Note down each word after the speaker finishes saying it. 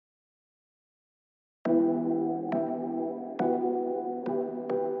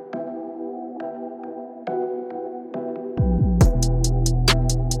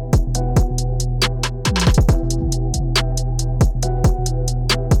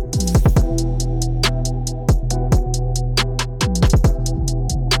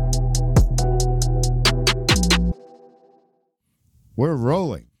We're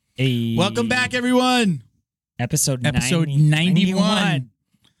rolling. Hey. Welcome back, everyone. Episode 91.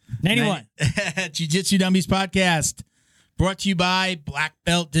 91. Jiu-Jitsu Dummies podcast. Brought to you by Black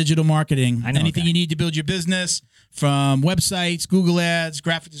Belt Digital Marketing. Anything you need to build your business, from websites, Google Ads,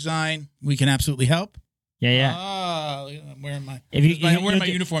 graphic design, we can absolutely help. Yeah. I'm wearing my, I'm wearing my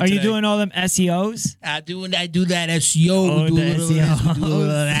uniform Are today. you doing all them SEOs? I do that SEO. Oh, we the do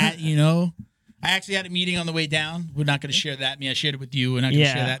SEO. that, you know. I actually had a meeting on the way down. We're not going to share that. I shared it with you. We're not going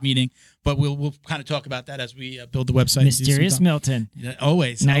to share that meeting. But we'll kind of talk about that as we build the website. Mysterious Milton.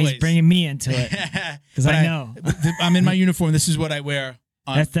 Always. Now he's bringing me into it. Because I know. I'm in my uniform. This is what I wear.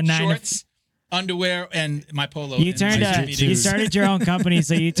 That's the shorts, underwear, and my polo. You you started your own company,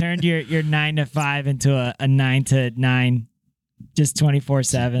 so you turned your 9 to 5 into a 9 to 9, just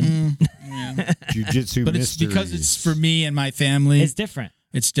 24/7. Yeah. Jiu-Jitsu But it's because it's for me and my family. It's different.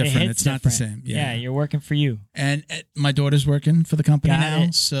 It's different. It's not the same. Yeah, you're working for you. And my daughter's working for the company Got now,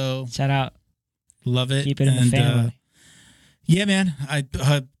 it. so Shout out. love it. Keep it in the family. Yeah, man. I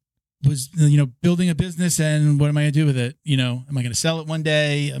was building a business, and what am I going to do with it? Am I going to sell it one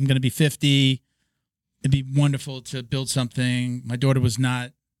day? I'm going to be 50. It'd be wonderful to build something. My daughter was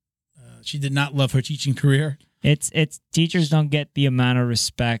not. She did not love her teaching career. It's teachers don't get the amount of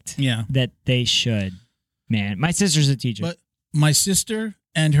respect Yeah. that they should. Man, my sister's a teacher. But my sister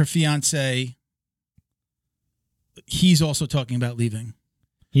and her fiance, he's also talking about leaving.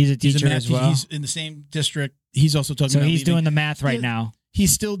 He's a teacher as well. He's in the same district. He's also talking about leaving. So he's leaving. doing the math right now.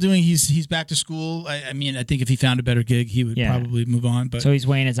 He's still doing. He's back to school. I mean, I think if he found a better gig, he would probably move on. But so he's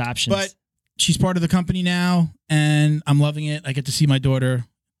weighing his options. But she's part of the company now, and I'm loving it. I get to see my daughter.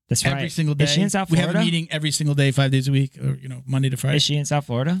 That's every right. single day. Is she in South Florida? We have a meeting every single day, 5 days a week, or Monday to Friday. Is she in South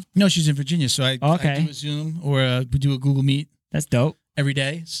Florida? No, she's in Virginia. So I do a Zoom or we do a Google Meet. That's dope. Every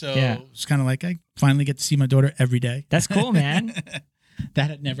day. So it's kind of like I finally get to see my daughter every day. That's cool, man. That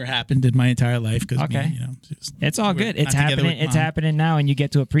had never happened in my entire life. It's all good. It's happening. It's happening now, and you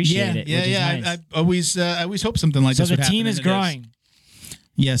get to appreciate it. Yeah. Nice. I always hope something like this would happen. So the team is growing.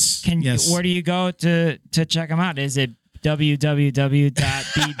 Yes. Where do you go to check them out? Is it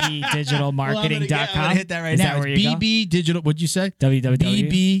www.bbdigitalmarketing.com? I'm gonna hit that right is now. That where you BB Digital. What'd you say?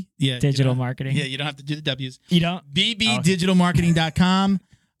 www. Digital marketing. Yeah, you don't have to do the W's. You don't. bbdigitalmarketing.com.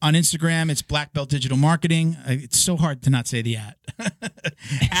 On Instagram, it's Black Belt Digital Marketing. It's so hard to not say the at.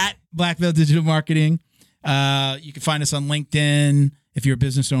 At Black Belt Digital Marketing. You can find us on LinkedIn. If you're a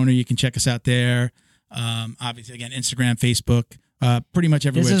business owner, you can check us out there. Obviously, again, Instagram, Facebook. Pretty much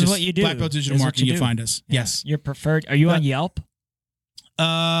everywhere. This is just what you do. Black Belt Digital Marketing, you'll find us. Yeah. Yes. You're preferred. Are you on Yelp?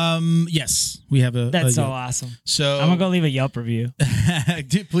 Yes. We have a That's so Yelp. awesome. So I'm going to go leave a Yelp review.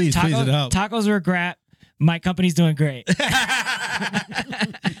 please, it'll help. Tacos were crap. My company's doing great.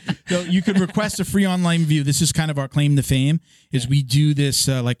 So you could request a free online review. This is kind of our claim to fame, is we do this,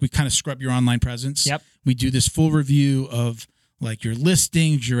 we kind of scrub your online presence. Yep. We do this full review of like your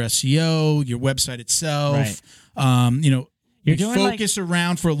listings, your SEO, your website itself. Right. We focus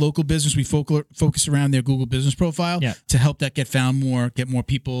around for a local business. We focus around their Google business profile to help that get found more, get more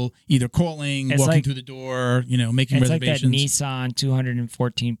people either calling, walking through the door, making reservations. It's like that Nissan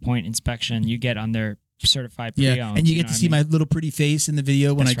 214-point inspection you get on their certified pre-owned. Yeah, and you get to see my little pretty face in the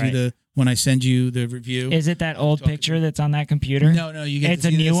video when when I send you the review. Is it that old picture that's on that computer? No, you get it's to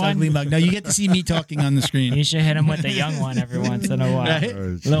see a new this one. ugly mug. No, you get to see me talking on the screen. You should hit him with a young one every once in a while. Right?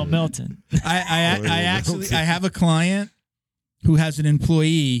 Little Milton. I have a client who has an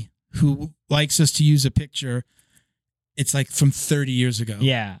employee who likes us to use a picture. It's like from 30 years ago.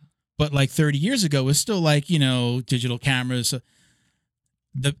 Yeah. But like 30 years ago was still like, digital cameras.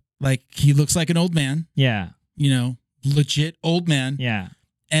 He looks like an old man. Yeah. Legit old man. Yeah.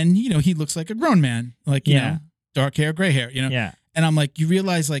 And, he looks like a grown man. Like, dark hair, gray hair, Yeah. And I'm like, you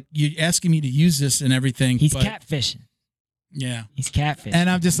realize like you're asking me to use this and everything. He's catfishing. Yeah. He's catfishing. And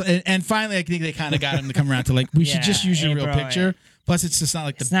I'm just, and finally, I think they kind of got him to come around to like, we should just use your real picture. Plus, it's just not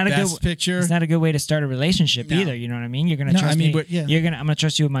like the best picture. It's not a good way to start a relationship either. You know what I mean? You're gonna trust me. I'm gonna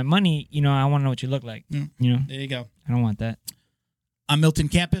trust you with my money. I want to know what you look like. There you go. I don't want that. I'm Milton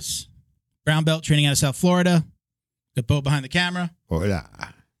Campus, brown belt, training out of South Florida. Got Bo behind the camera. Hola.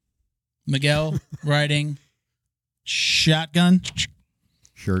 Miguel riding shotgun.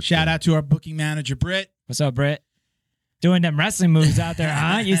 Shout out to our booking manager, Britt. What's up, Britt? Doing them wrestling moves out there,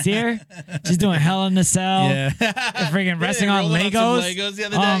 huh? You see her? She's doing Hell in the Cell. Yeah. Freaking wrestling on Legos. Legos the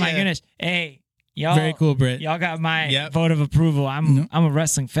other day. Oh my goodness. Hey, y'all. Very cool, Britt. Y'all got my vote of approval. I'm a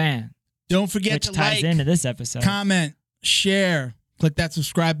wrestling fan. Don't forget to ties into this episode. Comment, share, click that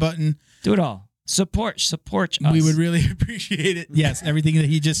subscribe button. Do it all. Support us. We would really appreciate it. Yes, everything that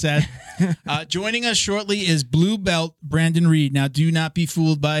he just said. Joining us shortly is blue belt Brandon Reed. Now, do not be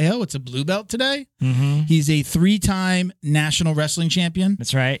fooled by, it's a blue belt today. Mm-hmm. He's a 3-time national wrestling champion.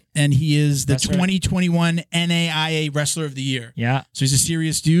 That's right. And he is the That's right. 2021 NAIA Wrestler of the Year. Yeah. So he's a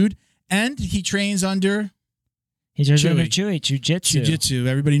serious dude. And he trains under He just Chewy. under Chewy, Jiu-Jitsu. Jiu-Jitsu.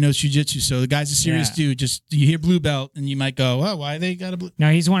 Everybody knows Jiu-Jitsu. So the guy's a serious dude. Just you hear blue belt and you might go, oh, why they got a blue?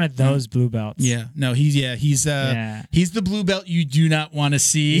 No, he's one of those blue belts. Yeah. No, he's the blue belt you do not want to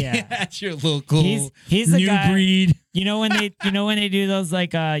see at your local he's the new guy, breed. You know when they do those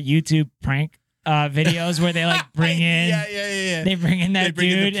like YouTube prank videos where they like bring in they bring in that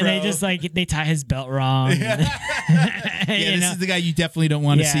dude and they just like they tie his belt wrong. This is the guy you definitely don't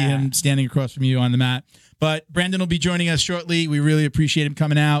want to see him standing across from you on the mat. But Brandon will be joining us shortly. We really appreciate him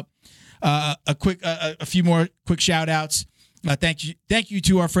coming out. A few more quick shout outs. Thank you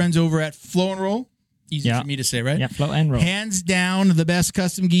to our friends over at Flow and Roll. Easy for me to say, right? Yeah, Flow and Roll. Hands down, the best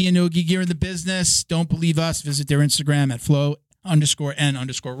custom gi and no-gi gear in the business. Don't believe us. Visit their Instagram at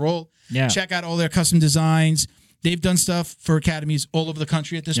flow_n_roll. Yeah. Check out all their custom designs. They've done stuff for academies all over the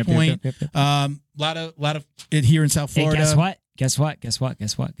country at this point. Yep. Lot of it here in South Florida. Hey, guess what?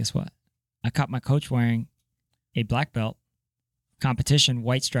 I caught my coach wearing a black belt competition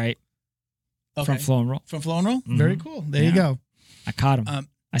white stripe from Flow and Roll. From Flow and Roll? Mm-hmm. Very cool. There you go. I caught him.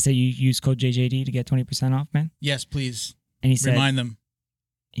 I said, you use code JJD to get 20% off, man? Yes, please. And he said, remind them.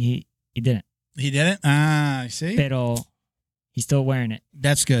 He didn't. He didn't? I see. Pero he's still wearing it.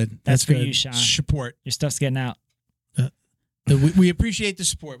 That's good. That's for good. you, Sean. Support. Your stuff's getting out. We appreciate the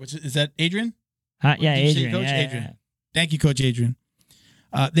support. Is that Adrian? Yeah, Adrian. Coach? Yeah, Adrian. Yeah. Thank you, Coach Adrian.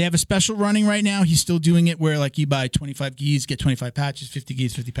 They have a special running right now. He's still doing it where like you buy 25 gis, get 25 patches, 50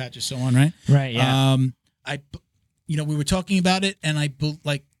 gis, 50 patches, so on, right? Right, yeah. We were talking about it, and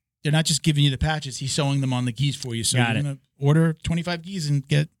they're not just giving you the patches. He's sewing them on the gis for you. So you're going to order 25 gis and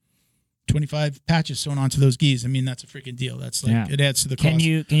get 25 patches sewn onto those gis. I mean, that's a freaking deal. That's it adds to the cost.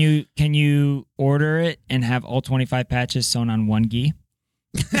 Can you order it and have all 25 patches sewn on one gi?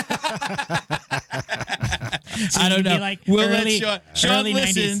 I don't know. We'll let Sean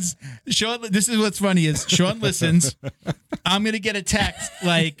listens. Sean, this is what's funny is Sean listens. I'm gonna get a text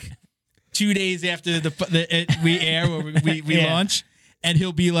like 2 days after we air or we launch, and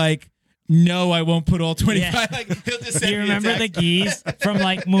he'll be like, "No, I won't put all 25." Yeah. He'll just send you me remember the gis from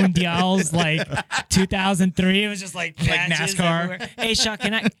Mundials 2003? It was just like NASCAR. Everywhere. Hey, Sean,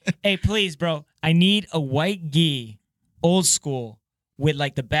 hey, please, bro, I need a white gi, old school, with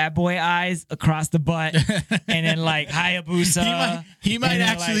the bad boy eyes across the butt, and then Hayabusa. He might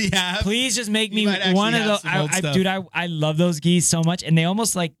actually have. Please just make me one of those. I love those gis so much, and they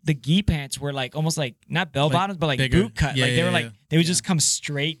almost the gi pants were almost not bell bottoms, but bigger. Boot cut. They would just come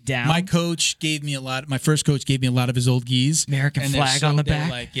straight down. My coach gave me my first coach gave me a lot of his old gis. American flag on the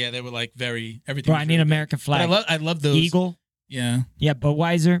back. They were very everything. Bro, I need an American flag. But I love those. Eagle. Yeah. Yeah,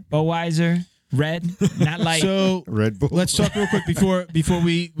 Budweiser. Red, not light. So Red Bull. Let's talk real quick before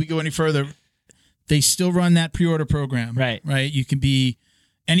we go any further. They still run that pre-order program. Right. You can be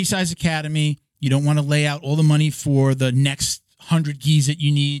any size academy. You don't want to lay out all the money for the next 100 gis that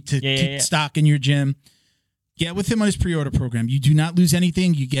you need to keep stock in your gym. Get with him on his pre-order program. You do not lose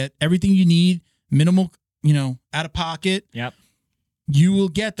anything. You get everything you need, minimal, out of pocket. Yep. You will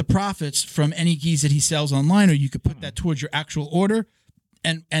get the profits from any gis that he sells online, or you could put that towards your actual order.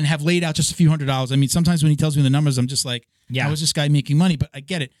 And have laid out just a few $100s. I mean, sometimes when he tells me the numbers, I'm just like, how is this guy making money? But I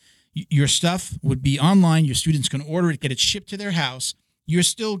get it. Your stuff would be online. Your student's going to order it, get it shipped to their house. You're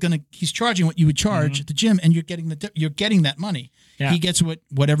still he's charging what you would charge at the gym, and you're getting that money. Yeah. He gets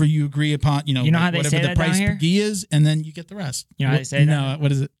whatever you agree upon, you know how they whatever say the that price down per gi is, and then you get the rest. You know how they say that? No,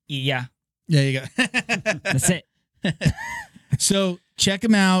 what is it? Yeah. There you go. That's it. So check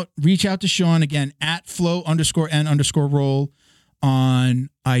him out. Reach out to Sean again at flow_n_roll.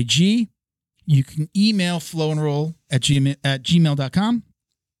 On IG, you can email flowandroll at gmail.com.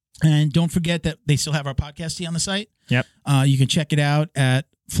 And don't forget that they still have our podcast on the site. Yep. You can check it out at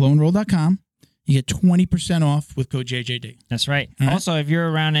flowandroll.com. You get 20% off with code JJD. That's right. Also, if you're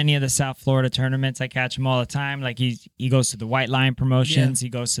around any of the South Florida tournaments, I catch him all the time. He goes to the White Lion promotions. Yeah.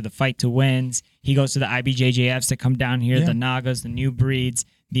 He goes to the Fight to Wins. He goes to the IBJJFs that come down here, the Nagas, the New Breeds,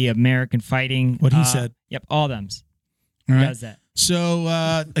 the American Fighting. What he said. Yep, all them. All right. Does that. So,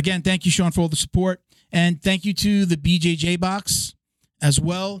 again, thank you, Sean, for all the support. And thank you to the BJJ box as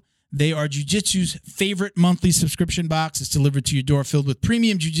well. They are Jiu-Jitsu's favorite monthly subscription box. It's delivered to your door filled with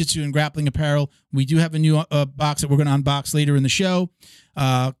premium Jiu-Jitsu and grappling apparel. We do have a new box that we're going to unbox later in the show.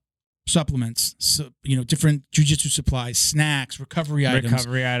 supplements, so, different jiu-jitsu supplies, snacks, recovery items,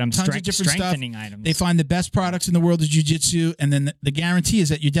 tons of different strengthening items. They find the best products in the world of jiu-jitsu, and then the guarantee is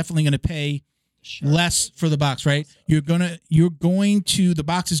that you're definitely going to pay less for the box, right? The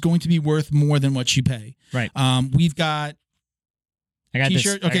box is going to be worth more than what you pay. Right. We've got I got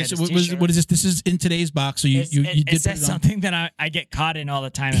t-shirt. This, okay, so what is this? This is in today's box. So you did it says put it on. something that I get caught in all the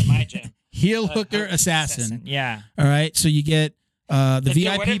time at my gym. Heel hooker assassin. Yeah. All right. So you get the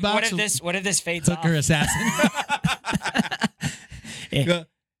VIP box. What if this fades hooker off? assassin. You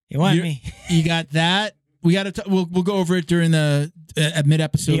want me? You got that. We got to. We'll go over it during the mid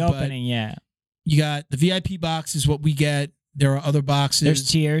episode. The opening, yeah. You got the VIP box is what we get. There are other boxes.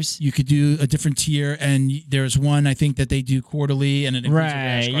 There's tiers. You could do a different tier, and there's one I think that they do quarterly, and it includes a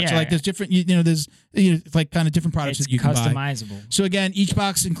rash guard. Yeah. So like there's different, there's like kind of different products that you can buy. Customizable. So again, each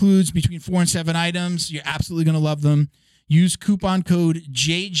box includes between 4 and 7 items. You're absolutely going to love them. Use coupon code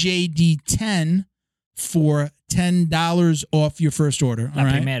JJD10 for $10 off your first order. All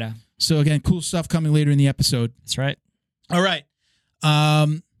right. Primera. So again, cool stuff coming later in the episode. That's right. All right.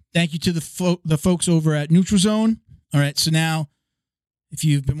 Thank you to the folks over at Neutral Zone. All right, so now, if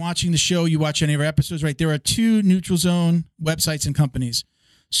you've been watching the show, you watch any of our episodes, right? There are 2 Neutral Zone websites and companies.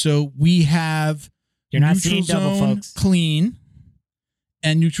 So we have You're not Neutral seeing double, Zone folks. Clean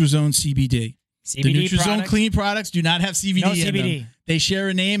and Neutral Zone CBD. CBD The Neutral Zone products? Clean products do not have CBD No in CBD. them. They share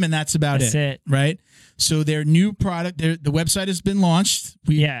a name, and that's about That's it. right? So their new product, the website has been launched.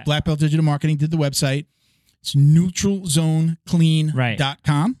 Black Belt Digital Marketing did the website. It's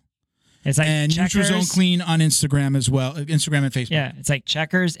neutralzoneclean.com. It's like and Checkers. Neutral Zone Clean on Instagram as well, Instagram and Facebook. Yeah, it's like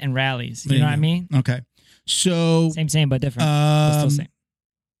Checkers and Rallies. There You know you what I go. mean? Okay, so Same, but different. But still same.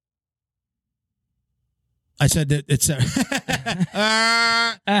 I said that it's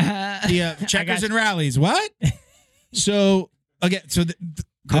Checkers and Rallies. What? So again, so the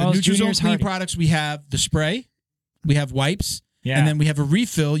Carl's Neutral Zone Jr.'s Clean Hardy. products, we have the spray, we have wipes. Yeah. And then we have a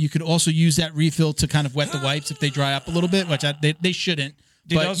refill. You could also use that refill to kind of wet the wipes if they dry up a little bit, which they shouldn't.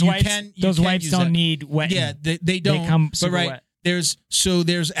 Dude, but those you wipes, can those wipes use don't that. need wetting. Yeah, they don't. They come but super right, wet. there's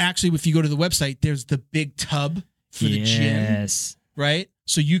actually, if you go to the website, there's the big tub for the gym, Yes. right?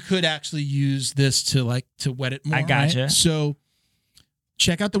 So you could actually use this to wet it more. I gotcha. Right? So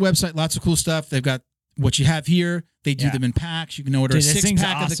check out the website. Lots of cool stuff. They've got what you have here. They do them in packs. You can order Dude, a this thing's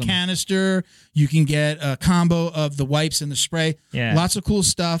 6-pack of the awesome. canister. You can get a combo of the wipes and the spray. Yeah. Lots of cool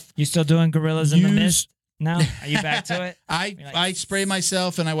stuff. You still doing Gorillas in the Use- Mist? No? Are you back to it? I spray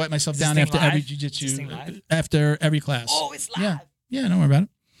myself and I wipe myself Is this down thing after live? every Is this jiu-jitsu, thing live? after every class. Oh, it's live. Yeah, don't worry about it.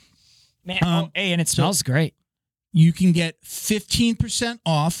 Man, hey, and it smells great. You can get 15%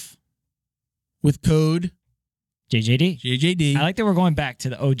 off with code JJD. JJD I like that we're going back to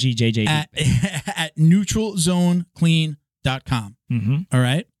the OG JJD. at neutralzoneclean.com. Mm-hmm. All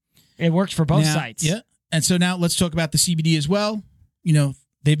right. It works for both Now- sites. Yeah. And so now let's talk about the CBD as well. You know,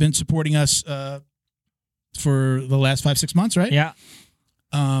 they've been supporting us for the last 5-6 months, right? Yeah.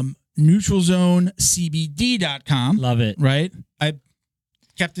 neutralzonecbd.com. Love it. Right? I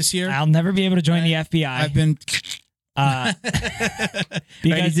kept this here. I'll never be able to join the FBI. I've been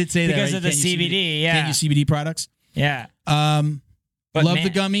because did say that, because right? of the Can't use CBD. Can't use CBD products. Yeah. Love But the man-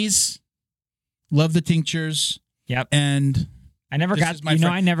 gummies. Love the tinctures. Yep. And I never this got. is my You know,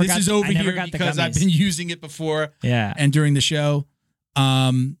 friend. I never this got. is over I never here got the because I've gummies. been using it before Yeah. and during the show.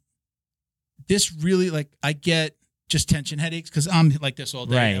 This really I get just tension headaches because I'm like this all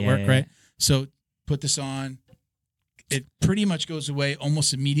day Right, at yeah, work, yeah. right? So put this on. It pretty much goes away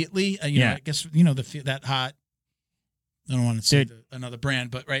almost immediately. You know, Yeah. I guess that hot. I don't want to say another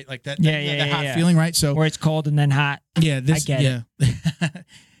brand, but right, like that. that hot yeah. feeling, right? So Where it's cold and then hot. yeah, this I get it.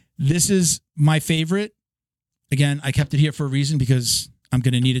 This is my favorite. Again, I kept it here for a reason because I'm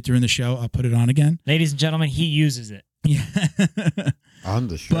going to need it during the show. I'll put it on again. Ladies and gentlemen, he uses it. Yeah. On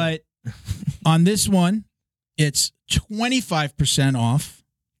the show. But on this one, it's 25% off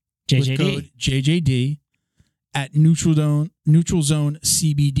with JJD. code JJD at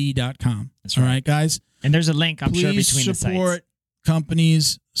neutralzonecbd.com. That's All right. right, guys? And there's a link, I'm sure, Please between the support sites.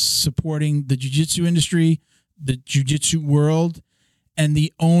 companies supporting the jiu-jitsu industry, the jiu-jitsu world, and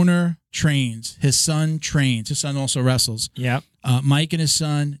the owner trains. His son trains. His son also wrestles. Yep. Mike and his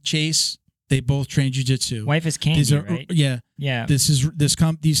son, Chase, they both train jiu-jitsu. Wife is Candy, These are, right? Yeah. Yeah. These two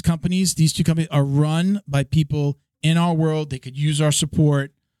companies are run by people in our world. They could use our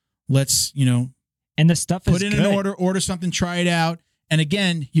support. Let's, And the stuff is put in good. an order something, try it out. And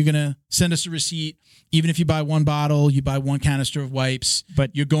again, you're going to send us a receipt. Even if you buy one bottle, you buy one canister of wipes,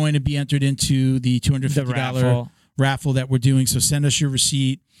 But you're going to be entered into the $250 the raffle. that we're doing. So send us your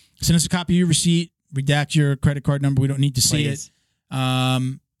receipt. Send us a copy of your receipt. Redact your credit card number. We don't need to see Please.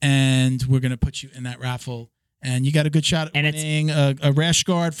 it. and we're going to put you in that raffle. And you got a good shot at winning a rash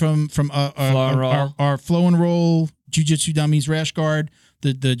guard from our Flow and Roll Jiu-Jitsu Dummies rash guard,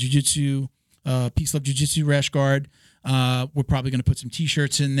 the Jiu-Jitsu Peace Love Jiu-Jitsu rash guard. We're probably going to put some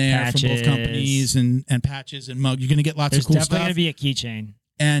T-shirts in there from both companies and patches and mug. You're going to get lots of cool stuff. There's definitely going to be a keychain.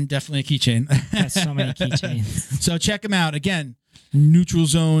 And definitely a keychain. There's so many keychains. So check them out. Again,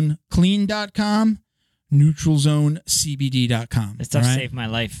 neutralzoneclean.com, neutralzonecbd.com. This stuff saved my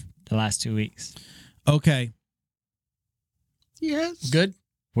life the last 2 weeks. Okay. Yes. Good?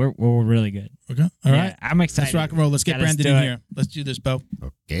 We're really good. Okay. All right. I'm excited. Let's rock and roll. Let's get Brandon in here. Let's do this, Bo.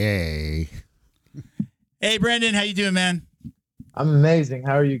 Okay. Hey, Brandon. How you doing, man? I'm amazing.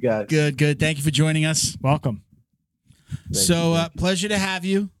 How are you guys? Good, good. Thank you for joining us. Welcome. Thank you. Pleasure to have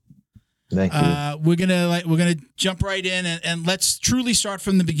you. Thank you. We're gonna jump right in and let's truly start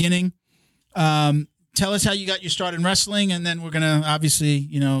from the beginning. Tell us how you got your start in wrestling, and then we're gonna obviously,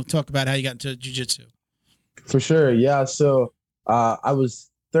 talk about how you got into jiu-jitsu. For sure. Yeah. So I was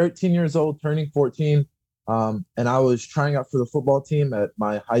 13 years old, turning 14, and I was trying out for the football team at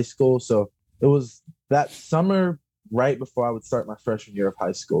my high school. So it was that summer right before I would start my freshman year of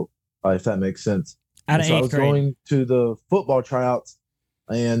high school, if that makes sense. Out of 8th grade. I was going to the football tryouts,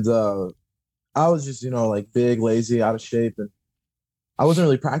 and I was just, big, lazy, out of shape, and I wasn't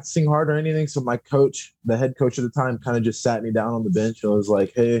really practicing hard or anything. So my coach, the head coach at the time, kind of just sat me down on the bench and was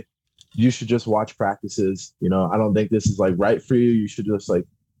like, "Hey, you should just watch practices. I don't think this is right for you. You should just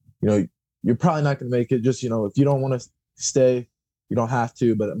you're probably not going to make it. Just, if you don't want to stay, you don't have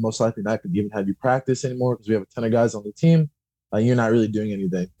to, but most likely not going to even have you practice anymore because we have a ton of guys on the team. You're not really doing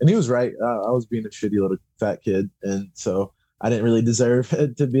anything." And he was right. I was being a shitty little fat kid. And so I didn't really deserve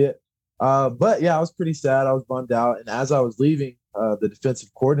it to be it. But yeah, I was pretty sad. I was bummed out. And as I was leaving, the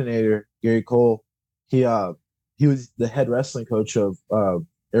defensive coordinator, Gary Cole, he was the head wrestling coach of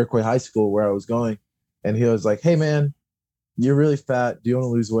Iroquois High School where I was going. And he was like, "Hey man, you're really fat. Do you want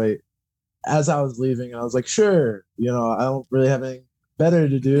to lose weight?" As I was leaving, I was like, "Sure. I don't really have anything better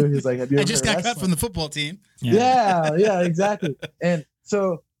to do." He's like, "Have you ever I just got cut from the football team." Yeah, exactly. And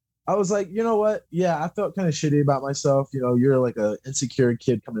so I was like, you know what? Yeah, I felt kind of shitty about myself. You're like a insecure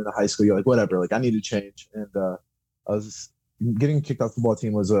kid coming into high school. You're like, whatever, I need to change. And I was getting kicked off the football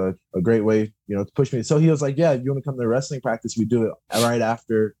team was a great way, to push me. So he was like, "Yeah, you want to come to wrestling practice? We do it right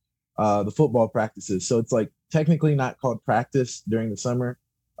after the football practices." So it's technically not called practice during the summer.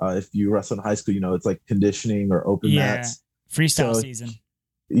 If you wrestle in high school, it's like conditioning or open mats. Freestyle season.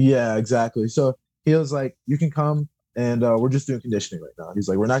 Yeah, exactly. So he was like, "You can come, and we're just doing conditioning right now." He's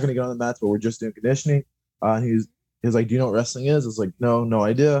like, "We're not going to get on the mats, but we're just doing conditioning." He was like, "Do you know what wrestling is?" I was like, no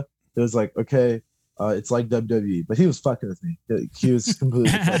idea. It was like, "Okay, it's like WWE," but he was fucking with me. He was completely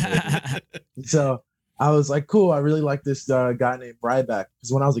fucking with me. So I was like, cool. I really like this guy named Ryback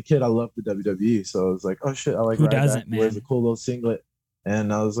because when I was a kid, I loved the WWE. So I was like, oh shit, I like Who Ryback. doesn't, man? He wears a cool little singlet.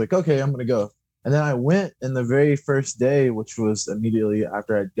 And I was like, okay, I'm going to go. And then I went, and the very first day, which was immediately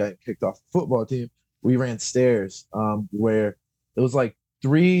after I'd gotten kicked off the football team, we ran stairs where it was like I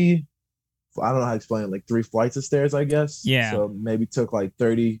don't know how to explain it, 3 flights of stairs, I guess. Yeah. So maybe took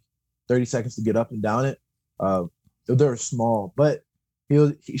 30 seconds to get up and down it. They were small, but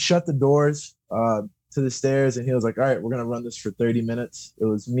he shut the doors to the stairs, and he was like, "All right, we're going to run this for 30 minutes. It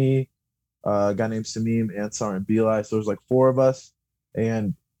was me, a guy named Samim, Ansar, and Belai. So there was 4 of us.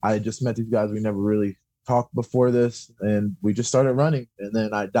 And I just met these guys. We never really talked before this, and we just started running. And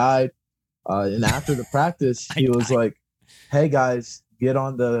then I died. And after the practice, he was like, "Hey guys, get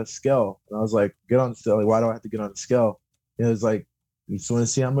on the scale." And I was like, "Get on the scale? Why do I have to get on the scale?" And he was like, "You just want to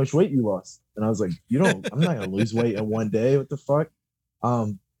see how much weight you lost." And I was like, I'm not gonna lose weight in one day. What the fuck?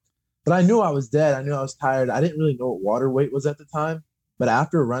 But I knew I was dead. I knew I was tired. I didn't really know what water weight was at the time. But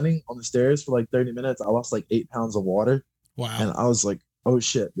after running on the stairs for 30 minutes, I lost 8 pounds of water. Wow. And I was like, oh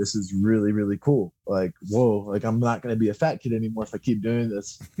shit, this is really, really cool. Whoa, I'm not going to be a fat kid anymore if I keep doing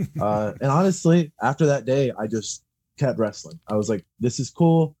this. And honestly, after that day, I just kept wrestling. I was like, this is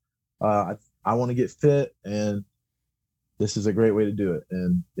cool. I want to get fit, and this is a great way to do it.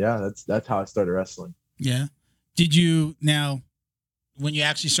 And yeah, that's how I started wrestling. Yeah. Did you now, when you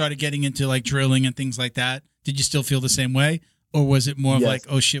actually started getting into drilling and things like that, did you still feel the same way? Or was it more of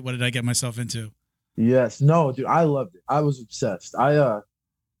oh shit, what did I get myself into? Yes. No, dude, I loved it. I was obsessed. The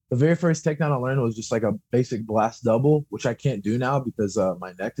very first takedown I learned was just a basic blast double, which I can't do now because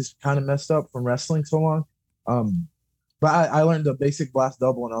my neck is kind of messed up from wrestling so long. But I learned the basic blast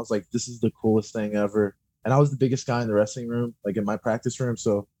double, and I was like, this is the coolest thing ever. And I was the biggest guy in the wrestling room, in my practice room.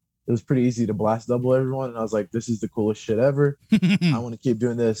 So it was pretty easy to blast double everyone. And I was like, this is the coolest shit ever. I want to keep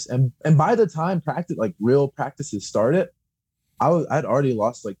doing this. And by the time real practices started, I'd already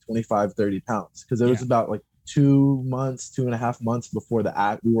lost like 25, 30 pounds because it was about like 2.5 months before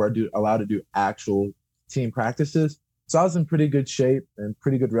we were allowed to do actual team practices. So I was in pretty good shape and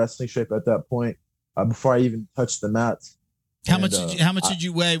pretty good wrestling shape at that point before I even touched the mats. How much did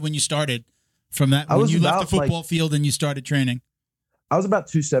you weigh when you started from that? When you left the football field and you started training? I was about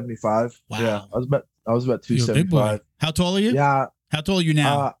 275. Wow. Yeah, I was about 275. You're a big boy. How tall are you? Yeah. How tall are you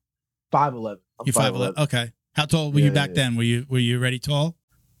now? 5'11". You're 5'11". Okay. How tall were you back then? Were you already tall?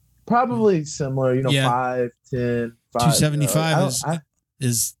 Probably similar, 5'10", 275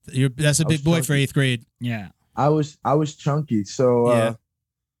 that's a big boy chunky for 8th grade. Yeah. I was chunky. So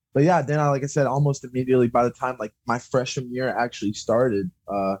but yeah, then like I said, almost immediately by the time like my freshman year actually started,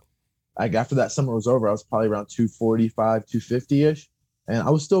 like after that summer was over, I was probably around 245, 250-ish. And I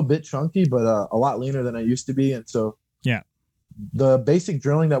was still a bit chunky, but a lot leaner than I used to be. And so the basic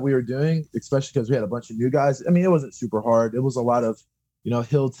drilling that we were doing, especially because we had a bunch of new guys, I mean, it wasn't super hard. It was a lot of,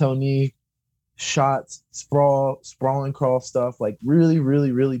 heel toe knee, shots, sprawl and crawl stuff, like really,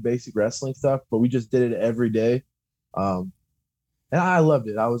 really, really basic wrestling stuff. But we just did it every day. And I loved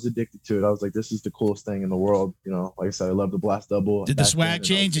it. I was addicted to it. I was like, this is the coolest thing in the world. Like I said, I love the blast double. Did the swag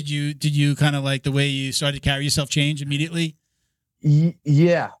change? Did you kind of like the way you started to carry yourself change immediately?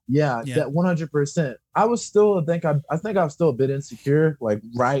 Yeah, that 100%. I was still, I think I was still a bit insecure, like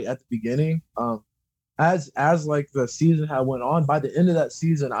right at the beginning. As like the season had went on, by the end of that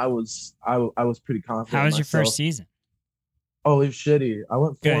season, I was pretty confident. How was your first season? Oh, it was shitty. I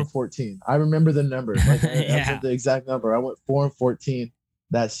went 4-14. I remember the number. Like that's the exact number. I went 4-14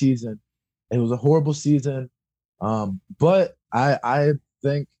 that season. It was a horrible season. But I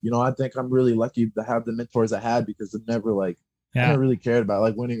think, I think I'm really lucky to have the mentors I had because I never I never really cared about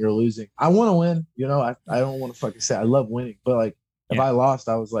like winning or losing. I want to win, I don't want to fucking say I love winning, but like if I lost,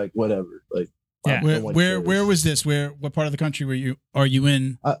 I was like, whatever. Like where was this? What part of the country are you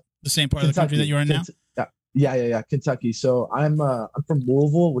in? The same part of the country that you're in now? Yeah. Kentucky. So I'm from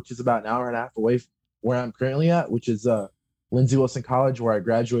Louisville, which is about an hour and a half away from where I'm currently at, which is Lindsey Wilson College, where I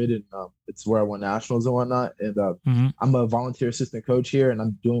graduated. It's where I won nationals and whatnot. And I'm a volunteer assistant coach here, and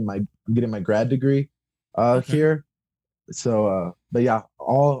I'm getting my grad degree here. So, but yeah,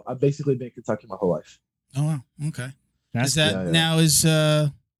 I've basically been in Kentucky my whole life. Oh, wow. Okay. Now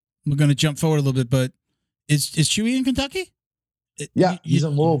we're going to jump forward a little bit, but is Chewy in Kentucky? Yeah, he's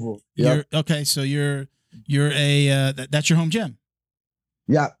in Louisville. Yeah. Okay. So you're that's your home gym.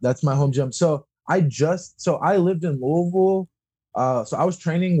 Yeah, that's my home gym. So I lived in Louisville. So I was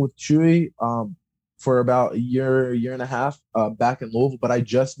training with Chewy for about a year and a half back in Louisville, but I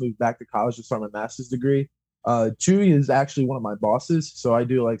just moved back to college to start my master's degree. Chewy is actually one of my bosses, so I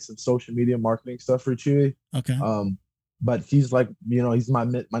do like some social media marketing stuff for Chewy. Okay. But he's like, he's my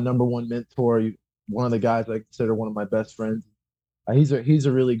number one mentor. One of the guys I consider one of my best friends. He's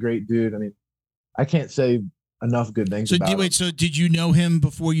a really great dude. I mean, I can't say enough good things about him. So did you know him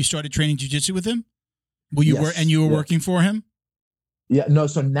before you started training jiu-jitsu with him? You were working for him? Yeah, no.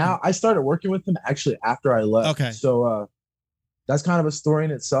 So now I started working with him actually after I left. Okay. So that's kind of a story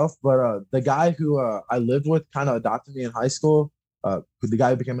in itself. But the guy who I lived with kind of adopted me in high school. The guy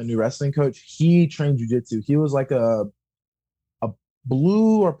who became a new wrestling coach, he trained jiu-jitsu. He was like a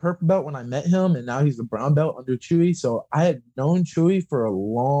blue or purple belt when I met him, and now he's a brown belt under Chewy. So I had known Chewy for a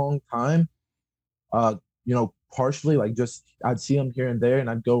long time. Partially like just I'd see him here and there, and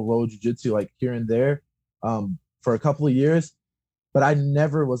I'd go roll jiu-jitsu like here and there for a couple of years. But I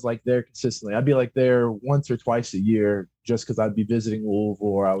never was like there consistently. I'd be like there once or twice a year just because I'd be visiting Louisville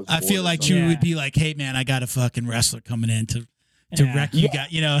or I feel like Chewy would be like, hey man, I got a fucking wrestler coming in to wreck you guys,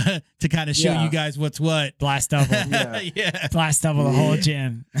 to kind of show you guys what's what. Blast double. Blast double the whole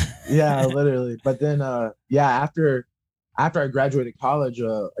gym. Yeah, literally. But then, after I graduated college,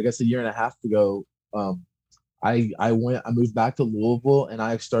 I guess a year and a half ago, I moved back to Louisville and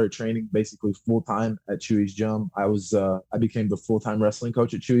I started training basically full time at Chewy's gym. I became the full-time wrestling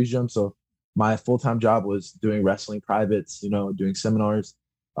coach at Chewy's gym. So my full-time job was doing wrestling privates, doing seminars,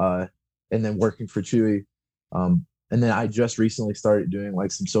 and then working for Chewy. And then I just recently started doing like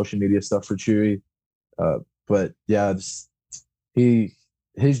some social media stuff for Chewy. But yeah,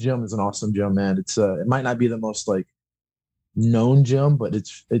 his gym is an awesome gym, man. It's it might not be the most like known gym, but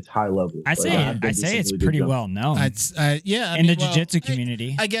it's high level. I say it's pretty well known. In the jiu-jitsu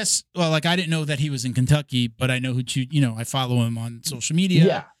community. I guess. Well, like I didn't know that he was in Kentucky, but I know I follow him on social media.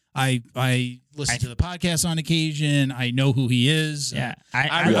 Yeah. I listen to the podcast on occasion. I know who he is. Yeah,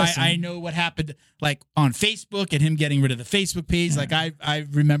 I know what happened like on Facebook and him getting rid of the Facebook page. Yeah. Like I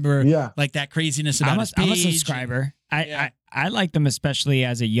remember like that craziness about his page. I'm a subscriber. I like them especially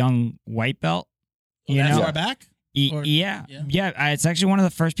as a young white belt. That far back? Yeah. It's actually one of the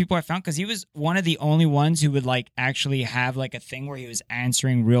first people I found because he was one of the only ones who would like actually have like a thing where he was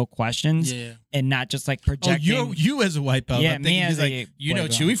answering real questions and not just like projecting. Oh, you as a white belt. Yeah, me as like, you know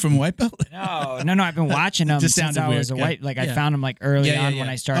Chewy from white belt? No. I've been watching him since I was a white. Like I found him like early on when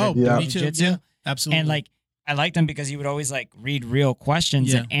I started doing jiu-jitsu. Yeah, absolutely. And like I liked him because he would always like read real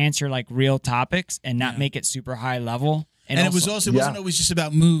questions and answer like real topics and not make it super high level. And it was also, it wasn't always just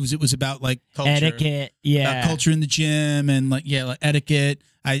about moves. It was about like culture. Etiquette, about culture in the gym and like etiquette.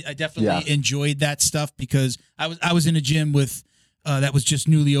 I definitely enjoyed that stuff because I was in a gym with that was just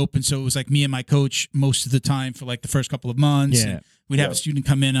newly open, so it was like me and my coach most of the time for like the first couple of months. And we'd have a student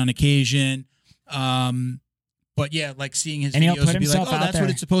come in on occasion. But yeah, like seeing his videos and be like, oh, that's what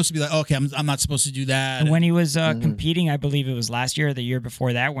it's supposed to be like. Okay, I'm not supposed to do that. And when he was competing, I believe it was last year or the year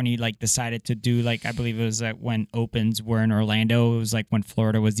before that, when he like decided to do like, I believe it was when Opens were in Orlando. It was like when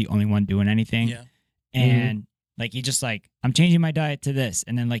Florida was the only one doing anything. Yeah. And like he just like, I'm changing my diet to this,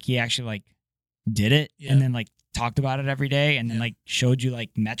 and then like he actually like did it, and then like talked about it every day, and then like showed you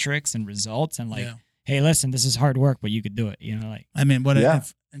like metrics and results, and like, hey, listen, this is hard work, but you could do it. You know, like I mean, what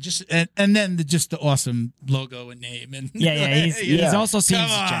if. And just and then just the awesome logo and name and he's also seen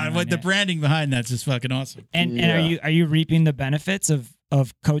the branding behind that's just fucking awesome. And are you reaping the benefits of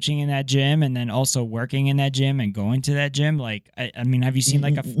coaching in that gym and then also working in that gym and going to that gym? Like I mean, have you seen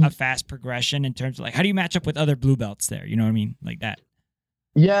like a fast progression in terms of like how do you match up with other blue belts there? You know what I mean, like that.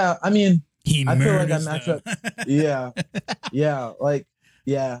 Yeah, I mean, I feel like I match up.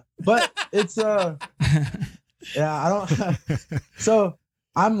 But it's I don't. So.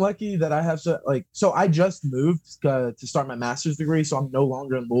 I'm lucky that I have so I just moved to start my master's degree, so I'm no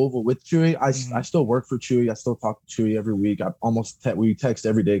longer in Louisville with Chewy. I still work for Chewy. I still talk to Chewy every week. We text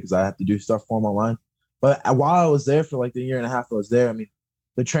every day because I have to do stuff for him online. But while I was there for like the year and a half I was there, I mean,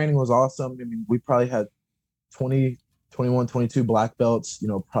 the training was awesome. I mean, we probably had 20, 21, 22 black belts,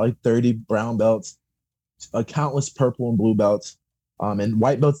 probably 30 brown belts, countless purple and blue belts. And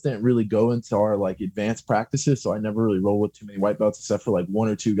white belts didn't really go into our like advanced practices, so I never really rolled with too many white belts except for like one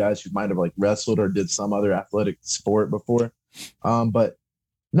or two guys who might have like wrestled or did some other athletic sport before. But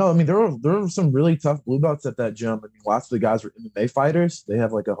no, I mean there were some really tough blue belts at that gym. I mean, lots of the guys were MMA fighters. They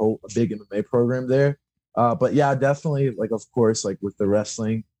have like a big MMA program there. But yeah, definitely like of course like with the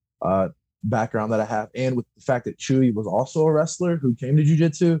wrestling background that I have, and with the fact that Chewy was also a wrestler who came to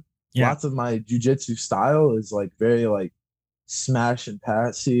jiu-jitsu. Lots of my jiu-jitsu style is like very like smash and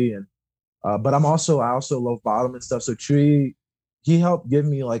patsy, and but I also love bottom and stuff. So Chewy, he helped give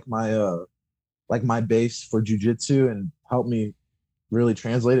me like my base for jiu-jitsu and helped me really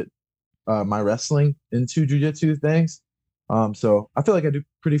translate it my wrestling into jiu-jitsu things. So I feel like I do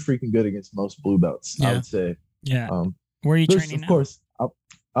pretty freaking good against most blue belts. I would say. Yeah. Where are you training now? Of course.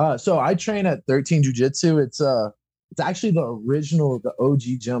 So I train at 13 Jiu-Jitsu. It's actually the OG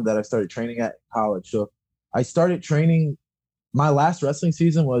gym that I started training at in college. So I started training. My last wrestling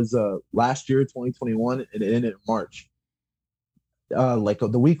season was last year, 2021, and it ended in March. Like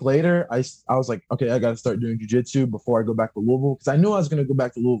the week later, I was like, okay, I got to start doing jiu-jitsu before I go back to Louisville, because I knew I was going to go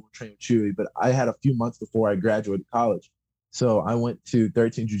back to Louisville and train with Chewy, but I had a few months before I graduated college. So I went to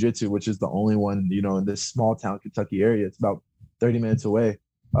 13 Jiu-Jitsu, which is the only one, in this small town Kentucky area. It's about 30 minutes away.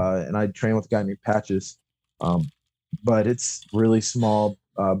 And I train with a guy named Patches. But it's really small.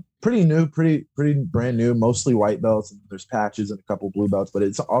 Pretty new, pretty brand new, mostly white belts, and there's Patches and a couple blue belts, but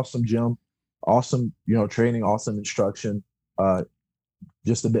it's an awesome gym, awesome, training, awesome instruction,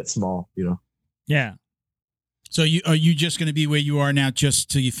 just a bit small, Yeah. So are you just going to be where you are now just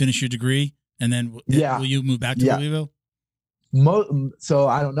till you finish your degree, and then will you move back to Louisville? So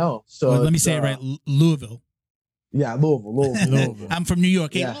I don't know. So let me say it right, Louisville. Yeah, Louisville. I'm from New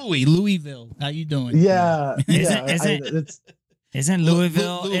York. Hey, Louisville. How you doing? Yeah. Isn't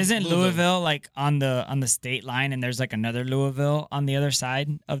Louisville like on the state line, and there's like another Louisville on the other side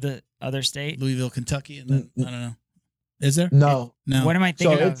of the other state? Louisville, Kentucky, and then I don't know. Is there? No. What am I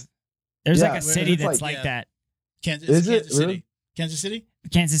thinking of? There's like a city that's like that. Kansas City. Kansas City?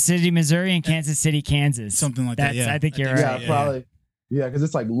 Kansas City, Missouri, and Kansas City, Kansas. Something like that. Yeah. I think you're right. Yeah, probably. Yeah, because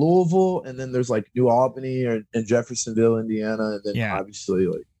it's like Louisville, and then there's like New Albany and Jeffersonville, Indiana, and then obviously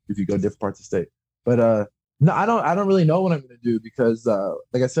like if you go different parts of the state. But no, I don't really know what I'm gonna do, because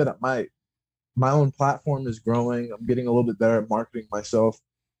like I said, my own platform is growing. I'm getting a little bit better at marketing myself.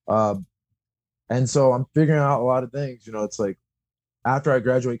 And so I'm figuring out a lot of things. It's like after I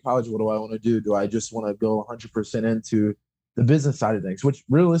graduate college, what do I want to do? Do I just want to go 100% into the business side of things, which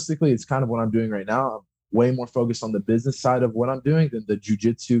realistically is kind of what I'm doing right now. I'm way more focused on the business side of what I'm doing than the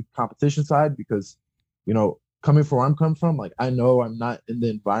jiu-jitsu competition side, because, coming from where I'm coming from, like I know I'm not in the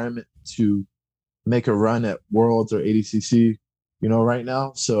environment to make a run at Worlds or ADCC, right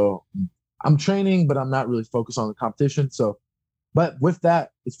now. So I'm training, but I'm not really focused on the competition. So, but with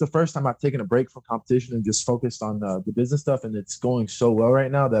that, it's the first time I've taken a break from competition and just focused on the business stuff. And it's going so well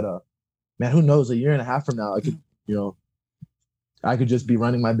right now that, man, who knows, a year and a half from now, I could just be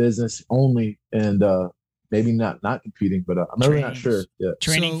running my business only and maybe not competing, but I'm really not sure. Yeah.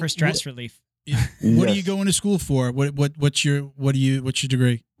 Training for stress relief. What are you going to school for? What's your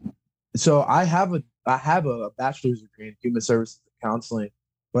degree? So I have a bachelor's degree in human services and counseling,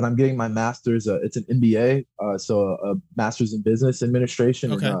 but I'm getting my master's. It's an MBA, so a master's in business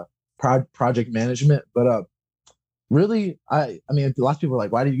administration and project management. But really, I mean, a lot of people are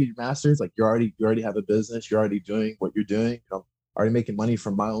like, "Why did you get your master's? Like, you already have a business. You're already doing what you're doing. Already making money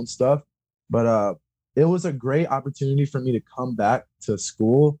from my own stuff." But it was a great opportunity for me to come back to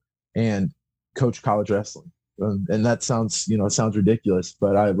school and coach college wrestling. And that sounds ridiculous,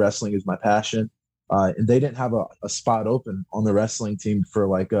 but wrestling is my passion. And they didn't have a spot open on the wrestling team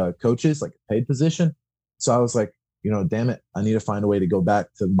for coaches, like a paid position. So I was like, damn it, I need to find a way to go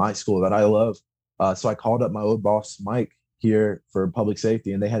back to my school that I love. So I called up my old boss, Mike, here for public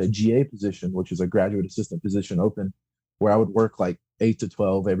safety, and they had a GA position, which is a graduate assistant position open, where I would work like 8 to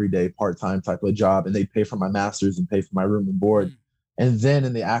 12 every day, part-time type of job. And they'd pay for my master's and pay for my room and board. And then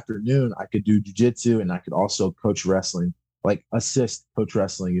in the afternoon, I could do jiu-jitsu and I could also coach wrestling, like assist coach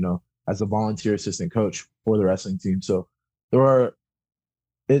wrestling, as a volunteer assistant coach for the wrestling team. So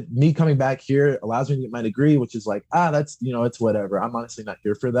me coming back here allows me to get my degree, which is like, that's, it's whatever. I'm honestly not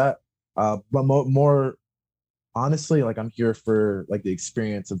here for that. But more honestly, like I'm here for like the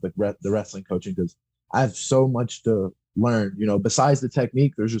experience of the wrestling coaching, because I have so much to learn, besides the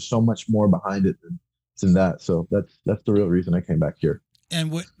technique, there's just so much more behind it than that. So that's the real reason I came back here.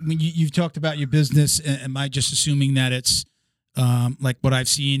 And when you've talked about your business, am I just assuming that it's like what I've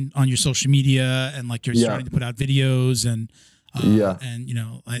seen on your social media and like you're starting to put out videos and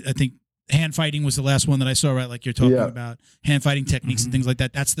I think hand fighting was the last one that I saw, right? Like you're talking about hand fighting techniques and things like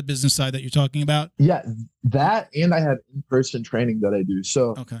that. That's the business side that you're talking about? Yeah, that, and I have in-person training that I do.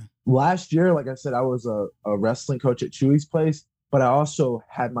 So last year, like I said, I was a wrestling coach at Chewy's place, but I also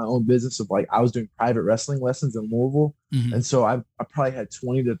had my own business of I was doing private wrestling lessons in Louisville. And so I probably had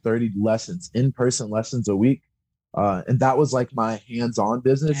 20 to 30 lessons, in-person lessons a week. And that was like my hands-on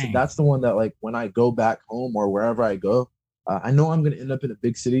business. Dang. And that's the one that when I go back home or wherever I go, I know I'm going to end up in a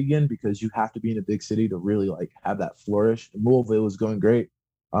big city again, because you have to be in a big city to really have that flourish. In Louisville was going great.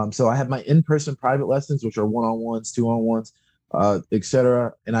 So I have my in-person private lessons, which are 1-on-1s, 2-on-1s,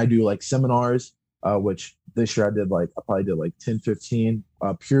 etc. And I do seminars, which this year I probably did 10, 15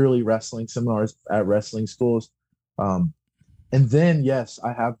 purely wrestling seminars at wrestling schools. And then, yes,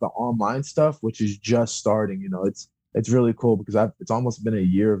 I have the online stuff, which is just starting. It's really cool because it's almost been a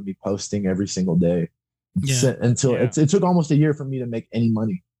year of me posting every single day. It took almost a year for me to make any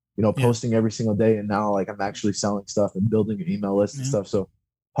money, posting every single day. And now I'm actually selling stuff and building an email list and stuff. So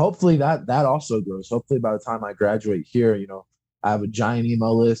hopefully that also grows. Hopefully by the time I graduate here, I have a giant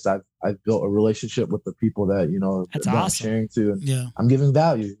email list. I've built a relationship with the people that, that's that awesome. I'm sharing to, and I'm giving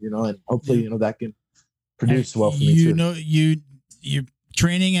value, and hopefully, that can produce well for me too. You're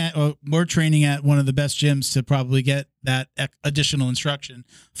training at, or we're training at one of the best gyms to probably get that additional instruction.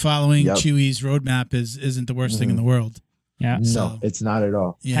 Following Chewy's roadmap isn't the worst thing in the world. Yeah. No, it's not at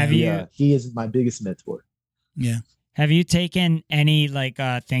all. Yeah. He is my biggest mentor. Yeah. Have you taken any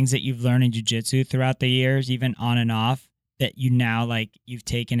things that you've learned in jiu-jitsu throughout the years, even on and off, that you now you've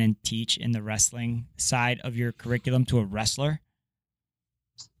taken and teach in the wrestling side of your curriculum to a wrestler?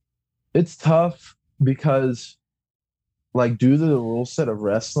 It's tough because due to the rule set of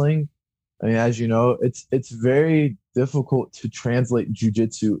wrestling, I mean, as you know, it's very difficult to translate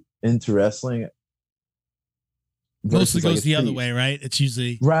jiu-jitsu into wrestling. Mostly goes the other way, right? It's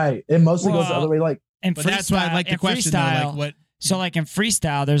usually right. It mostly goes the other way. And but that's why I like the question. Though, what? So in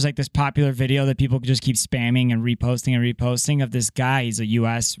freestyle, there's this popular video that people just keep spamming and reposting of this guy. He's a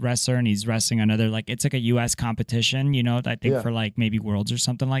U.S. wrestler and he's wrestling another it's a U.S. competition. I think for maybe Worlds or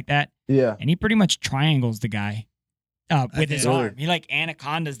something like that. Yeah. And he pretty much triangles the guy with his arm. He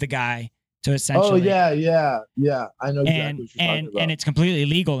anacondas the guy to essentially. Oh yeah. I know exactly what you're talking about. And it's completely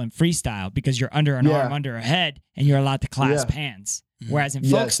legal in freestyle because you're under an arm, under a head, and you're allowed to clasp hands. Whereas in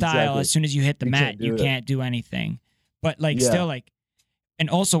folk style, as soon as you hit the mat, you can't do anything. But still and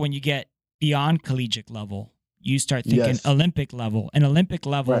also when you get beyond collegiate level, you start thinking Olympic level. And Olympic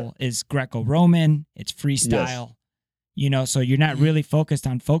level is Greco-Roman, it's freestyle. So you're not really focused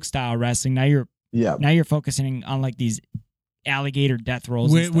on folk style wrestling. Now you're focusing on these alligator death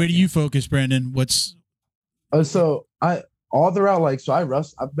rolls. Where do you focus, Brandon? What's so all throughout, like, so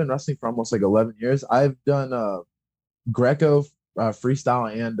I've been wrestling for almost like 11 years. I've done Greco,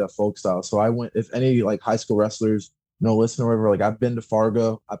 freestyle, and folk style. So I went, if any like high school wrestlers, listen or whatever, like I've been to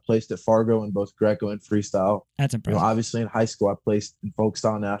Fargo. I placed at Fargo in both Greco and freestyle. That's impressive. Obviously in high school, I placed in folk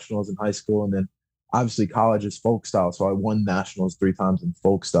style nationals in high school. And then obviously college is folk style. So I won nationals 3 times in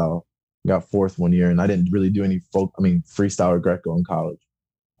folk style, got 4th one year. And I didn't really do any freestyle or Greco in college.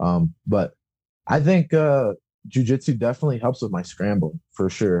 But I think jiu-jitsu definitely helps with my scrambling for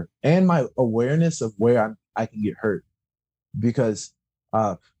sure. And my awareness of where I can get hurt, because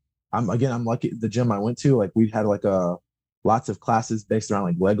I'm lucky the gym I went to, like we had like lots of classes based around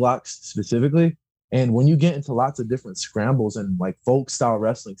like leg locks specifically. And when you get into lots of different scrambles and like folk style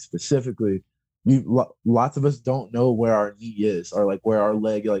wrestling specifically, lots of us don't know where our knee is or like where our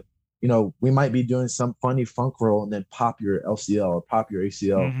leg, like, we might be doing some funny funk roll and then pop your LCL or pop your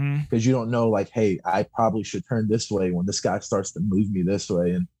ACL because you don't know, like, hey, I probably should turn this way when this guy starts to move me this way.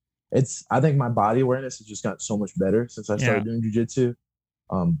 And I think my body awareness has just gotten so much better since I started doing jiu-jitsu.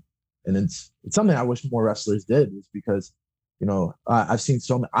 And it's something I wish more wrestlers did, is because, I've seen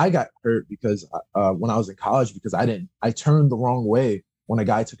so many. I got hurt because when I was in college, because I turned the wrong way when a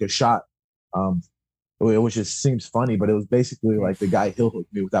guy took a shot. Which just seems funny, but it was basically like the guy heel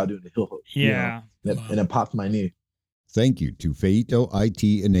hooked me without doing the heel hook. Yeah. And it popped my knee. Thank you to Feito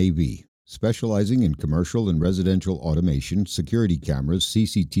IT and AV, specializing in commercial and residential automation, security cameras,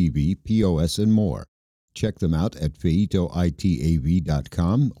 CCTV, POS, and more. Check them out at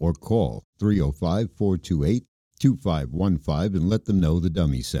feitoitav.com or call 305-428-2515 and let them know the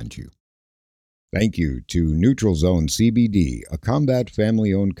dummy sent you. Thank you to Neutral Zone CBD, a Combat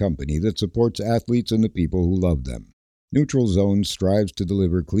family-owned company that supports athletes and the people who love them. Neutral Zone strives to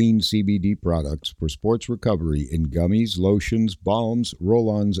deliver clean CBD products for sports recovery in gummies, lotions, balms,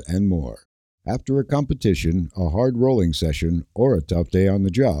 roll-ons, and more. After a competition, a hard rolling session, or a tough day on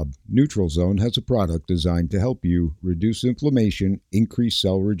the job, Neutral Zone has a product designed to help you reduce inflammation, increase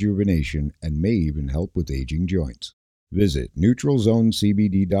cell rejuvenation, and may even help with aging joints. Visit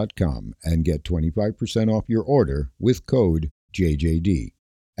NeutralZoneCBD.com and get 25% off your order with code JJD.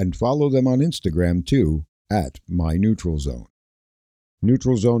 And follow them on Instagram too, at MyNeutralZone.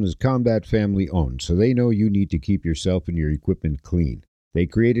 Neutral Zone is Combat family owned, so they know you need to keep yourself and your equipment clean. They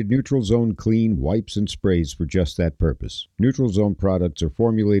created Neutral Zone Clean wipes and sprays for just that purpose. Neutral Zone products are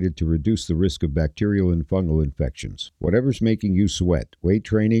formulated to reduce the risk of bacterial and fungal infections. Whatever's making you sweat, weight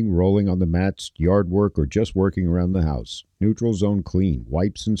training, rolling on the mats, yard work, or just working around the house, Neutral Zone Clean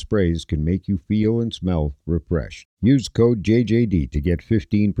wipes and sprays can make you feel and smell refreshed. Use code JJD to get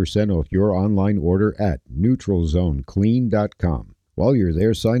 15% off your online order at NeutralZoneClean.com. While you're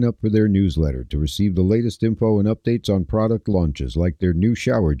there, sign up for their newsletter to receive the latest info and updates on product launches like their new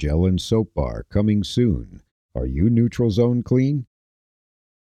shower gel and soap bar coming soon. Are you Neutral Zone Clean?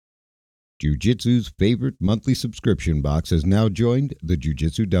 Jiu-Jitsu's favorite monthly subscription box has now joined the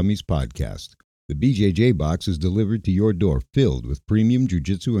Jiu-Jitsu Dummies podcast. The BJJ box is delivered to your door filled with premium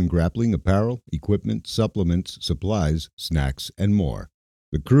jiu-jitsu and grappling apparel, equipment, supplements, supplies, snacks, and more.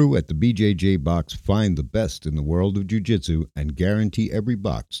 The crew at the BJJ box find the best in the world of jiu-jitsu and guarantee every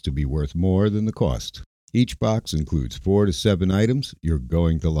box to be worth more than the cost. Each box includes 4 to 7 items you're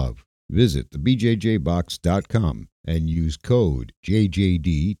going to love. Visit thebjjbox.com and use code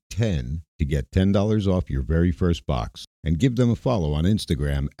JJD10 to get $10 off your very first box. And give them a follow on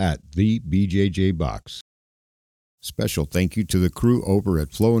Instagram at thebjjbox. Special thank you to the crew over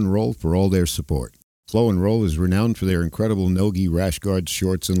at Flow and Roll for all their support. Flow and Roll is renowned for their incredible no-gi rash guards,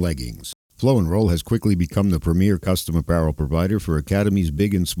 shorts, and leggings. Flow and Roll has quickly become the premier custom apparel provider for academies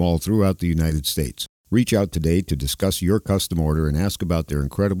big and small throughout the United States. Reach out today to discuss your custom order and ask about their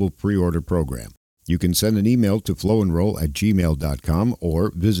incredible pre-order program. You can send an email to flowandroll@gmail.com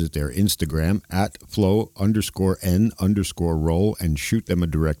or visit their Instagram at flow_n_roll and shoot them a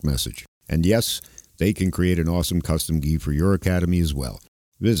direct message. And yes, they can create an awesome custom gi for your academy as well.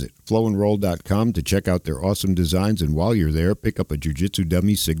 Visit flowandroll.com to check out their awesome designs, and while you're there, pick up a Jiu-Jitsu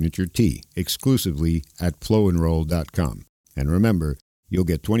Dummy signature tee exclusively at flowandroll.com. And remember, you'll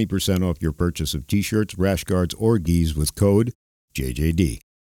get 20% off your purchase of t-shirts, rash guards, or gis with code JJD.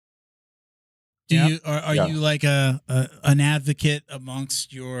 Are you like an advocate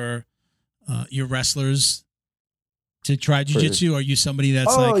amongst your wrestlers to try jiu-jitsu? Or are you somebody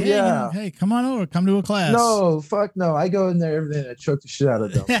that's hey, come on over, come to a class? No, fuck no. I go in there every day and I choke the shit out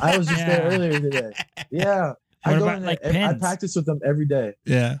of them. I was just there earlier today. Yeah. I go in there, I practice with them every day.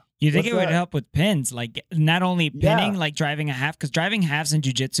 Yeah. You think it would help with pins? Like not only pinning, like driving a half, because driving halves in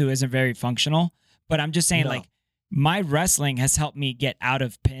jiu-jitsu isn't very functional. But I'm just saying, like, my wrestling has helped me get out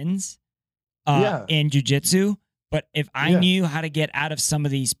of pins in jiu-jitsu. But if I knew how to get out of some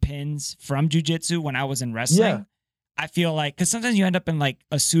of these pins from jujitsu when I was in wrestling, I feel like, because sometimes you end up in like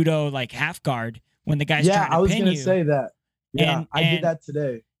a pseudo like half guard when the guy's trying to pin you. Yeah, I was gonna say that. Yeah, I did that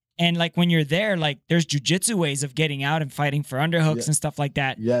today. And like when you're there, like there's jujitsu ways of getting out and fighting for underhooks and stuff like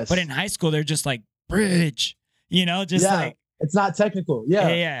that. Yes. But in high school, they're just like bridge, just like it's not technical.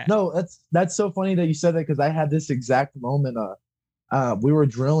 Yeah. No, that's so funny that you said that, because I had this exact moment. We were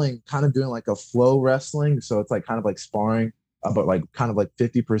drilling, kind of doing like a flow wrestling, so it's like kind of like sparring, but like kind of like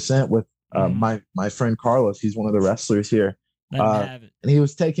 50% with my friend Carlos. He's one of the wrestlers here. And he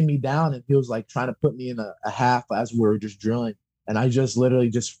was taking me down, and he was like trying to put me in a half as we were just drilling. And I just literally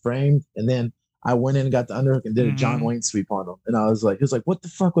just framed, and then I went in and got the underhook and did a John Wayne sweep on him. And I was like, he was like, what the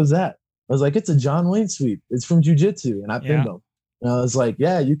fuck was that? I was like, it's a John Wayne sweep. It's from jiu-jitsu. And I pinned him. And I was like,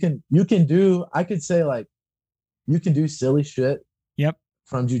 yeah, you can do, I could say like, you can do silly shit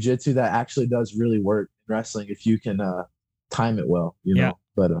from jiu-jitsu that actually does really work in wrestling if you can time it well, you know.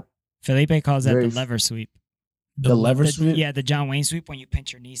 But Felipe calls that the lever sweep. The lever sweep? Yeah, the John Wayne sweep, when you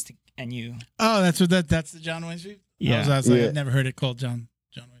pinch your knees and you. Oh, that's the John Wayne sweep? Yeah. I was like, I've never heard it called John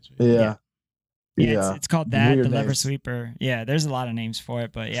Wayne sweep. Yeah. It's called that, the lever sweeper. Yeah, there's a lot of names for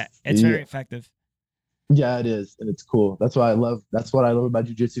it, but yeah, it's very effective. Yeah, it is, and it's cool. That's what I love about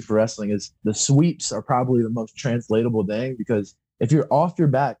jiu-jitsu for wrestling, is the sweeps are probably the most translatable thing, because if you're off your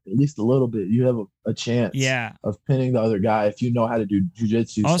back at least a little bit, you have a chance of pinning the other guy if you know how to do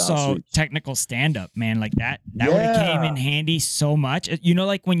jiu-jitsu also style sweeps. Technical stand-up, man, like that would have came in handy so much.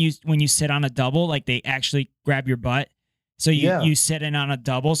 Like when you sit on a double, like they actually grab your butt, so you sit in on a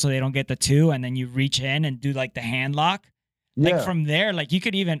double so they don't get the two, and then you reach in and do like the hand lock. Like from there, like you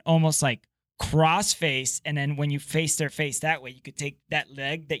could even almost like cross face, and then when you face their face that way, you could take that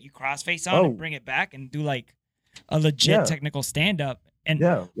leg that you cross face on and bring it back and do like a legit technical stand-up. And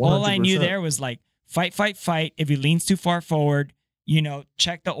all I knew there was like fight. If he leans too far forward,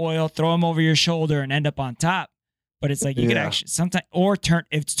 check the oil, throw him over your shoulder and end up on top. But it's like you could actually sometimes, or turn,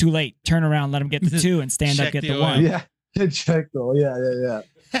 if it's too late, turn around, let him get the two and stand up, get the one. Yeah, check the oil. Yeah.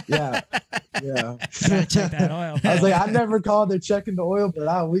 Check that oil. I was like, I never called it checking the oil,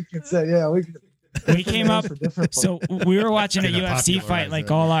 but we can say, we came up. So we were watching a UFC fight,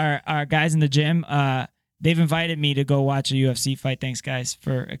 like all our guys in the gym. They've invited me to go watch a UFC fight. Thanks, guys,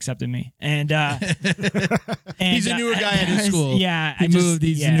 for accepting me. And, he's a newer guy at his school. Yeah, he moved.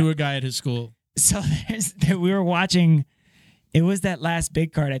 He's a newer guy at his school. So we were watching. It was that last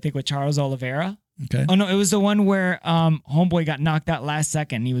big card, I think, with Charles Oliveira. Okay. Oh no, it was the one where Homeboy got knocked out last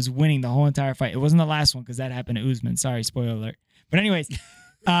second. He was winning the whole entire fight. It wasn't the last one because that happened to Usman. Sorry, spoiler alert. But anyways,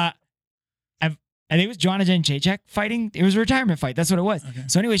 I think it was Joanna Jędrzejczyk fighting. It was a retirement fight. That's what it was. Okay.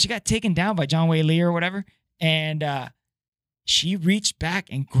 So anyway, she got taken down by John Wei Lee or whatever, and she reached back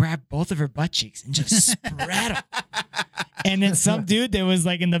and grabbed both of her butt cheeks and just spread them. And then some dude that was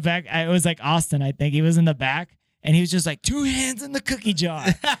like in the back, it was like Austin, I think. He was in the back, and he was just like, 2 hands in the cookie jar.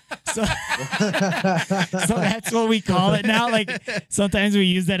 So that's what we call it now. Like sometimes we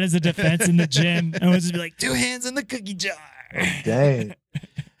use that as a defense in the gym, and we'll just be like, 2 hands in the cookie jar. Dang.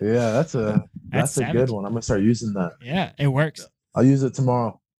 Yeah, that's a good one. I'm gonna start using that. Yeah, it works. I'll use it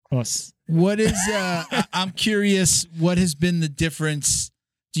tomorrow. What is I'm curious, what has been the difference?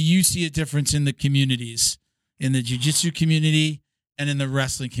 Do you see a difference in the communities, in the jiu-jitsu community and in the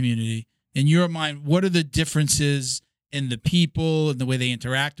wrestling community? In your mind, what are the differences in the people and the way they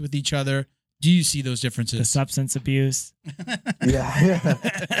interact with each other? Do you see those differences? The substance abuse. Yeah.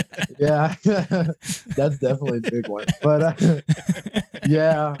 That's definitely a big one. But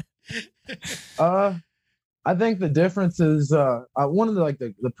I think the difference is one of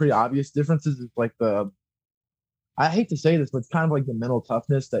the pretty obvious differences is like I hate to say this, but it's kind of like the mental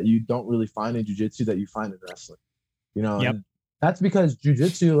toughness that you don't really find in jiu-jitsu that you find in wrestling. And that's because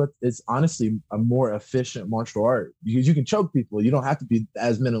jiu-jitsu is honestly a more efficient martial art, because you can choke people. You don't have to be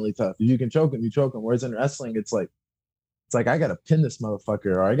as mentally tough. If you can choke them, you choke them. Whereas in wrestling, it's like I got to pin this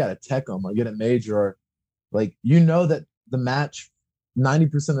motherfucker, or I got to tech him, or get a major, or like, that the match 90%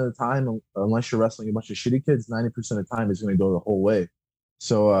 of the time, unless you're wrestling a bunch of shitty kids, 90% of the time is going to go the whole way.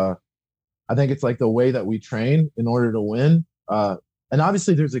 So I think it's like the way that we train in order to win. And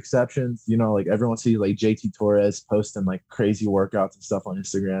obviously there's exceptions, like everyone sees like JT Torres posting like crazy workouts and stuff on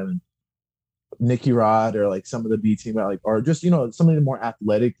Instagram, and Nicky Rod, or like some of the B team, or just, some of the more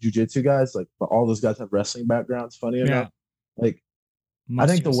athletic jiu-jitsu guys, like, but all those guys have wrestling backgrounds, funny enough. Like, I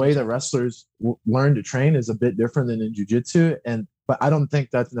think the way that wrestlers learn to train is a bit different than in jiu-jitsu. But I don't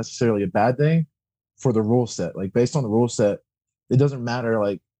think that's necessarily a bad thing for the rule set. Like, based on the rule set, it doesn't matter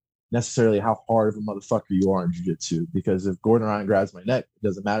like necessarily how hard of a motherfucker you are in jiu-jitsu, because if Gordon Ryan grabs my neck, it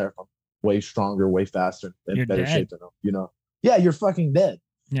doesn't matter if I'm way stronger, way faster, in You're better dead. shape than them. You know, yeah, you're fucking dead,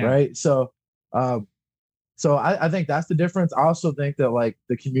 Yeah. right? So, so I think that's the difference. I also think that like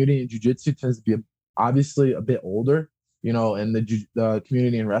the community in jiu-jitsu tends to be obviously a bit older, you know, and the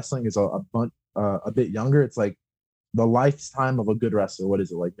community in wrestling is a bit younger. It's like the lifetime of a good wrestler. What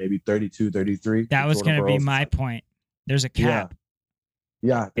is it, like maybe 32, 33? That was Jordan going to be Burroughs. my point. There's a cap.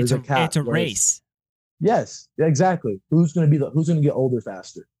 Yeah, there's a cap. It's a whereas- race. Yes, exactly. Who's gonna get older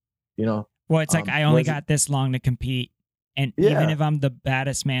faster? You know? Well, it's like I only whereas- got this long to compete, and Yeah. even if I'm the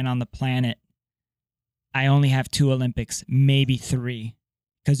baddest man on the planet, I only have 2 Olympics, maybe 3,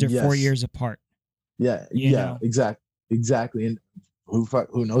 because they're 4 Yes. years apart. Yeah, You know? exactly. And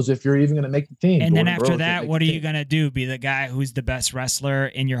who knows if you're even gonna make the team? And then Jordan after Burroughs that, didn't what are make the you team. gonna do? Be the guy who's the best wrestler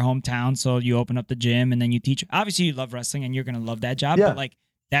in your hometown? So you open up the gym and then you teach. Obviously, you love wrestling and you're gonna love that job. Yeah. But like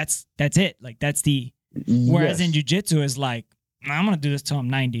that's it. Like that's the. Whereas Yes. in jiu-jitsu is like I'm gonna do this till I'm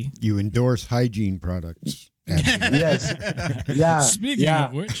 90. You endorse hygiene products. Absolutely. Yes. Yeah. Speaking yeah.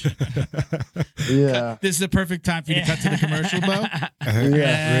 of which, Yeah. this is the perfect time for you to cut to the commercial, Bo.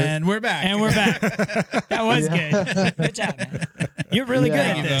 Yeah. And we're back. And we're back. That was Yeah. good. Good job, man. You're really Yeah. good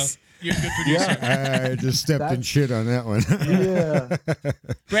Thank at you, Bo. this. You're a good producer. I just stepped in That's- shit on that one. Yeah.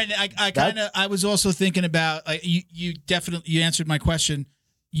 Brandon, I was also thinking about you definitely you answered my question.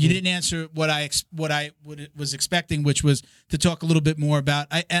 You didn't answer what I was expecting, which was to talk a little bit more about.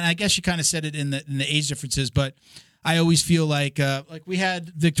 And I guess you kind of said it in the age differences, but I always feel like we had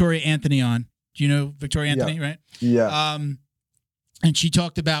Victoria Anthony on. Do you know Victoria Anthony, right? Yeah. And she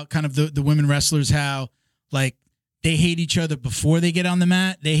talked about kind of the women wrestlers, how like they hate each other before they get on the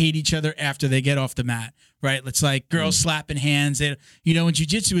mat. They hate each other after they get off the mat, right? It's like girls slapping hands. They, in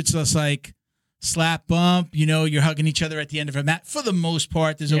jiu-jitsu, it's just like slap bump, you're hugging each other at the end of a mat. For the most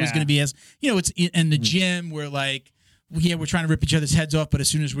part, there's always Yeah. going to be, it's in the gym, we're like, we're trying to rip each other's heads off, but as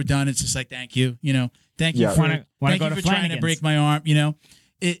soon as we're done, it's just like, thank you, thank you Yeah. for, Wanna thank go you to for trying to Flanagan's. break my arm,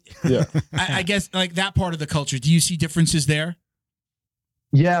 Yeah. I guess like that part of the culture. Do you see differences there?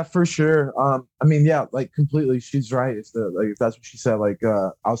 Yeah, for sure. I mean, yeah, like completely. She's right. If that's what she said. Like,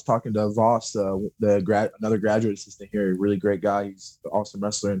 I was talking to Voss, another graduate assistant here, a really great guy. He's an awesome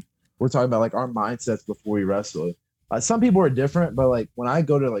wrestler, and we're talking about like our mindsets before we wrestle. Some people are different, but like when I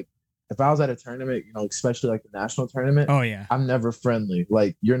go to like, if I was at a tournament, especially like the national tournament, Oh yeah. I'm never friendly.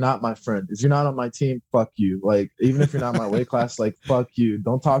 Like, you're not my friend. If you're not on my team, fuck you. Like, even if you're not my weight class, like, fuck you.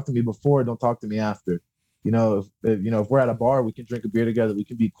 Don't talk to me before. Don't talk to me after. If we're at a bar, we can drink a beer together. We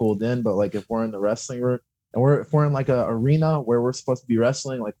can be cool then. But like, if we're in the wrestling room and if we're in like a arena where we're supposed to be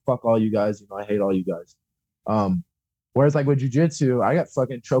wrestling, like, fuck all you guys. I hate all you guys. Whereas like with jiu-jitsu, I got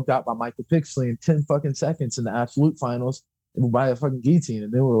fucking choked out by Michael Pixley in 10 fucking seconds in the absolute finals by a fucking guillotine.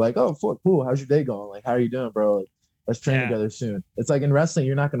 And then we're like, oh, fuck, cool. How's your day going? Like, how are you doing, bro? Like, let's train Yeah. together soon. It's like in wrestling,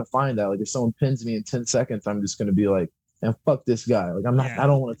 you're not going to find that. Like, if someone pins me in 10 seconds, I'm just going to be like, and fuck this guy. Like, Yeah. I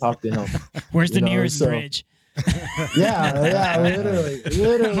don't want to talk to him. Where's the You know, nearest so- bridge? Yeah, literally.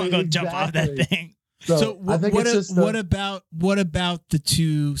 I'm gonna go jump off that exactly. thing. So I think what, it's just what about the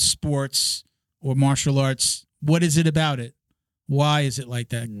two sports or martial arts? What is it about it? Why is it like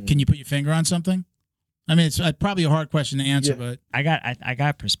that? Can you put your finger on something? I mean, it's probably a hard question to answer, Yeah. but I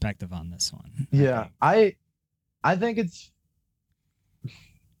got perspective on this one. Yeah, I think it's.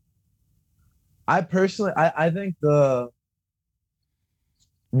 I personally, I think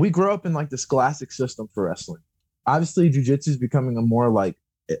we grew up in like the scholastic system for wrestling. Obviously, jiu-jitsu is becoming a more like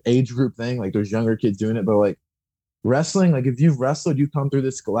age group thing. Like, there's younger kids doing it, but like wrestling, like if you've wrestled, you come through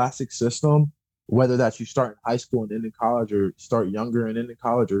this scholastic system. Whether that's you start in high school and end in college, or start younger and end in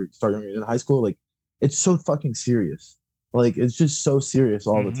college, or start younger and end in high school, like it's so fucking serious. Like, it's just so serious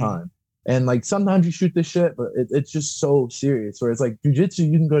all the Mhm. time. And like sometimes you shoot this shit, but it's just so serious. Where it's like jiu-jitsu,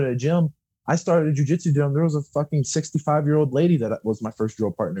 you can go to a gym. I started a jiu-jitsu gym. There was a fucking 65-year-old lady that was my first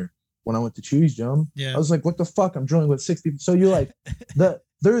drill partner when I went to Chewy's gym. yeah. I was like, what the fuck? I'm drilling with 60. So you're like,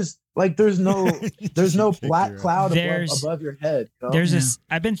 there's no black cloud There's- above your head. You know? There's Yeah. this.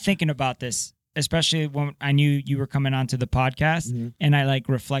 I've been thinking about this, especially when I knew you were coming onto the podcast, Mhm. and I like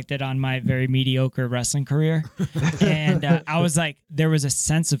reflected on my very mediocre wrestling career, and I was like, there was a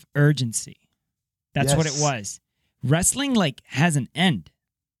sense of urgency. That's what it Yes. was. Wrestling like has an end.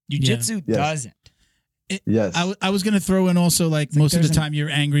 Jiu-jitsu Yes. doesn't. Yes. I was going to throw in also like most of the there's an- time you're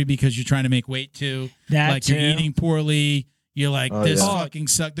angry because you're trying to make weight too. That Like too. you're eating poorly. You're like, Oh, this yeah. fucking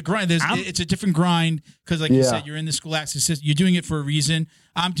suck. The grind, I'm- it's a different grind because, like you Yeah. said, you're in the scholastic system. You're doing it for a reason.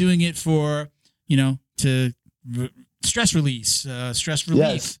 I'm doing it for, to stress release, stress relief.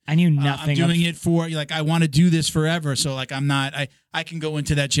 Yes. I knew I'm nothing. doing it for like I want to do this forever. So like I'm not. I can go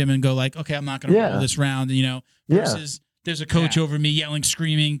into that gym and go like, okay, I'm not going to Yeah. roll this round. Yeah. Versus there's a coach over me yelling,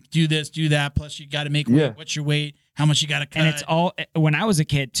 screaming, do this, do that. Plus, you got to make weight. What's your weight? How much you got to cut? And it's all, when I was a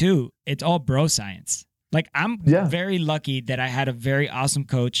kid too, it's all bro science. Like, I'm very lucky that I had a very awesome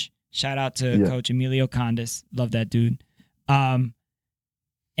coach. Shout out to Coach Emilio Condas. Love that dude. And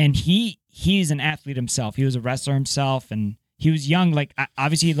he's an athlete himself. He was a wrestler himself, and he was young. Like,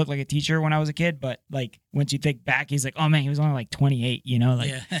 obviously he looked like a teacher when I was a kid, but like, once you think back, he's like, oh man, he was only like 28, you know?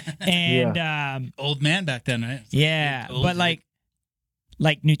 Like, and old man back then, right? Yeah. But like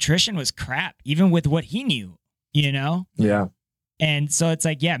nutrition was crap, even with what he knew, you know? Yeah. And so it's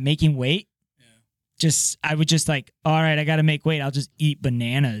like, making weight. I would just like, all right, I got to make weight. I'll just eat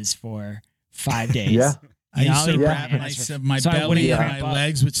bananas for 5 days. Yeah. I used to wrap my belly and my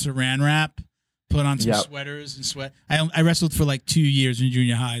legs with saran wrap, put on some sweaters and sweat. I wrestled for like 2 years in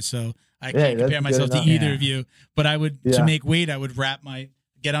junior high, so I can't compare myself to either of you. But I would, to make weight, I would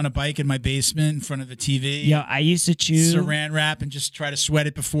get on a bike in my basement in front of a TV. Yeah, I used to choose saran wrap and just try to sweat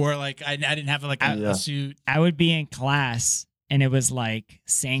it before. Like I didn't have like a suit. I would be in class and it was like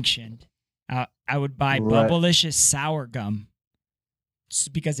sanctioned. I would buy Bubblicious sour gum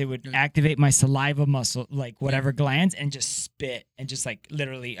because it would activate my saliva muscle, like whatever glands, and just spit and just like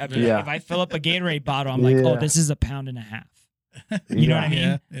literally. Like, if I fill up a Gatorade bottle, I'm like, oh, this is 1.5 pounds. You know what I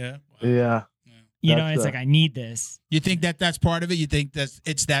mean? Yeah. You know, it's like, I need this. You think that's part of it? You think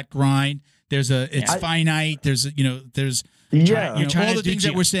it's that grind? It's finite. There's all the things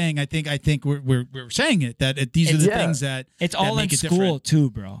that we're saying. I think we're saying it that these are the things that it's all in school too,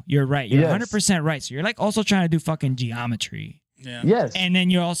 bro. You're right. You're 100% right. So you're like also trying to do fucking geometry. Yeah. Yes. And then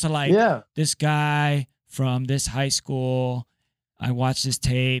you're also like, this guy from this high school, I watched this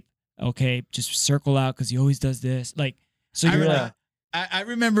tape. Okay, just circle out because he always does this. Like, so you're I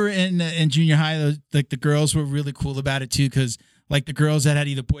remember in junior high, like the girls were really cool about it too, because like the girls that had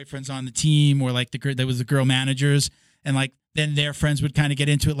either boyfriends on the team or like there was the girl managers, and like then their friends would kind of get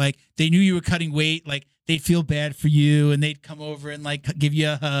into it. Like they knew you were cutting weight, like they'd feel bad for you, and they'd come over and like give you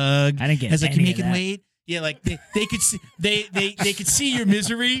a hug. I didn't get as like any you're making of that. weight. Yeah, like they could see they could see your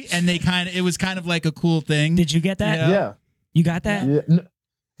misery, and it was kind of like a cool thing. Did you get that? Yeah. You got that? Yeah.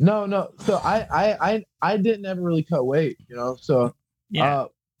 No. So I didn't ever really cut weight, you know. So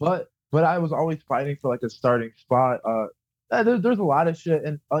but I was always fighting for like a starting spot. There's a lot of shit,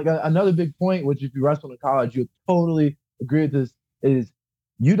 and like another big point, which if you wrestle in college, you totally agree with this, is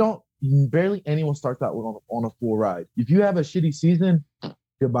barely anyone starts out on a full ride. If you have a shitty season,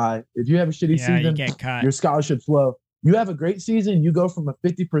 goodbye. If you have a shitty season, you get cut. Your scholarship's low. You have a great season, you go from a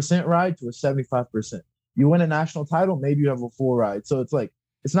 50% ride to a 75%. You win a national title, maybe you have a full ride. So it's like,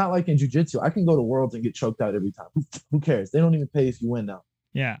 it's not like in jiu-jitsu. I can go to Worlds and get choked out every time. Who cares? They don't even pay if you win now.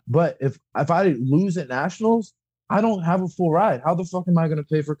 Yeah. But if I lose at nationals, I don't have a full ride. How the fuck am I going to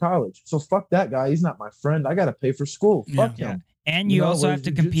pay for college? So fuck that guy. He's not my friend. I got to pay for school. Fuck him. And you also have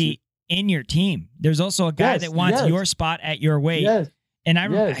to compete in your team. There's also a guy that wants your spot at your weight. Yes. And I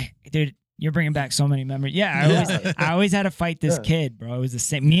remember, dude, you're bringing back so many memories. Yeah, I always had to fight this kid, bro. It was the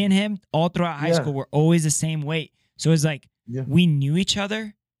same. Me and him all throughout high school were always the same weight. So it was like we knew each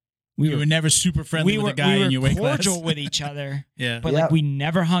other. We were never super friendly with a guy in your weight class. We were cordial with each other. But like we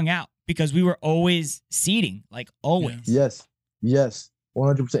never hung out because we were always seating, like always. Yes,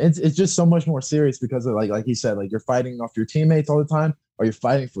 100%. It's just so much more serious because of like he said, like you're fighting off your teammates all the time, or you're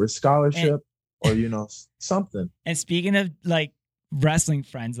fighting for a scholarship, or something. And speaking of like wrestling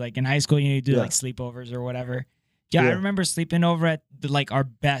friends, like in high school, you do like sleepovers or whatever. Yeah, I remember sleeping over at like our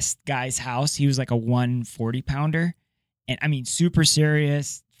best guy's house. He was like a 140 pounder, and I mean super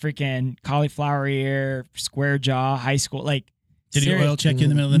serious, freaking cauliflower ear, square jaw, high school. Like, did he oil check you in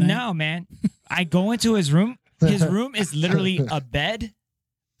the middle of the night? No, man. I go into his room. His room is literally a bed,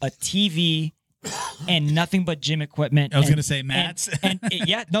 a TV, and nothing but gym equipment. I was gonna say mats.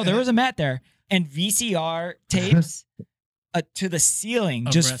 There was a mat there, and VCR tapes. To the ceiling,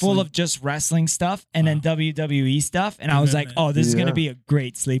 just full of just wrestling stuff and then WWE stuff. And I was like, oh, this is going to be a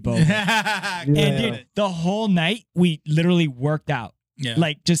great sleepover. And dude, the whole night, we literally worked out. Yeah.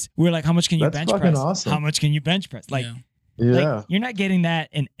 Like, we're like, how much can you bench press? Awesome. How much can you bench press? Like, like, you're not getting that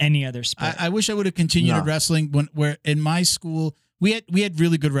in any other sport. I wish I would have continued at wrestling where in my school, we had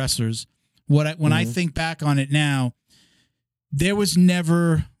really good wrestlers. When I think back on it now, there was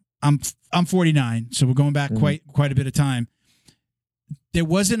never, I'm 49, so we're going back quite a bit of time. There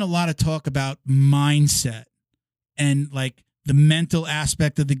wasn't a lot of talk about mindset and like the mental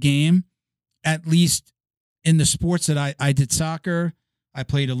aspect of the game, at least in the sports that I did soccer. I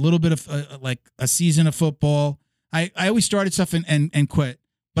played a little bit of like a season of football. I always started stuff and quit.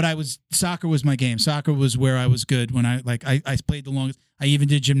 but soccer was my game. Soccer was where I was good when I played the longest. I even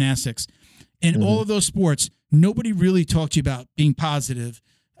did gymnastics. In all of those sports, nobody really talked to you about being positive,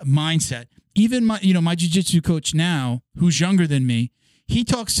 mindset. Even my jiu-jitsu coach now, who's younger than me, he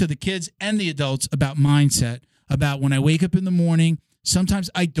talks to the kids and the adults about mindset, about when I wake up in the morning, sometimes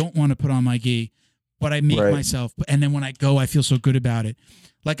I don't want to put on my gi, but I make myself. And then when I go, I feel so good about it.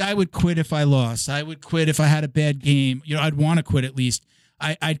 Like I would quit if I lost. I would quit if I had a bad game. I'd want to quit at least.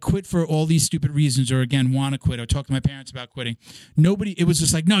 I'd quit for all these stupid reasons, or again, want to quit, or talk to my parents about quitting. It was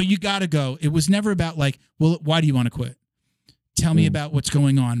just like, no, you got to go. It was never about like, well, why do you want to quit? Tell me about what's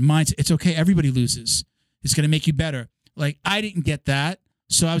going on. Mindset. It's okay. Everybody loses. It's going to make you better. Like I didn't get that.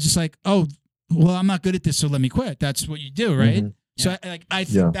 So I was just like, oh, well, I'm not good at this. So let me quit. That's what you do. Right. So I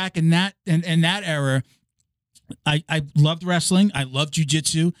think back in that that era, I loved wrestling. I loved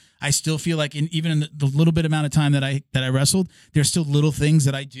jiu-jitsu. I still feel like even in the little bit amount of time that I wrestled, there's still little things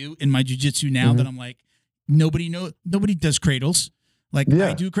that I do in my jiu-jitsu now that I'm like, nobody does cradles. Like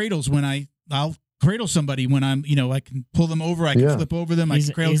I do cradles when I'll cradle somebody when I'm, I can pull them over. I can flip over them. I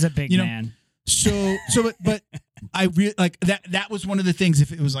can cradle. He's a big man. But I really like that was one of the things.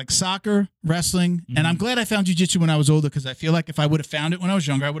 If it was like soccer, wrestling, and I'm glad I found jiu-jitsu when I was older, because I feel like if I would have found it when I was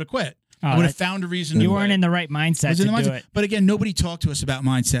younger, I would have quit. I would have found a reason. You weren't in the right mindset to do it. But again, nobody talked to us about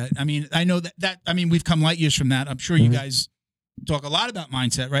mindset. I mean, I know that we've come light years from that. I'm sure you guys talk a lot about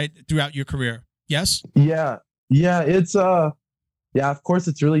mindset, right, throughout your career. Yes? Yeah. It's of course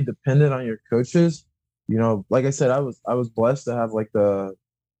it's really dependent on your coaches. Like I said, I was blessed to have like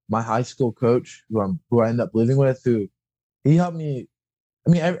my high school coach who I ended up living with, who he helped me. I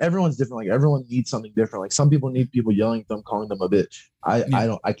mean, everyone's different. Like everyone needs something different. Like some people need people yelling at them, calling them a bitch.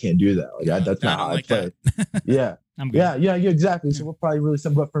 I can't do that. Like that's not how I play. Yeah. Yeah, exactly. So we're probably really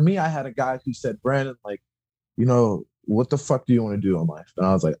simple. But for me, I had a guy who said, Brandon, like, what the fuck do you want to do in life? And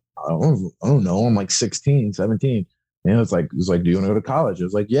I was like, I don't know. I'm like 16, 17. And it was like, do you want to go to college? I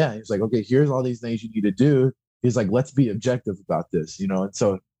was like, yeah. He's like, okay, here's all these things you need to do. He's like, let's be objective about this, And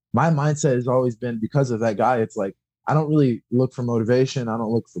so my mindset has always been, because of that guy, it's like, I don't really look for motivation. I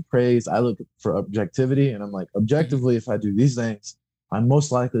don't look for praise. I look for objectivity. And I'm like, objectively, if I do these things, I'm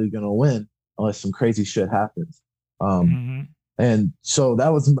most likely going to win unless some crazy shit happens. And so that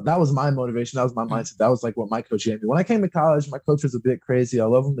was my motivation. That was my mindset. That was like what my coach gave me. When I came to college, my coach was a bit crazy. I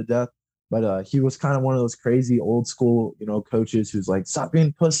love him to death. But he was kind of one of those crazy old school, coaches who's like, stop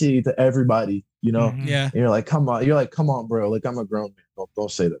being pussy to everybody, Yeah. And you're like, come on, bro. Like, I'm a grown man.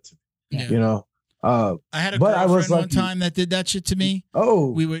 Don't say that to me, Yeah. I had a girlfriend one time that did that shit to me. Oh,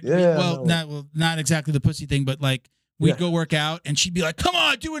 we would, not exactly the pussy thing, but like we'd go work out and she'd be like, come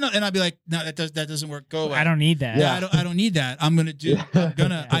on, do it. And I'd be like, no, that doesn't work. Go away. I don't need that. Yeah, I don't need that.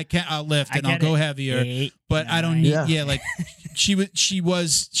 I'll lift and I'll go heavier, but I don't need, like she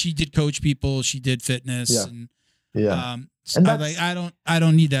did coach people. She did fitness and and I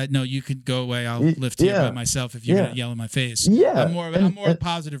don't need that. No, you could go away. I'll lift here by myself if you're gonna yell in my face. Yeah, I'm more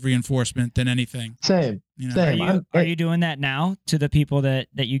positive reinforcement than anything. Same. Are you doing that now to the people that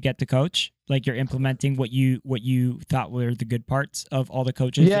you get to coach? Like you're implementing what you thought were the good parts of all the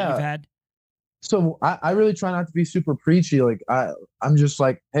coaches that you've had? So I really try not to be super preachy. Like I'm just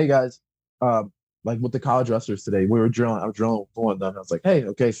like, hey guys, like with the college wrestlers today, I was drilling with one of them. I was like, hey,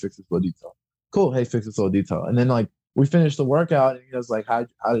 okay, fix this little detail. Cool. Hey, fix this little detail. And then like we finished the workout and he was like, how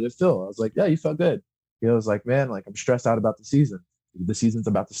did it feel? I was like, yeah, you felt good. He was like, man, like I'm stressed out about the season. The season's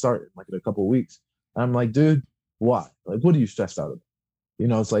about to start in a couple of weeks. And I'm like, dude, why? Like, what are you stressed out about?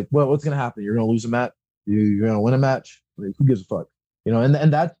 It's like, well, what's going to happen? You're going to lose a match. You're going to win a match. Like, who gives a fuck?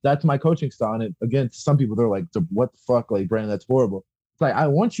 And that's my coaching style. And again, some people, they're like, what the fuck? Like, Brandon, that's horrible. It's like, I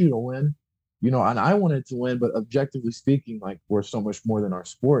want you to win, and I wanted to win, but objectively speaking, like we're so much more than our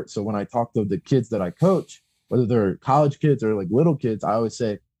sport. So when I talk to the kids that I coach, whether they're college kids or like little kids, I always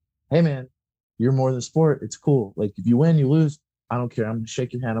say, hey man, you're more than sport. It's cool. Like if you win, you lose, I don't care. I'm going to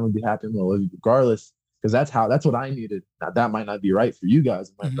shake your hand. I'm going to be happy. I'm going to love you regardless. Because that's what I needed. Now that might not be right for you guys.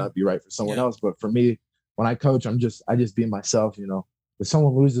 It might not be right for someone else. But for me, when I coach, I just be myself. If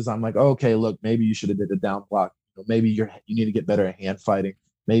someone loses, I'm like, okay, look, maybe you should have did a down block. Maybe you need to get better at hand fighting.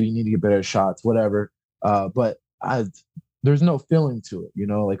 Maybe you need to get better at shots, whatever. But there's no feeling to it.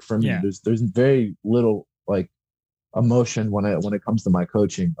 Like for me, there's very little like emotion when it comes to my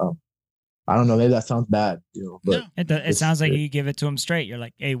coaching. I don't know. Maybe that sounds bad, but it sounds like you give it to them straight. You're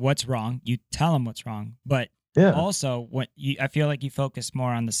like, hey, what's wrong? You tell them what's wrong. But also I feel like you focus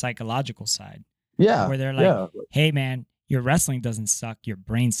more on the psychological side. Yeah. Where they're like, hey man, your wrestling doesn't suck. Your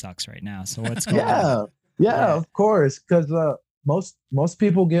brain sucks right now. So what's going on? Yeah, of course. Cause most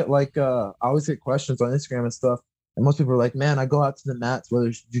people get like, I always get questions on Instagram and stuff. And most people are like, man, I go out to the mats, whether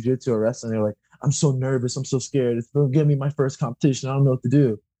it's jiu-jitsu or wrestling, they're like, I'm so nervous, I'm so scared. It's gonna give me my first competition. I don't know what to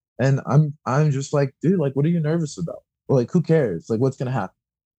do. And I'm just like, dude, like, what are you nervous about? Well, like, who cares? Like, what's gonna happen?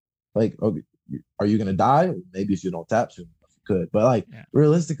 Like, okay, are you gonna die? Maybe if you don't tap soon enough, you could. But like,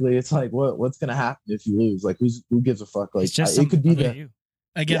 realistically, it's like, what's gonna happen if you lose? Like, who gives a fuck? Like, it could be the.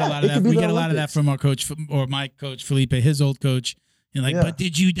 I get a lot of that. We get a lot of that from our coach, or my coach Felipe, his old coach. You're like, but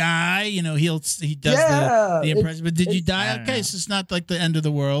did you die? You know, he does the impression. But did you die? Okay, so it's not like the end of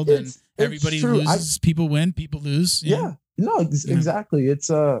the world, and everybody loses. People win, people lose. Yeah, no, exactly. It's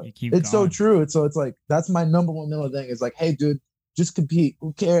so true. It's like that's my number one million thing. Is like, hey, dude, just compete.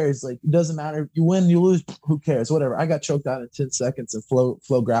 Who cares? Like, it doesn't matter. You win, you lose. Who cares? Whatever. I got choked out in 10 seconds, and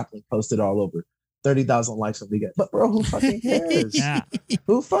Flow Grappling posted all over. 30,000 likes on me. But bro, who fucking cares?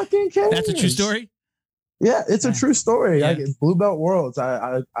 Who fucking cares? That's a true story. Yeah, it's a true story. Yeah. Blue Belt Worlds.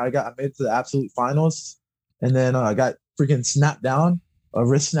 I made it to the absolute finals, and then I got freaking snapped down, a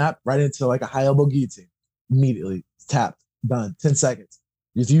wrist snap right into like a high elbow guillotine. Immediately tapped, done, 10 seconds.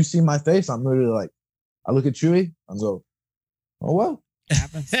 If you see my face, I'm literally like, I look at Chewy, I'm go, oh well, it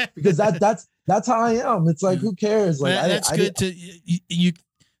happens because that's how I am. It's like, who cares? Like that's good to you.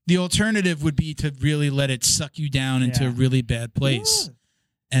 The alternative would be to really let it suck you down into a really bad place. Yeah.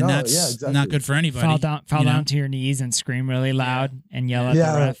 And that's not good for anybody. Fall down to your knees and scream really loud and yell at the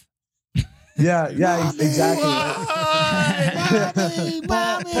ref. Yeah, exactly.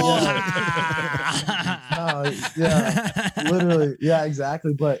 Literally,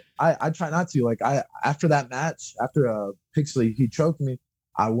 exactly. But I try not to. Like after that match, after Pixley, he choked me.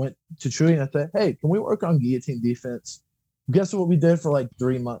 I went to Chewy and I said, "Hey, can we work on guillotine defense?" Guess what we did for like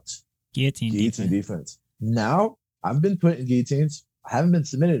 3 months? Guillotine defense. Now I've been put in guillotines. I haven't been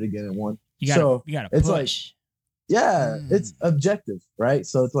submitted again in one. You gotta it's push. Like, it's objective, right?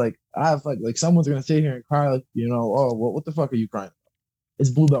 So it's like I have like someone's gonna sit here and cry, like, you know, oh, what the fuck are you crying about? It's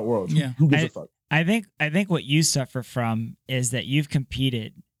Blue Belt World. Yeah. Who gives a fuck? I think what you suffer from is that you've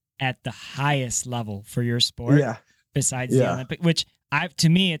competed at the highest level for your sport. Yeah. Besides the Olympic, which to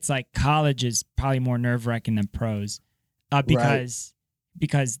me, it's like college is probably more nerve-wracking than pros, because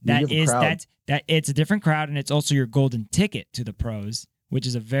it's a different crowd, and it's also your golden ticket to the pros, which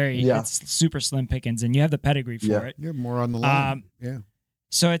is it's super slim pickings, and you have the pedigree for it. You're more on the line.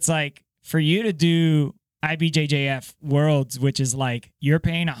 So it's like for you to do IBJJF Worlds, which is like you're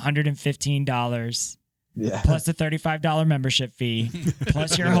paying $115 plus the $35 membership fee,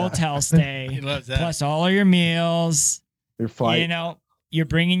 plus your hotel stay, plus all of your meals. Your flight. You know, you're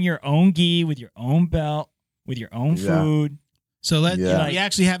bringing your own gi with your own belt, with your own food. So we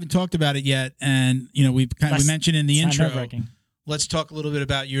actually haven't talked about it yet, and you know we mentioned in the intro. Let's talk a little bit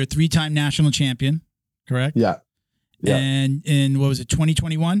about you're a 3-time national champion, correct? Yeah. And in what was it,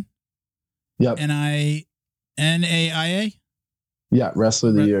 2021? Yep. NAIA. Yeah, Wrestler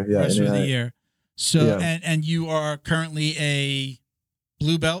of the Year. Yeah, Wrestler of the Year. So and you are currently a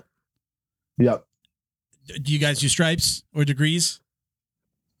blue belt. Yep. Do you guys do stripes or degrees?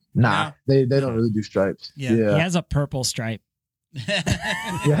 Nah, they don't really do stripes. Yeah. He has a purple stripe.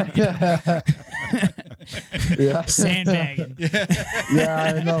 Sandbagging.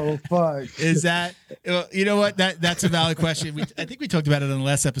 Yeah, I know. Fuck. Is that? You know what? That's a valid question. I think we talked about it on the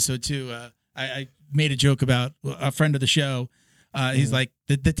last episode too. I made a joke about a friend of the show. He's like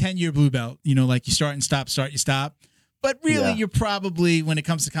the 10-year blue belt. You know, like you start and stop, start you stop. But really, you're probably, when it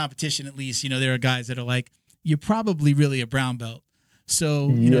comes to competition, at least, you know, there are guys that are like, you're probably really a brown belt. So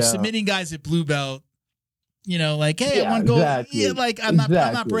you know, submitting guys at blue belt. You know, like, hey, I want to go. Exactly. Yeah, like I'm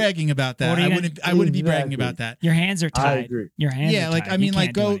not bragging about that. I wouldn't be bragging about that. Your hands are tied. I agree. Your hands. Yeah, are like tied. I mean,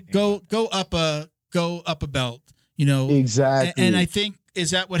 like go up a belt. You know, exactly. And I think is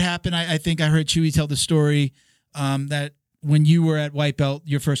that what happened? I think I heard Chewy tell the story that when you were at white belt,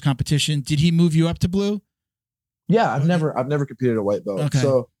 your first competition, did he move you up to blue? Yeah, I've never competed at white belt. Okay.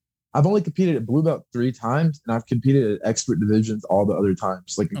 So I've only competed at blue belt 3 times, and I've competed at expert divisions all the other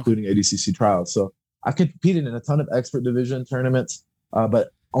times, like including ADCC trials. So I've competed in a ton of expert division tournaments,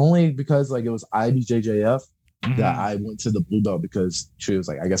 but only because like it was IBJJF that I went to the blue belt, because she was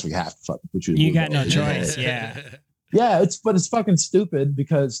like, I guess we have to fucking put you. You got no choice. Yeah. It's fucking stupid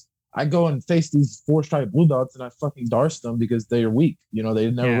because I go and face these 4-stripe blue belts and I fucking darce them because they're weak. You know,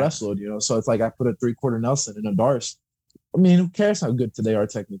 they never wrestled. You know, so it's like I put a 3/4 Nelson in a darce. I mean, who cares how good they are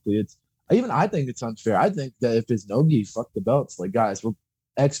technically? I think it's unfair. I think that if it's no gi, fuck the belts. Like, guys, we're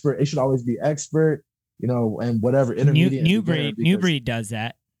expert. It should always be expert. You know, and whatever intermediate. New breed does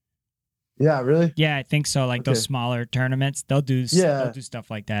that. Yeah, really? Yeah, I think so. Like those smaller tournaments, they'll do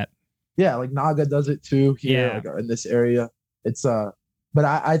stuff like that. Yeah, like Naga does it too here, like in this area. It's but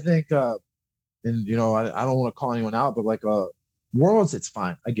I think and I don't want to call anyone out, but like Worlds, it's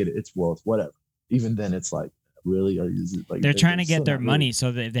fine. I get it. It's Worlds, whatever. Even then, it's like, really, or is it like they're trying to get their money,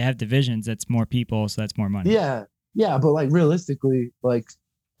 so that if they have divisions, that's more people, so that's more money. Yeah, but like realistically, like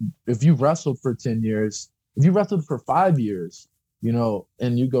if you wrestled for 10 years, if you wrestled for 5 years,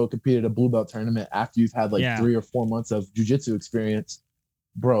 and you go compete at a blue belt tournament after you've had like 3 or 4 months of jiu-jitsu experience,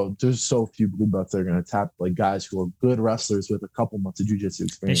 bro, there's so few blue belts that are going to tap like guys who are good wrestlers with a couple months of jiu-jitsu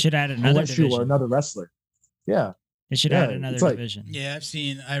experience. They should add another division. You are another wrestler. Yeah. They should add another division. Yeah,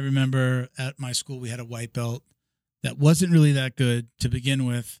 I remember at my school we had a white belt that wasn't really that good to begin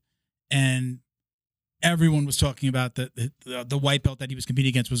with, and everyone was talking about the white belt that he was competing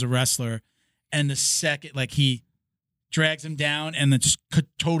against was a wrestler, and the second, like, he drags him down and then just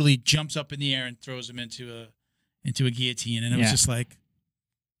totally jumps up in the air and throws him into a guillotine, and it was just like,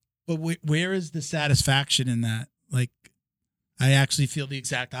 but where is the satisfaction in that? Like, I actually feel the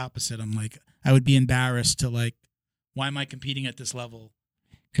exact opposite. I'm like, I would be embarrassed to, like, why am I competing at this level?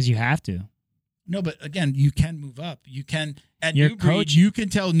 Because you have to. No, but again, you can move up. You can at Your New Breed. coach- You can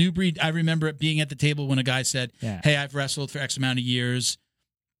tell New Breed. I remember it being at the table when a guy said, Yeah. "Hey, I've wrestled for X amount of years.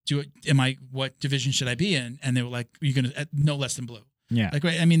 What division should I be in?" And they were like, "You're gonna no less than blue." Yeah. Like,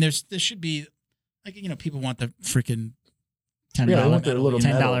 right? I mean, there should be, like, people want the freaking $10 Yeah, I want their little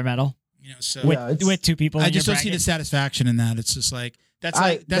 $10 medal. So With two people. I in just your don't see the bracket. satisfaction in that. It's just like that's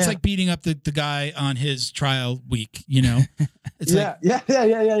like beating up the guy on his trial week. It's yeah.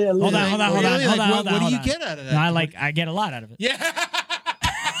 Hold on. What do you get out of that? No, I get a lot out of it. Yeah.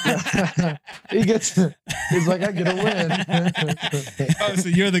 He's like, I get a win. Oh, so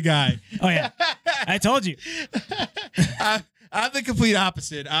you're the guy. Oh yeah, I told you. I'm the complete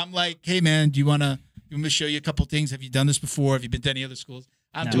opposite. I'm like, hey man, do you want me to show you a couple things? Have you done this before? Have you been to any other schools?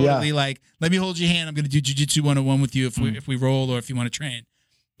 I'm totally like, let me hold your hand. I'm going to do Jiu-Jitsu 101 with you if we roll or if you want to train.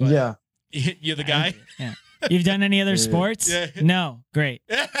 But yeah. You're the guy? Yeah. You've done any other sports? Yeah. No. Great.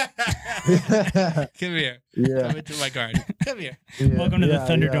 Come here. Yeah. Come into my garden. Come here. Welcome to the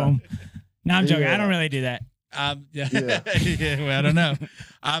Thunderdome. No, I'm joking. I don't really do that. Well, I don't know.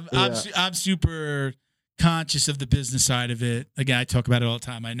 I'm super conscious of the business side of it. Again, I talk about it all the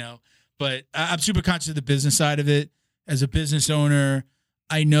time, I know. But I'm super conscious of the business side of it. As a business owner,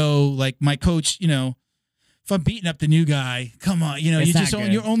 I know, like, my coach, if I'm beating up the new guy, come on,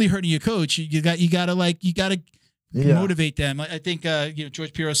 you're only hurting your coach. You gotta motivate them. I think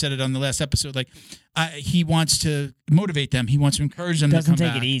George Piro said it on the last episode. Like, he wants to motivate them. He wants to encourage them. Doesn't to come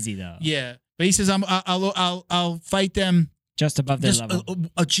take back. it easy though. Yeah, but he says I'll fight them just above their level.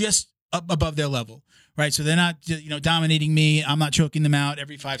 Just above their level, right? So they're not dominating me. I'm not choking them out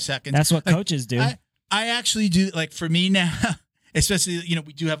every 5 seconds. That's what coaches do. I actually do, like, for me now, especially,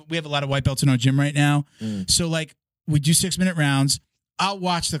 we have a lot of white belts in our gym right now. So, like, we do 6-minute rounds. I'll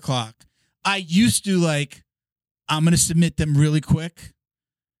watch the clock. I used to, like, I'm going to submit them really quick,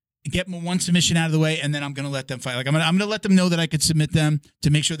 get one submission out of the way, and then I'm going to let them fight. Like, I'm going to let them know that I could submit them to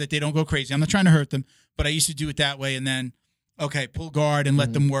make sure that they don't go crazy. I'm not trying to hurt them, but I used to do it that way. And then, okay, pull guard and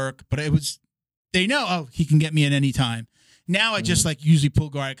let them work. But they know, he can get me at any time. Now I just, like, usually pull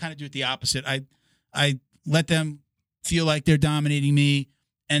guard. I kind of do it the opposite. I let them feel like they're dominating me,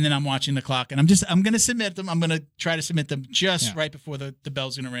 and then I'm watching the clock, and I'm going to submit them. I'm going to try to submit them just right before the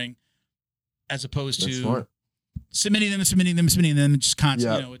bell's going to ring, as opposed to submitting them, just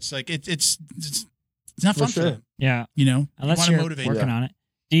constantly. Yeah. It's like it's not fun for them. Yeah. want Unless to you're motivate working them. on it.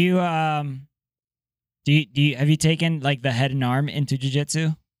 Do you have you taken, like, the head and arm into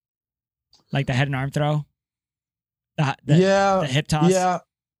jiu-jitsu? Like the head and arm throw? The hip toss?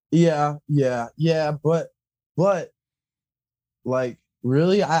 Yeah. But like,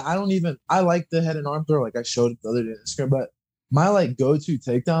 really, I don't even, I like the head and arm throw. Like, I showed it the other day on Instagram, but my, like, go-to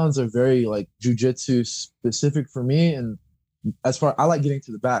takedowns are very, like, jiu-jitsu specific for me. And I like getting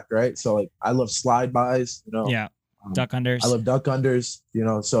to the back, right? So, like, I love slide bys, Yeah. Duck unders. I love duck unders,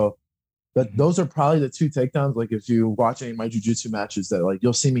 so but those are probably the two takedowns. Like, if you watch any of my jiu-jitsu matches, that, like,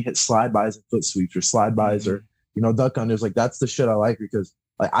 you'll see me hit slide bys and foot sweeps, or slide bys or duck unders. Like, that's the shit I like, because,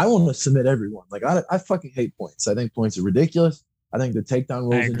 like, I want to submit everyone. Like, I fucking hate points. I think points are ridiculous. I think the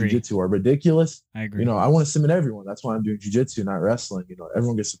takedown rules in jiu-jitsu are ridiculous. I agree. I want to submit everyone. That's why I'm doing jiu-jitsu, not wrestling.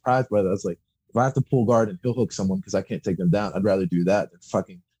 Everyone gets surprised by that. It's like, if I have to pull guard and heel hook someone because I can't take them down, I'd rather do that than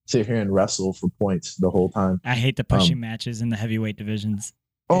fucking sit here and wrestle for points the whole time. I hate the pushing matches in the heavyweight divisions.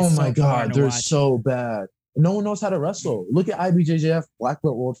 Oh It's my so God, boring to they're watch. so bad. No one knows how to wrestle. Look at IBJJF Black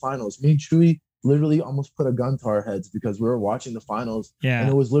Belt World Finals. Me and Chewy literally almost put a gun to our heads because we were watching the finals, Yeah. and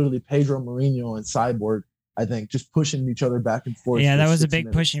it was literally Pedro Mourinho and Cyborg. I think, just pushing each other back and forth. Yeah, for that was a 60 big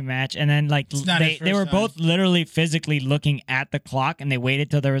minutes. pushing match. And then like It's not his they were first time. both literally physically looking at the clock, and they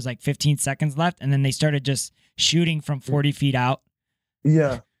waited till there was like 15 seconds left, and then they started just shooting from 40 feet out.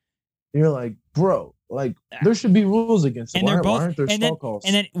 Yeah. You're like, bro, like there should be rules against it. And Why, they're why both aren't there and stall then, calls?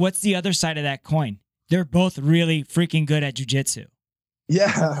 and then what's the other side of that coin? They're both really freaking good at jujitsu.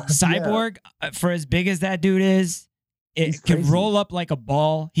 yeah. Cyborg, for as big as that dude is, He's it could crazy. roll up like a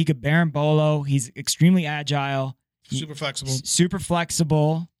ball. He could berimbolo. He's extremely agile. Super flexible. Super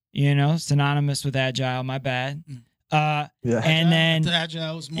flexible, synonymous with agile. My bad. Yeah. And then,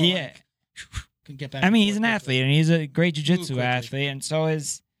 Agile is more yeah, like, can get back I and mean, forth he's an quickly. athlete, and he's a great Move jujitsu quickly. athlete, and so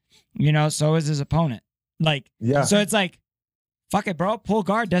is his opponent. Like, Yeah. so it's like, fuck it, bro. Pull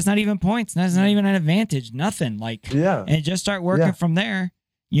guard. That's not even points. That's not even an advantage. Nothing. Like, Yeah. and just start working Yeah. from there.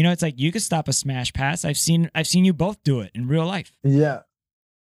 It's like you could stop a smash pass. I've seen you both do it in real life. Yeah.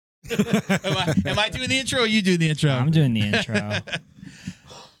 am I doing the intro or you do the intro? I'm doing the intro.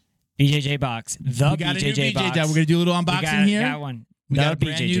 BJJ box. The we got a new BJJ BJ box. We're gonna do a little unboxing here. Got one. We got a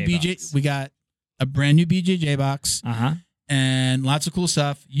brand new BJ. We got a brand new BJJ box Uh-huh. and lots of cool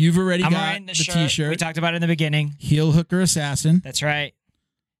stuff. You've already I'm got wearing the the shirt. We T-shirt. talked about it in the beginning. Heel hooker assassin. That's right.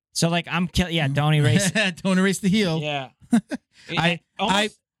 So like don't erase. Don't erase the heel. Yeah.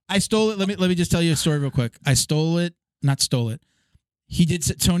 I stole it. Let me just tell you a story real quick. I stole it. Not stole it.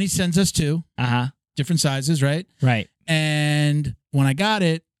 Tony sends us two Uh-huh. different sizes, right? Right. And when I got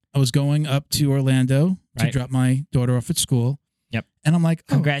it, I was going up to Orlando to Right. drop my daughter off at school. Yep. And I'm like,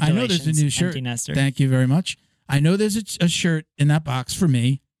 oh, I Congratulations. know there's a new shirt. Empty nester. Thank you very much. I know there's a shirt in that box for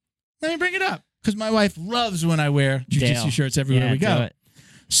me. Let me bring it up because my wife loves when I wear Dale. jujitsu shirts everywhere Yeah, we go. do it.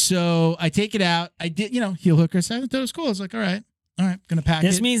 So I take it out. I did, heel hooker. I thought it was cool. I was like, all right, gonna pack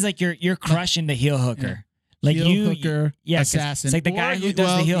This it. means like you're crushing the heel hooker. Like heel hooker yeah, 'cause assassin. It's like the Or guy who you- does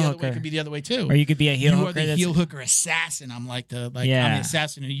well, the heel other way, hooker. It could be the other way too. Or you could be a heel you hooker. are the that's- heel hooker assassin. I'm like I'm Yeah. the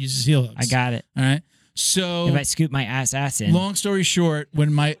assassin who uses heel hooks. I got it. All right. So If I scoop my ass in. long story short,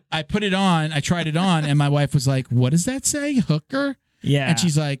 when I put it on, I tried it on, and my wife was like, "What does that say, hooker?" Yeah. And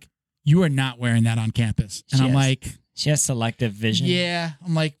she's like, "You are not wearing that on campus." And She I'm is. like, she has selective vision. "Yeah."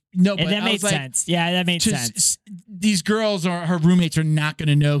 I'm like, "No," but And that I made was like, sense. Yeah, that made sense. These girls her roommates are not going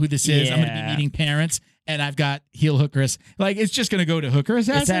to know who this is. I'm going to be Yeah. meeting parents, and I've got heel hookers. Like it's just going to go to hooker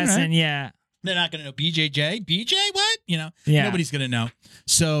assassin. Assassin, Right? yeah. They're not going to know BJJ. BJ, what? Yeah. Nobody's going to know.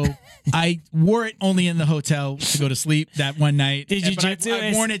 So I wore it only in the hotel to go to sleep that one night. Did But jujitsu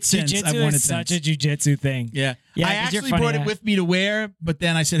I've worn it since. Jujitsu I've worn it is such since. a jujitsu thing. Yeah. Yeah, I 'cause you're actually funny, brought yeah. it with me to wear, but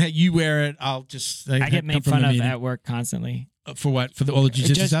then I said, hey, you wear it. I'll just I get come made from fun the of meeting. at work constantly. For what? For all the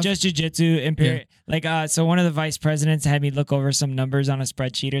jiu-jitsu just stuff? just jujitsu and period. Like so one of the vice presidents had me look over some numbers on a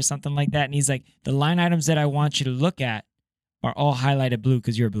spreadsheet or something like that, and he's like, the line items that I want you to look at are all highlighted blue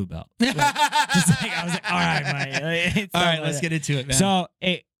because you're a blue belt. Just like, I was like, all right, mate. All right, let's get into it, man. So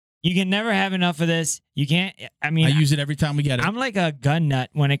you can never have enough of this. You can't. I mean, I use it every time we get it. I'm like a gun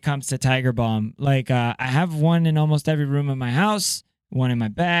nut when it comes to Tiger Balm. Like I have one in almost every room in my house, one in my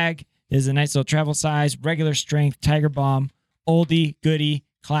bag. There's a nice little travel size, regular strength Tiger Balm, oldie, goodie,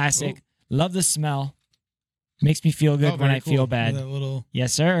 classic. Love the smell. Makes me feel good when very I feel cool. bad. That little,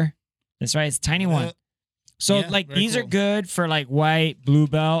 Yes, sir. That's right. It's a tiny one. So yeah, like very these are cool. good for like white, blue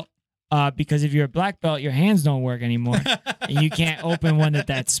belt. Because if you're a black belt, your hands don't work anymore, and you can't open one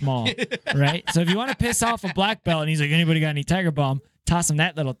that's small, right? So if you want to piss off a black belt, and he's like, "Anybody got any Tiger Balm?" Toss him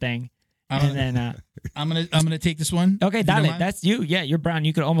that little thing, and then I'm gonna take this one. okay, if you don't dale, mind. that's you. Yeah, you're brown.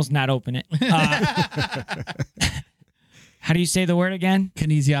 You could almost not open it. How do you say the word again?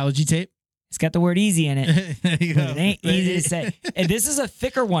 Kinesiology tape. It's got the word easy in it. There you But go. it ain't easy to say. And this is a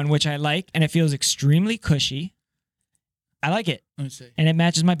thicker one, which I like, and it feels extremely cushy. I like it, Let me see. and it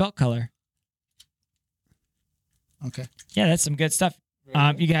matches my belt color. Okay. Yeah, that's some good stuff.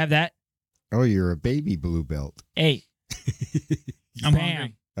 You can have that. Oh, you're a baby blue belt. Hey, I'm bam.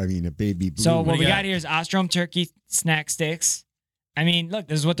 hungry. I mean, a baby blue. So What what do we you got got? here is Ostrom turkey snack sticks. I mean, look,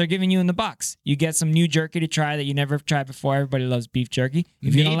 this is what they're giving you in the box. You get some new jerky to try that you never tried before. Everybody loves beef jerky.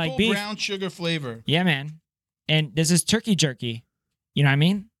 If you don't like beef, brown sugar flavor. yeah, man. And this is turkey jerky. You know what I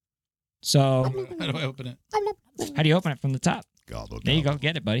mean? So How do I open it? how do you open it from the top? Gobble, There you go. gobble.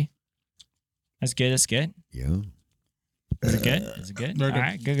 Get it, buddy. That's good. That's good. Yeah. Is it good? Is it good? Very All good.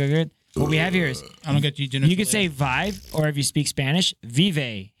 right. Good, good, good. What we have here is I don't get you dinner. you could say Vive, or if you speak Spanish,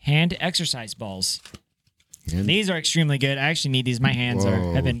 Vive, hand exercise balls. And These are extremely good. I actually need these. My hands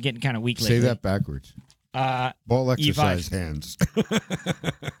Whoa. have been getting kind of weak say lately. that backwards. Uh, Ball exercise hands.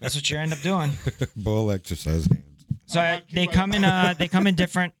 that's what you end up doing. Ball exercise hands. So they come in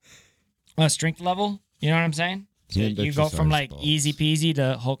different strength level. You know what I'm saying? So Hand you go from exercise like balls. easy peasy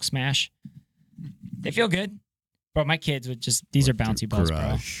to Hulk smash. They feel good. Bro, my kids would just, these are bouncy balls, bro.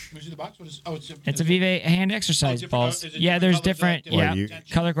 Where's the box? What is, oh, It's a Vive hand exercise balls. Yeah, there's different,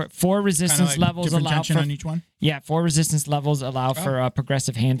 color, 4 resistance levels allow for, on each one? yeah, 4 resistance levels allow for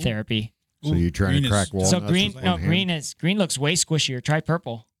progressive hand therapy. So you're trying to crack walnuts? So green looks way squishier. Try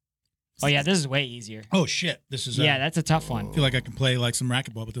purple. Oh yeah, this is way easier. Oh shit, this is that's a tough one. I feel like I can play like some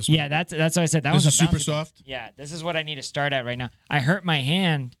racquetball with this one. Yeah, that's what I said. That was was super soft. Yeah, this is what I need to start at right now. I hurt my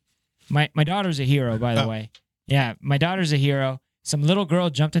hand. My daughter's a hero, by the way. Yeah, my daughter's a hero. Some little girl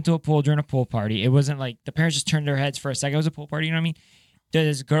jumped into a pool during a pool party. It wasn't like the parents just turned their heads for a second. It was a pool party, you know what I mean?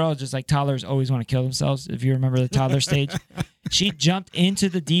 This girl, just like toddlers always want to kill themselves, if you remember the toddler stage. She jumped into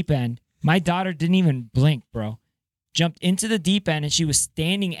the deep end. My daughter didn't even blink, bro. Jumped into the deep end, and she was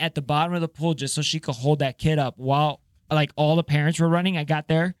standing at the bottom of the pool just so she could hold that kid up while like all the parents were running. I got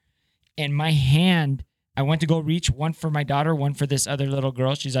there, and my hand, I went to go reach, one for my daughter, one for this other little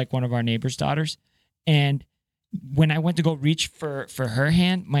girl. She's like one of our neighbor's daughters. And when I went to go reach for her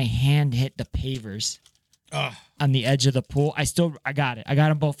hand, my hand hit the pavers on the edge of the pool. I got it. I got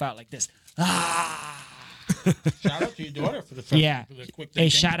them both out like this. Shout out to your daughter for the quick Hey,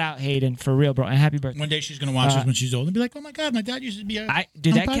 shout out Hayden for real, bro, and happy birthday. One day she's gonna watch this when she's old and be like, "Oh my god, my dad used to be a."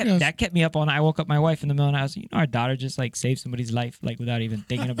 That kept me up all night. I woke up my wife in the middle of the night. I was like, our daughter just like saved somebody's life, like without even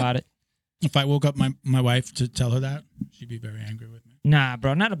thinking about it. If I woke up my wife to tell her that, she'd be very angry with me. Nah,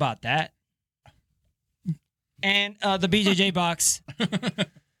 bro, not about that. And the BJJ box.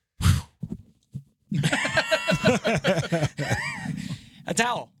 A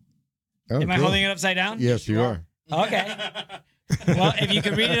towel. Oh, Am I holding it upside down? Yes, you are. Okay. Well, if you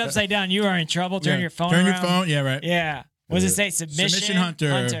can read it upside down, you are in trouble. Turn your phone around. Turn your phone. Yeah, right. Yeah. What does it say? Submission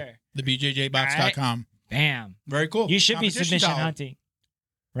Hunter. The BJJbox.com. Bam. Very cool. You should be submission hunting.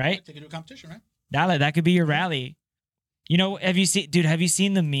 Right? Take it to a competition, right? That could be your rally. You know, have you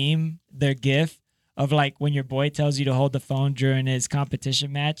seen the meme, the GIF of like when your boy tells you to hold the phone during his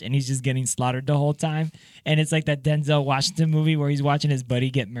competition match and he's just getting slaughtered the whole time? And it's like that Denzel Washington movie where he's watching his buddy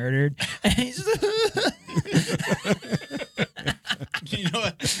get murdered. And he's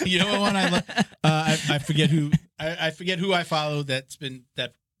You know what one I love? I forget who I follow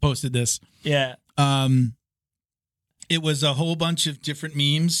that posted this. Yeah. It was a whole bunch of different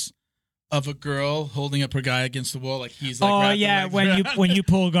memes of a girl holding up her guy against the wall, like he's like. Oh yeah, when you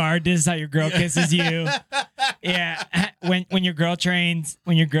pull guard, this is how your girl kisses you. Yeah, when your girl trains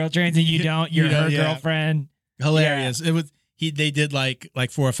and you don't, you're her girlfriend. Hilarious. Yeah. It was they did like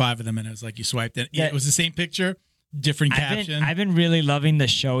 4 or 5 of them, and it was like you swiped it. Yeah. It was the same picture, different caption. I've been really loving the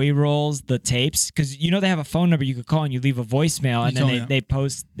showy rolls, the tapes, because they have a phone number you could call and you leave a voicemail, and then they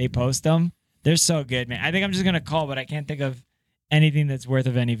post them. They're so good, man. I think I'm just gonna call, but I can't think of anything that's worth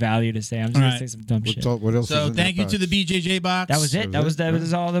of any value to say. I'm just gonna say some dumb shit. What else? So thank you to the BJJ box. That was it. That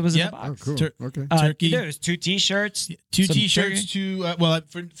was all that was in the box. Oh, cool. Okay. Turkey. There's 2 T-shirts. 2 T-shirts.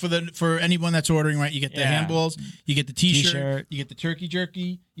 For anyone that's ordering, right? You get the handballs, you get the T-shirt, you get the turkey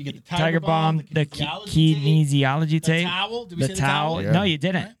jerky, you get the Tiger Bomb, the kinesiology tape, the towel. Did we the say towel. the towel? No, you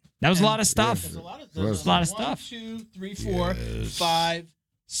didn't. Right? That was a lot of stuff. There's a lot of stuff. 1, 2, 3, 4, 5,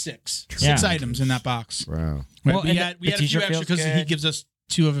 6. Yeah. 6 items in that box. Wow. Right? Well, we had a few extra because he gives us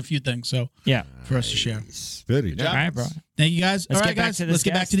 2 of a few things. So yeah, for us to share. Very all right, bro. Thank you guys. All right, guys. Let's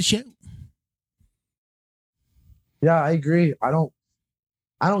get back to the show. Yeah, I agree. I don't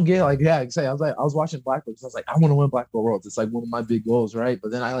get I was watching Black Belt. I was like, I want to win Black Belt Worlds. It's like one of my big goals, right?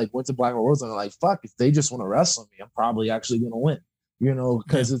 But then I went to Black Belt Worlds and I'm like, fuck, if they just want to wrestle me, I'm probably actually gonna win.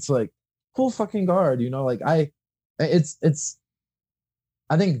 Because it's like full fucking guard. I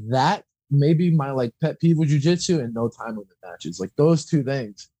think that maybe my pet peeve with jiu-jitsu and no time limit matches. Like those 2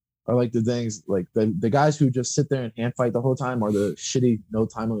 things are like the things like the guys who just sit there and hand fight the whole time are the shitty no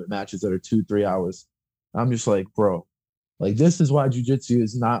time limit matches that are 2-3 hours. I'm just like, bro, this is why jiu-jitsu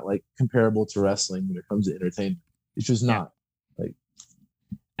is not comparable to wrestling when it comes to entertainment. It's just not.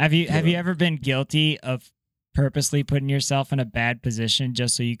 Have you ever been guilty of purposely putting yourself in a bad position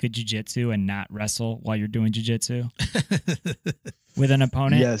just so you could jiu-jitsu and not wrestle while you're doing jiu-jitsu with an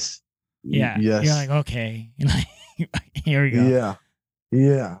opponent? Yes. Yeah. Yes. You're like, okay. Here we go. Yeah.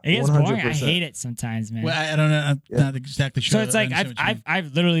 Yeah. It gets boring. I hate it sometimes, man. Well, I don't know. I'm not exactly sure. So it's like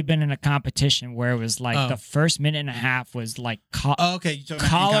I've literally been in a competition where it was the first minute and a half was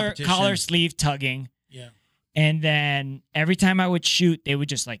collar sleeve tugging. Yeah. And then every time I would shoot, they would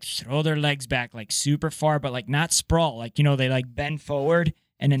just throw their legs back super far, but not sprawl. They bend forward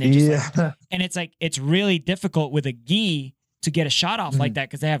and then they just and it's really difficult with a gi to get a shot off like that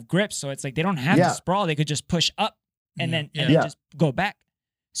because they have grips. So it's they don't have to sprawl. They could just push up and then just go back.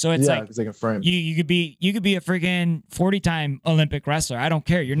 So it's like because they can frame. you could be a freaking 40-time Olympic wrestler. I don't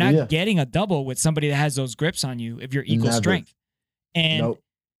care. You're not getting a double with somebody that has those grips on you if you're equal Never. strength. And Nope.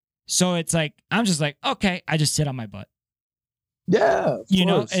 so it's like I'm just like, okay, I just sit on my butt. Yeah, of You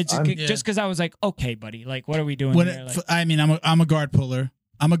know, course. it's I'm- just because I was like, okay, buddy, like what are we doing here? Like, I mean, I'm a guard puller.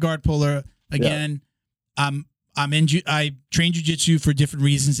 I'm a guard puller. Again, I train jiu-jitsu for different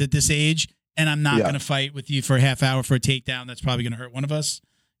reasons at this age, and I'm not going to fight with you for a half hour for a takedown. That's probably going to hurt one of us.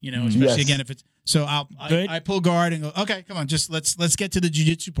 You know, especially again if it's so. I pull guard and go, okay, come on, just let's get to the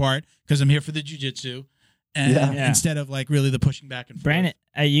jiu-jitsu part because I'm here for the jiu-jitsu, and instead of like really the pushing back and forth. Brandon,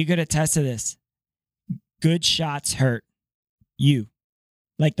 you could attest to this. Good shots hurt you,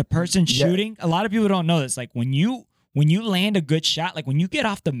 like the person shooting. A lot of people don't know this. Like when you land a good shot, like when you get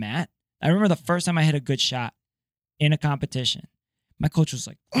off the mat. I remember the first time I hit a good shot in a competition. My coach was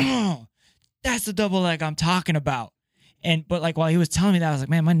like, "Oh, that's the double leg I'm talking about." But like while he was telling me that, I was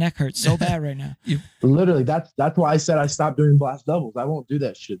like, "Man, my neck hurts so bad right now." Literally, that's why I said I stopped doing blast doubles. I won't do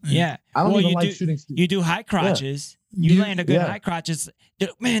that shit. Yeah, I don't even like shooting. You do high crotches. You land a good high crotches.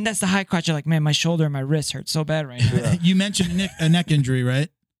 Man, that's the high crotch. You're like, man, my shoulder and my wrist hurt so bad right now. You mentioned a neck injury, right?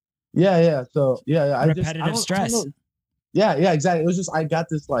 Yeah. So repetitive stress. I don't know. Yeah, exactly. It was just I got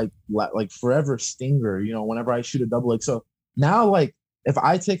this like forever stinger, you know, whenever I shoot a double leg. So now, like, if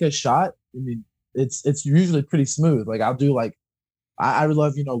I take a shot, I mean, it's usually pretty smooth. Like I'll do like I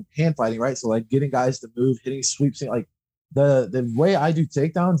love, you know, hand fighting, right? So like getting guys to move, hitting sweeps, like the way I do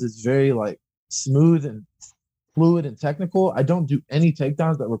takedowns is very like smooth and fluid and technical. I don't do any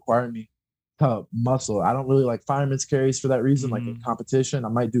takedowns that require me to muscle. I don't really like fireman's carries for that reason. Like in competition, I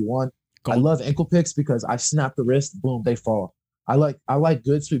might do one. I love ankle picks because I snap the wrist, boom, they fall. I like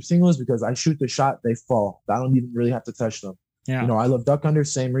good sweep singles because I shoot the shot, they fall. I don't even really have to touch them. Yeah. You know, I love duck under,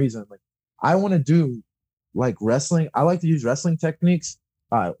 same reason. Like I want to do like wrestling. I like to use wrestling techniques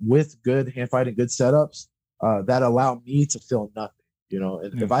with good hand fighting, good setups that allow me to feel nothing. You know,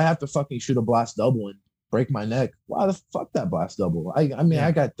 and if I have to fucking shoot a blast double and break my neck, why the fuck that blast double? I mean, I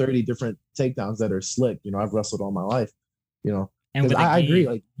got 30 different takedowns that are slick. You know, I've wrestled all my life. You know. Because I agree,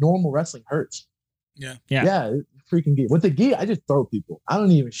 like normal wrestling hurts. Yeah. It's freaking gi. With the gi, I just throw people. I don't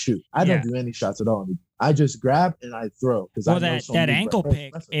even shoot. I don't do any shots at all. I just grab and I throw. Well, that ankle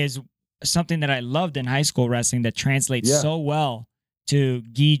pick is something that I loved in high school wrestling that translates so well to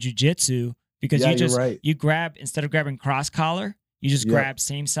gi jiu-jitsu because you grab, instead of grabbing cross collar, you just grab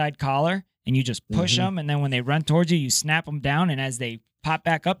same side collar and you just push them, and then when they run towards you, you snap them down, and as they pop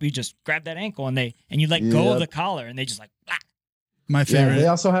back up, you just grab that ankle and you let go of the collar, and they just like. Blah. My favorite. They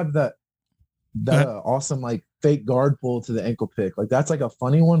also have that awesome like fake guard pull to the ankle pick. Like that's like a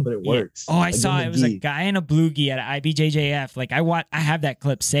funny one, but it works. Oh, I like, saw it. It was a guy in a blue gi at IBJJF. Like I have that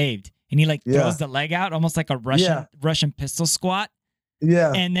clip saved, and he like throws the leg out almost like a Russian pistol squat.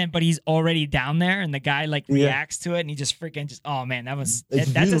 Yeah. And then, but he's already down there, and the guy like reacts to it, and he just freaking oh man, that's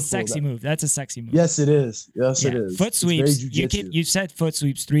a sexy move. That's a sexy move. Yes, it is. Yes, it is. Foot sweeps. You said foot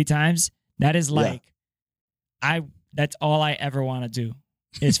sweeps 3 times. That is like that's all I ever want to do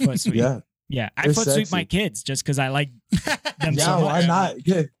is foot sweep. Yeah. I foot sweep my kids just because I like them so much. Why not?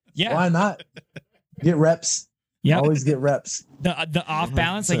 Why not? Get reps. Yeah. Always get reps. The off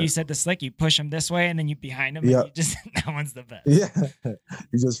balance, like you said, the slick, you push them this way and then you behind them. And you just that one's the best. Yeah.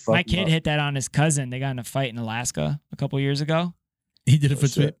 You just my kid hit that on his cousin. They got in a fight in Alaska a couple years ago. He did a foot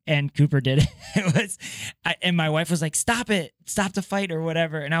sweep. And Cooper did it. And my wife was like, "Stop it. Stop the fight," or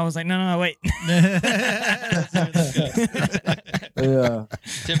whatever. And I was like, No, wait. Yeah.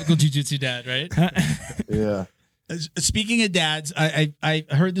 Typical jiu-jitsu dad, right? Yeah. Speaking of dads, I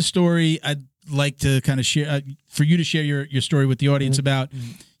heard the story. I'd like to kind of share for you to share your story with the audience about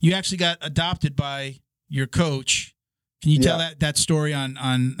you actually got adopted by your coach. Can you tell that story on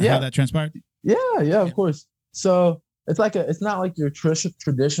how that transpired? Yeah, of course. So it's not like your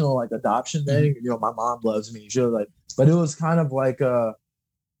traditional like adoption thing. You know, my mom loves me. She was like, but it was kind of like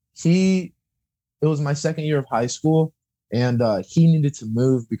it was my second year of high school, and he needed to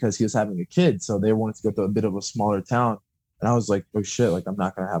move because he was having a kid. So they wanted to go to a bit of a smaller town. And I was like, oh shit, like I'm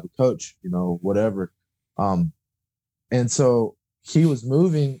not gonna have a coach, you know, whatever. And so he was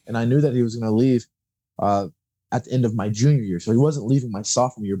moving, and I knew that he was gonna leave at the end of my junior year. So he wasn't leaving my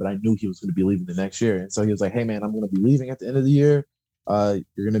sophomore year, but I knew he was gonna be leaving the next year. And so he was like, hey man, I'm gonna be leaving at the end of the year.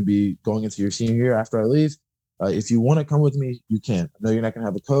 You're gonna be going into your senior year after I leave. If you want to come with me, you can. I know you're not gonna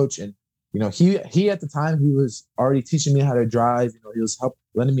have a coach. And you know, he at the time he was already teaching me how to drive. You know, he was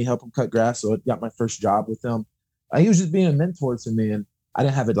letting me help him cut grass. So I got my first job with him. He was just being a mentor to me, and I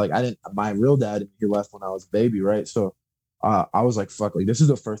didn't have it. Like my real dad, he left when I was a baby, right? So I was like, fuck, like this is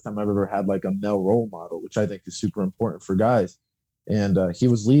the first time I've ever had like a male role model, which I think is super important for guys. and he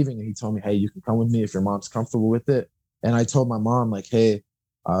was leaving, and he told me, "Hey, you can come with me if your mom's comfortable with it." And I told my mom, like, "Hey,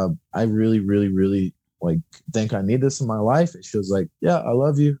 I really, really, really like think I need this in my life." And she was like, "Yeah, I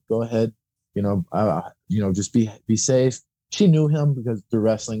love you. Go ahead. Just be safe." She knew him because through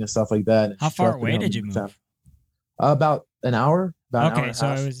wrestling and stuff like that. How far away did you move? About an hour. About okay, an hour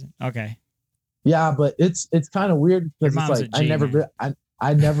so it was okay. Yeah, but it's kind of weird because it's like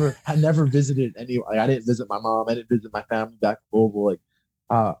I never visited any. Like, I didn't visit my mom. I didn't visit my family back in Louisville. Like,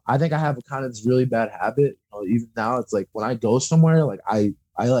 I think I have a kind of this really bad habit. Even now, it's like when I go somewhere, like I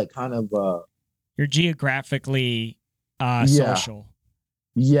like kind of. You're geographically social.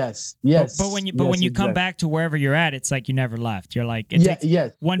 Yes. But when you come back to wherever you're at, it's like you never left. You're like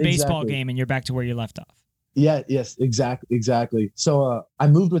one baseball game and you're back to where you left off. Yeah. Yes. Exactly. So I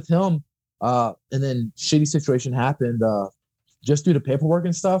moved with him, and then shitty situation happened. Just due to paperwork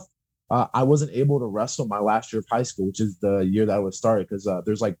and stuff, I wasn't able to wrestle my last year of high school, which is the year that I was started, because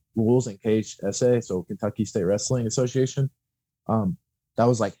there's like rules in KHSA, so Kentucky State Wrestling Association. That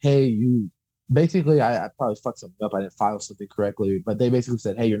was like, hey, you. Basically, I probably fucked something up. I didn't file something correctly, but they basically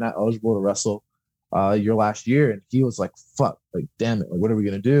said, "Hey, you're not eligible to wrestle your last year." And he was like, "Fuck, like, damn it, like, what are we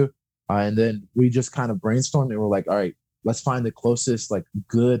gonna do?" And then we just kind of brainstormed, and we're like, "All right, let's find the closest like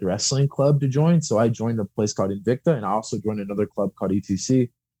good wrestling club to join." So I joined a place called Invicta, and I also joined another club called ETC.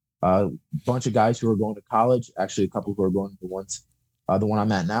 A bunch of guys who were going to college, actually a couple who are going to the one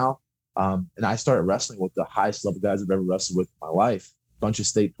I'm at now. And I started wrestling with the highest level guys I've ever wrestled with in my life. Bunch of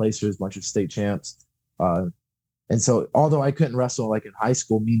state placers, bunch of state champs. And so although I couldn't wrestle like in high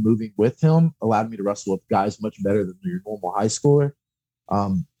school, me moving with him allowed me to wrestle with guys much better than your normal high schooler.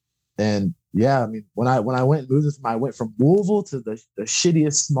 And yeah, I mean, when I went and moved with him, I went from Louisville to the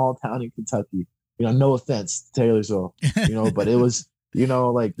shittiest small town in Kentucky. No offense to Taylorsville, but it was,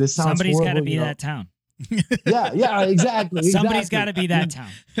 like, this sounds Somebody's horrible. Got to be that town. Yeah, exactly. Somebody's got to be that town.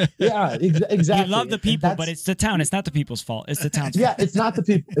 Yeah, exactly. You love the people, but it's the town. It's not the people's fault. It's the town's fault. Yeah, it's not the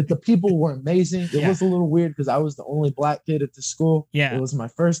people. The people were amazing. It was a little weird because I was the only black kid at the school. Yeah, it was my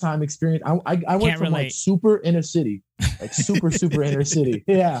first time experience. I went from like super inner city, like super inner city.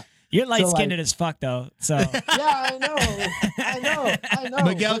 Yeah. You're light-skinned as fuck, though. So yeah, I know.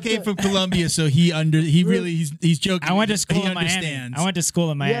 Miguel came from Columbia, so he's joking. I went to school in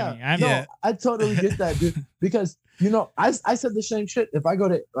Miami. Yeah. I totally get that, dude. Because I said the same shit. If I go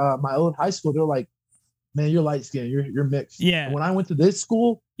to my old high school, they're like, "Man, you're light-skinned. You're mixed." Yeah. And when I went to this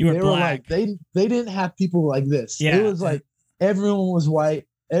school, they were like, they didn't have people like this. Yeah. It was like everyone was white.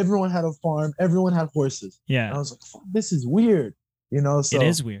 Everyone had a farm. Everyone had horses. Yeah. And I was like, "Fuck, this is weird." So it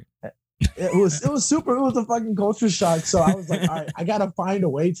is weird. It was super. It was a fucking culture shock. So I was like, all right, I gotta find a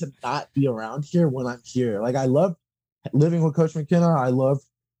way to not be around here when I'm here. Like, I love living with Coach McKenna. I love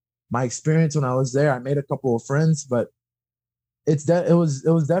my experience when I was there. I made a couple of friends, but it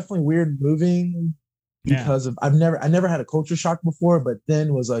was definitely weird moving because of I never had a culture shock before, but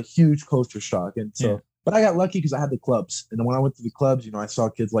then was a huge culture shock. And so, but I got lucky because I had the clubs, and then when I went to the clubs, I saw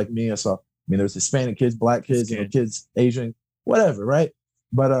kids like me. There's Hispanic kids, black kids, kids, Asian, whatever, right?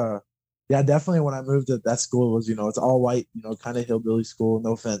 But yeah, definitely when I moved to that school, it was, it's all white, kind of hillbilly school.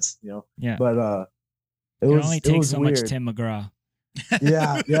 No offense, Yeah. But it only takes so weird. much Tim McGraw.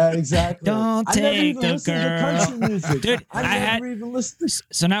 Yeah, exactly. Don't take the girl. Dude, I never even listened.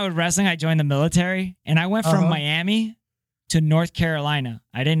 So now with wrestling, I joined the military, and I went from Miami to North Carolina.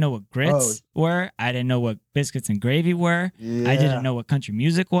 I didn't know what grits were. I didn't know what biscuits and gravy were. Yeah. I didn't know what country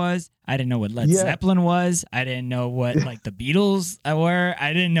music was. I didn't know what Led Zeppelin was. I didn't know what like the Beatles were.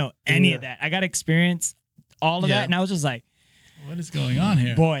 I didn't know any of that. I got experience all of that, and I was just like, what is going on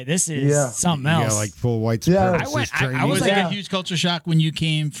here? Boy, this is something else. Yeah, like full white supremacist I was like a huge culture shock when you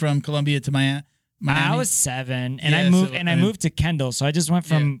came from Columbia to Miami. I was 7, and I moved to Kendall, so I just went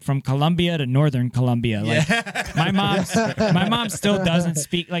from Columbia to Northern Columbia. Like my mom still doesn't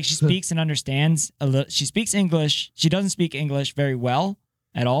speak, like, she speaks and understands a little. She speaks English. She doesn't speak English very well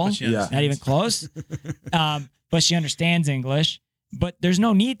at all. Not even close. But she understands English. But there's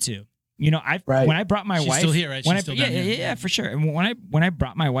no need to. When I brought my wife, still here, right? She's still down here. Yeah, for sure. And when I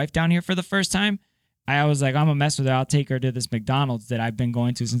brought my wife down here for the first time, I was like, I'm gonna mess with her. I'll take her to this McDonald's that I've been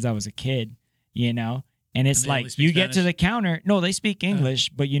going to since I was a kid. And it's like you get to the counter. No, they speak English,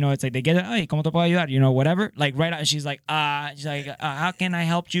 but it's like they get it. Hey, ¿cómo te puedo ayudar? Whatever. Like right out, she's like, how can I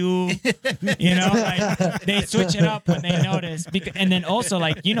help you? Like they switch it up when they notice. And then also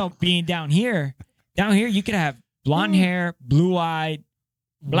like being down here you could have blonde hair, blue eyed,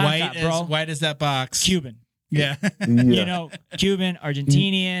 white as that box, Cuban. Yeah. Cuban,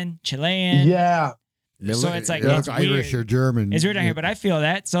 Argentinian, Chilean. Yeah. So it's like it's Irish or German. It's weird down here, but I feel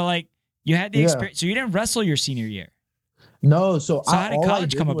that. So like. You had the experience, so you didn't wrestle your senior year. No, so how did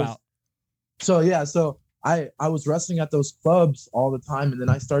college come about? So I was wrestling at those clubs all the time, and then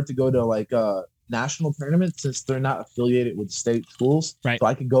I started to go to like national tournaments since they're not affiliated with state schools. Right. So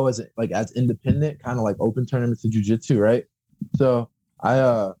I could go as independent, kind of like open tournaments of jiu-jitsu, right? So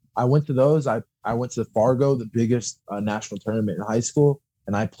I went to those. I went to Fargo, the biggest national tournament in high school,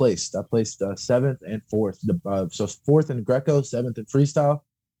 and I placed 7th and 4th. So 4th in Greco, 7th in freestyle,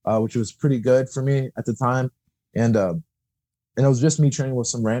 which was pretty good for me at the time. And it was just me training with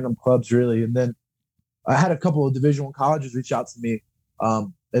some random clubs, really. And then I had a couple of Division I colleges reach out to me.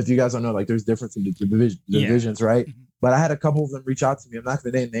 If you guys don't know, like there's difference in the divisions, right? Mm-hmm. But I had a couple of them reach out to me. I'm not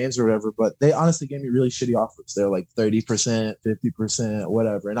going to name names or whatever, but they honestly gave me really shitty offers. They're like 30%, 50%,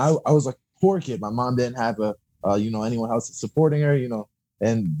 whatever. And I was like, poor kid. My mom didn't have anyone else supporting her,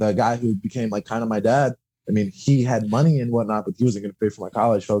 and the guy who became like kind of my dad, I mean, he had money and whatnot, but he wasn't going to pay for my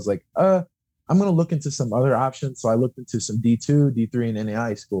college. So I was like, I'm going to look into some other options. So I looked into some D2, D3, and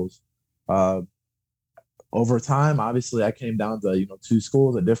NAI schools. Over time, obviously, I came down to, 2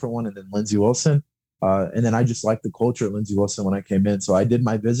 schools, a different one, and then Lindsey Wilson. And then I just liked the culture at Lindsey Wilson when I came in. So I did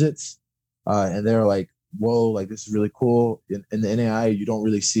my visits, and they were like, whoa, like this is really cool. In the NAI, you don't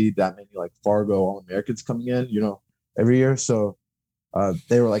really see that many like Fargo All-Americans coming in, every year. So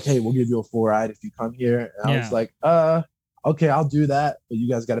they were like, hey, we'll give you a full ride if you come here. And I was like, okay, I'll do that. But you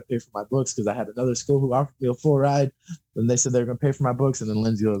guys got to pay for my books, because I had another school who offered me a full ride. And they said they were going to pay for my books. And then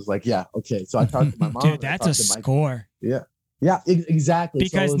Lindsey was like, yeah, okay. So I talked to my mom. Dude, that's a score. Yeah. Yeah, exactly.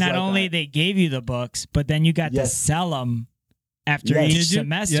 Because not only they gave you the books, but then you got to sell them after each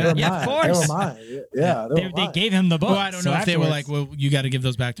semester. Yeah, of course. They were mine. Yeah, they gave him the books. Well, I don't know if they were like, well, you got to give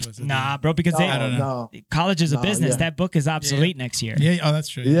those back to us. Nah, bro, because I don't know. College is a business. That book is obsolete next year. Yeah, oh, that's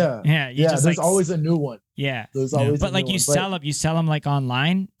true. Yeah. There's always a new one. Yeah. There's always but like you sell them like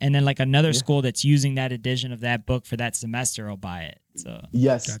online, and then like another school that's using that edition of that book for that semester will buy it. So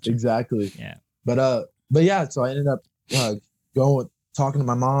yes, exactly. Yeah. But yeah, so I ended up talking to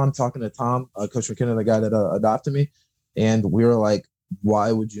my mom, talking to Tom, Coach McKenna, the guy that adopted me, and we were like,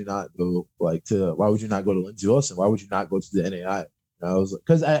 why would you not go to Lindsey Wilson? Why would you not go to the NAI? And I was like,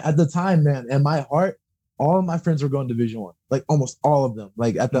 because at the time, man, in my heart, all of my friends were going to Division I, like almost all of them.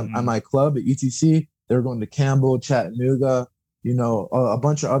 Like at my club at ETC, they were going to Campbell, Chattanooga, a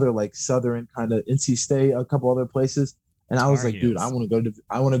bunch of other like Southern kind of NC State, a couple other places. And I was like, dude, I want to go Division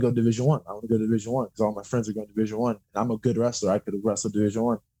I. I want to go Division I because all my friends are going to Division I, and I'm a good wrestler. I could have wrestled Division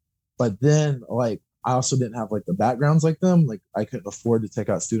I. But then, like, I also didn't have like the backgrounds like them. Like, I couldn't afford to take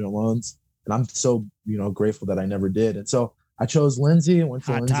out student loans, and I'm so grateful that I never did. And so I chose Lindsey and went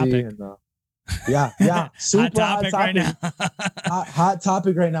to Lindsey, and super hot topic right now. hot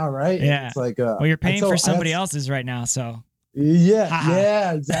topic right now, right? Yeah. It's like, well, you're paying for somebody else's right now, so.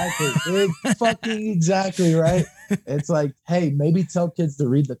 Yeah, exactly. Fucking exactly, right? It's like, hey, maybe tell kids to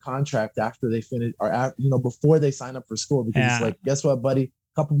read the contract after they finish, or before they sign up for school, because it's like, guess what, buddy?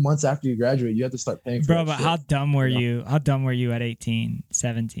 A couple months after you graduate, you have to start paying for Bro, but shit. How dumb were you? How dumb were you at 18,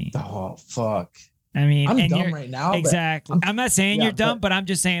 17? Oh, fuck. I mean, I'm dumb right now. Exactly. I'm not saying you're dumb, but I'm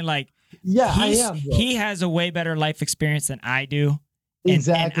just saying, like, I am. Bro. He has a way better life experience than I do.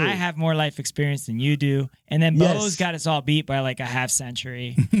 Exactly. And I have more life experience than you do. And then Bo's got us all beat by like a half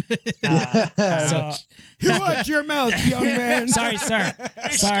century. So watch your mouth, young man. Sorry, sir.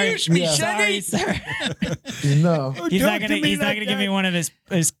 Excuse me, sorry, sir. No. He's not gonna give me one of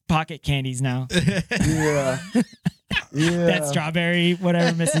his pocket candies now. Yeah. That strawberry,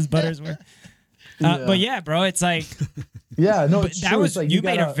 whatever Mrs. Buttersworth. But yeah, bro, it's like that was like you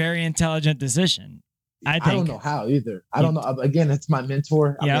made a very intelligent decision. I don't know how either. I don't know. Again, it's my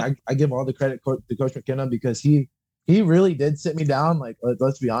mentor. I mean, I give all the credit to Coach McKenna, because he really did sit me down. Like,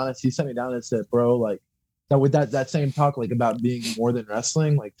 let's be honest, he sat me down and said, bro, like with that same talk, like about being more than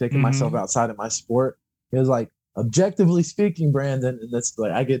wrestling, like taking myself outside of my sport. He was like, objectively speaking, Brandon, and that's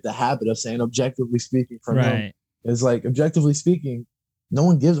like, I get the habit of saying objectively speaking from him. It's like, objectively speaking, no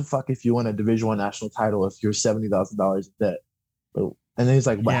one gives a fuck if you win a Division I national title if you're $70,000 in debt. And then he's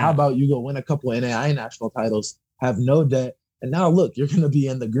like, well, how about you go win a couple of NAI national titles, have no debt, and now look, you're going to be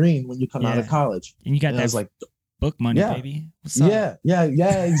in the green when you come out of college. And you got that, I was like, book money, baby. What's up? Yeah,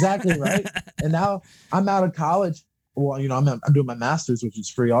 exactly, right? And now I'm out of college. Well, I'm doing my master's, which is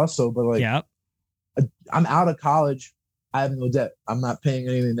free also, but like, I'm out of college. I have no debt. I'm not paying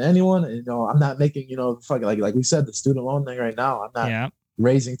anything to anyone. And, I'm not making, fucking like we said, the student loan thing right now. I'm not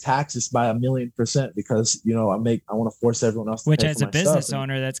raising taxes by 1,000,000% because I want to force everyone else to which pay as for a my business stuff.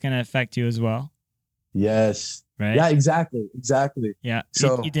 owner, that's going to affect you as well. Yes. Right. Yeah, exactly. Yeah.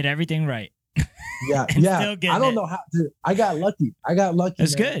 So you did everything right. Yeah. I don't know how to. I got lucky.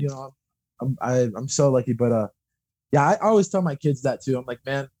 That's good. I'm so lucky, but Yeah, I always tell my kids that too. I'm like,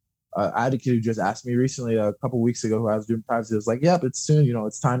 man, I had a kid who just asked me recently, a couple weeks ago, who I was doing private. He was like, yep, it's soon.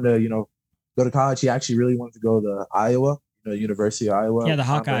 It's time to, go to college. He actually really wanted to go to Iowa, University of Iowa. Yeah, the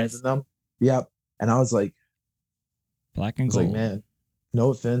Tom Brand Hawkeyes. and them. Yep. And I was like, Black and gold. man, no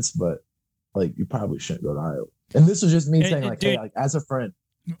offense, but like, you probably shouldn't go to Iowa. And this was just me saying, like, dude, hey, like as a friend,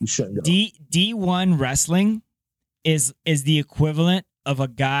 you shouldn't go. D1 wrestling is the equivalent of a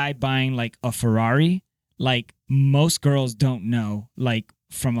guy buying like a Ferrari. Like most girls don't know, like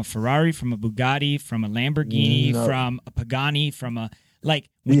from a Ferrari, from a Bugatti, from a Lamborghini, No. from a Pagani, from a like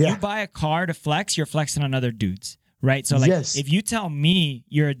when Yeah. you buy a car to flex, you're flexing on other dudes, right? So like Yes. if you tell me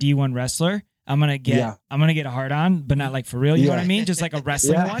you're a D1 wrestler, I'm gonna get a hard on, but not like for real. You know what I mean? Just like a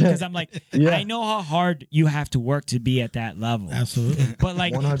wrestling Yeah. one, because I'm like, Yeah. I know how hard you have to work to be at that level. Absolutely. But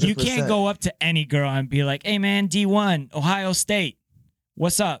like, you 100%. can't go up to any girl and be like, "Hey, man, D1, Ohio State,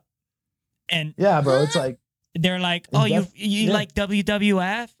 what's up?" And Yeah, bro. It's like, they're like, "Oh, you yeah. like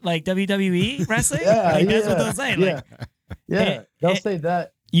WWF, like WWE wrestling?" Yeah, like that's yeah, what they'll say. yeah. Like yeah, they'll say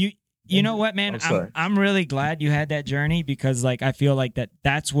that. you know what, man? Oh, sorry. I'm really glad you had that journey, because like I feel like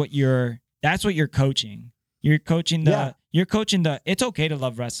that's what you're coaching. You're coaching the it's okay to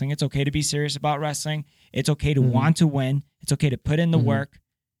love wrestling. It's okay to be serious about wrestling. It's okay to want to win. It's okay to put in the work.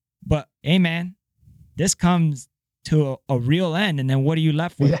 But hey, man, this comes to a real end, and then what are you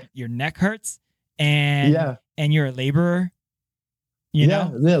left with? Yeah. Your neck hurts, and you're a laborer. You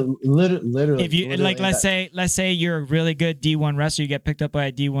know, literally. if you like, let's say you're a really good D1 wrestler, you get picked up by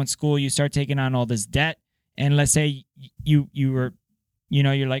a D1 school, you start taking on all this debt, and let's say you were,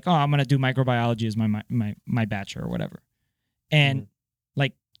 you're like, oh, I'm gonna do microbiology as my bachelor or whatever, and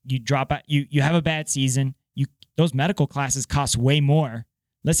like you drop out, you have a bad season, those medical classes cost way more.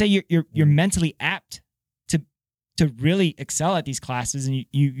 Let's say you're mentally apt to really excel at these classes, and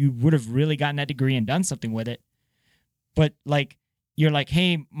you would have really gotten that degree and done something with it, but like. You're like,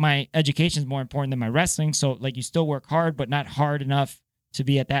 hey, my education is more important than my wrestling. So like you still work hard, but not hard enough to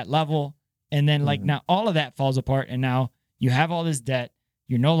be at that level. And then like now all of that falls apart, and now you have all this debt.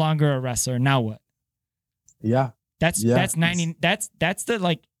 You're no longer a wrestler. Now what? Yeah. That's 90. That's the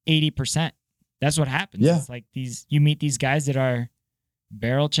like 80%. That's what happens. Yeah. It's like you meet these guys that are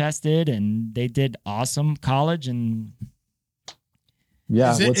barrel chested and they did awesome college, and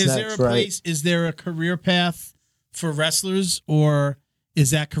Yeah. Is there a place? Is there a career path for wrestlers, or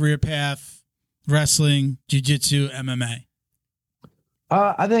is that career path wrestling, jiu-jitsu, MMA?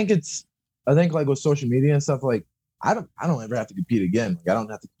 I think like with social media and stuff, like I don't ever have to compete again. Like I don't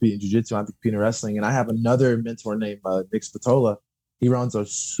have to compete in jiu-jitsu. I have to compete in wrestling. And I have another mentor named Nick Spatola. He runs a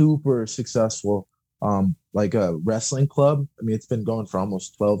super successful like a wrestling club. I mean, it's been going for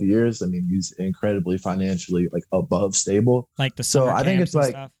almost 12 years. I mean, he's incredibly financially like above stable. like the So summer I think camps it's and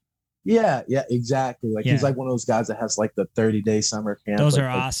like stuff. Yeah, exactly. Like he's like one of those guys that has like the 30-day summer camp. Those like, are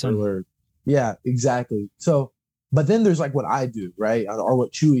awesome. Thriller. Yeah, exactly. So, but then there's like what I do, right? Or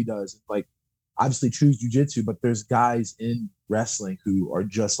what Chewy does. Like obviously Chewy's jiu-jitsu, but there's guys in wrestling who are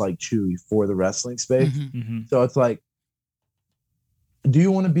just like Chewy for the wrestling space. Mm-hmm. So it's like, do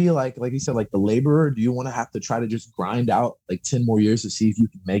you want to be like you said, like the laborer? Do you want to have to try to just grind out like 10 more years to see if you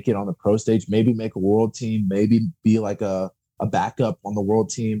can make it on the pro stage, maybe make a world team, maybe be like a backup on the world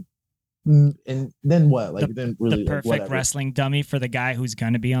team? And then what? Like then really the perfect like, wrestling dummy for the guy who's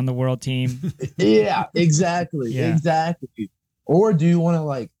going to be on the world team. Yeah, exactly. Yeah. Exactly. Or do you want to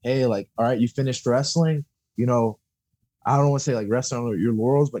like, hey, like, all right, you finished wrestling, I don't want to say like rest on your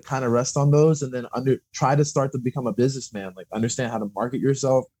laurels, but kind of rest on those, and then try to start to become a businessman, like understand how to market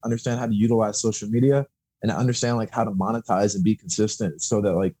yourself, understand how to utilize social media, and understand like how to monetize and be consistent so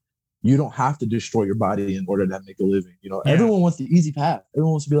that like you don't have to destroy your body in order to make a living. Everyone wants the easy path.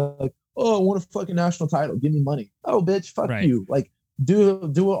 Everyone wants to be like, oh, I want a fucking national title. Give me money. Oh, bitch, fuck you. Like, do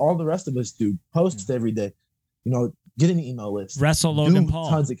what all the rest of us do. Post every day. Get an email list. Wrestle Logan Paul.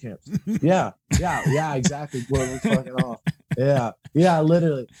 Tons of camps. Yeah, exactly. We're fucking off. Yeah,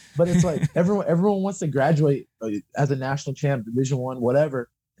 literally. But it's like everyone wants to graduate as a national champ, Division I, whatever.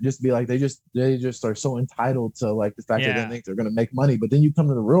 Just be like they just are so entitled to like the fact that they think they're gonna make money, but then you come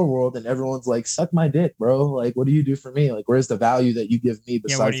to the real world and everyone's like, suck my dick, bro. Like, what do you do for me? Like, where's the value that you give me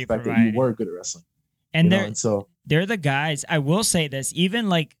besides the fact that you were good at wrestling? And they're the guys. I will say this, even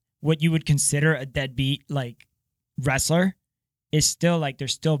like what you would consider a deadbeat like wrestler is still like they're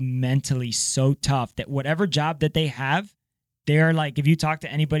still mentally so tough that whatever job that they have, they're like, if you talk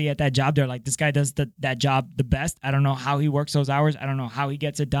to anybody at that job, they're like, this guy does that job the best. I don't know how he works those hours. I don't know how he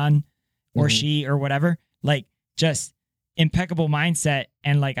gets it done, or she or whatever. Like, just impeccable mindset.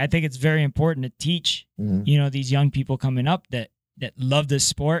 And like, I think it's very important to teach, these young people coming up that love this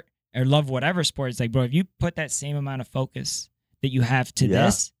sport or love whatever sport, it's like, bro, if you put that same amount of focus that you have to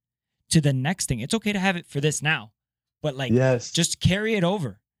this, to the next thing, it's okay to have it for this now, but like, just carry it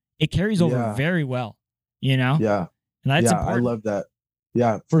over. It carries over very well, you know? Yeah. And that's important. I love that.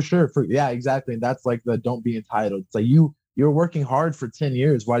 Yeah, for sure. Exactly. And that's like the don't be entitled. It's like you're working hard for 10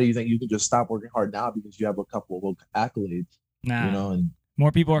 years. Why do you think you can just stop working hard now because you have a couple of accolades? Nah. You know, and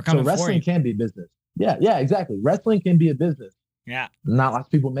more people are coming so wrestling for you. can be business. Yeah, exactly. Wrestling can be a business. Yeah. Not lots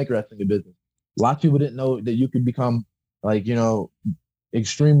of people make wrestling a business. A lot of people didn't know that you could become like, you know,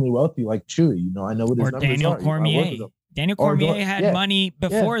 extremely wealthy like Chewy. You know, I know what his numbers Daniel are. Cormier. Daniel Cormier had money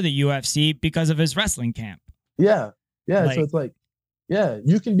before the UFC because of his wrestling camp. Yeah. Like, so it's like,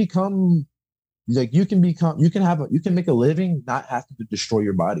 you can become like, you can make a living, not having to destroy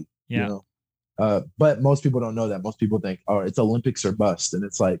your body. Yeah. You know? But most people don't know that. Most people think, oh, it's Olympics or bust. And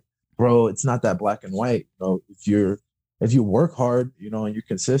it's like, bro, it's not that black and white. You know, if you work hard, you know, and you're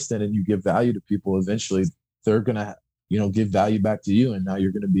consistent and you give value to people, eventually they're gonna, you know, give value back to you, and now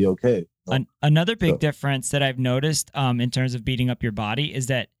you're gonna be okay. You know? Another big difference that I've noticed in terms of beating up your body is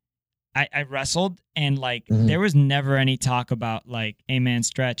that I wrestled, and like there was never any talk about like, hey man,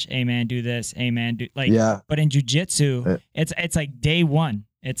 stretch, hey man, do this, hey man, do like. Yeah. But in jiu-jitsu, it's like day one.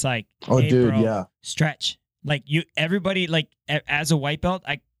 It's like, hey, dude, bro, stretch. Like everybody, like as a white belt,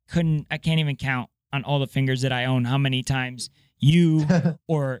 I can't even count on all the fingers that I own how many times you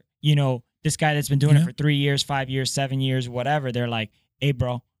or, you know, this guy that's been doing it for 3 years, 5 years, 7 years, whatever, they're like, hey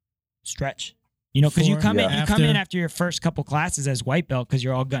bro, stretch. You know, because you come in after your first couple classes as white belt because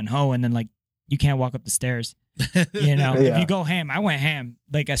you're all gun ho, and then like you can't walk up the stairs. You know, if you go ham, I went ham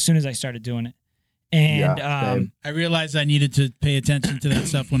like as soon as I started doing it. And I realized I needed to pay attention to that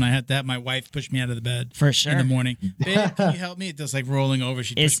stuff when I had that. My wife pushed me out of the bed for sure in the morning. Babe, can you help me? It does like rolling over.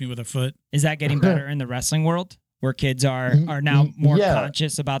 She pushed me with her foot. Is that getting better in the wrestling world where kids are now more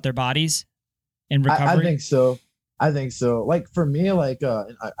conscious about their bodies in recovery? I think so. Like for me, like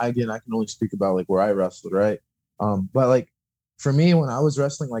I can only speak about like where I wrestled, right? But like for me, when I was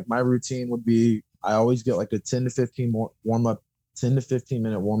wrestling, like my routine would be I always get like a 10 to 15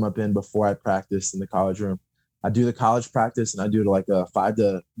 minute warm up in before I practice in the college room. I do the college practice and I do like a 5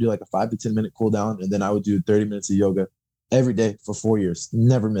 to 10 minute cool down, and then I would do 30 minutes of yoga every day for 4 years.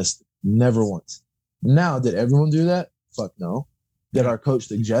 Never missed it, never once. Now, did everyone do that? Fuck no. Did our coach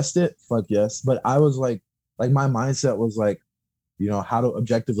suggest it? Fuck yes. But I was like my mindset was like, you know, how do I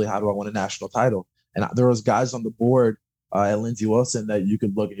want a national title? And there was guys on the board at Lindsey Wilson that you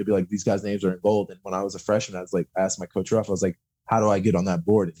could look and you'd be like, these guys' names are in gold. And when I was a freshman, I was like, I asked my coach Ruff, I was like, how do I get on that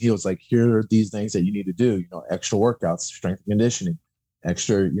board? And he was like, here are these things that you need to do, you know, extra workouts, strength and conditioning,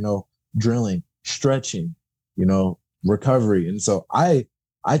 extra, you know, drilling, stretching, you know, recovery. And so I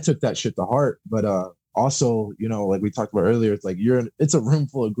took that shit to heart. But also, you know, like we talked about earlier, it's like it's a room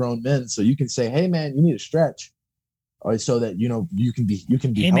full of grown men. So you can say, hey man, you need to stretch. So that, you know, you can be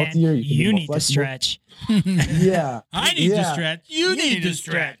hey, healthier. Man, you need to stretch. Yeah. I need to stretch. You need to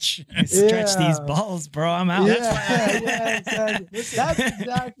stretch. Stretch these balls, bro. I'm out. Yeah, exactly. That's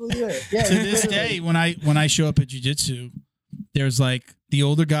exactly it. Yeah, to this day, when I show up at jiu-jitsu, there's like the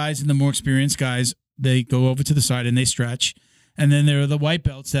older guys and the more experienced guys, they go over to the side and they stretch. And then there are the white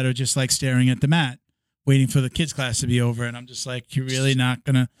belts that are just like staring at the mat, waiting for the kids' class to be over. And I'm just like, you're really not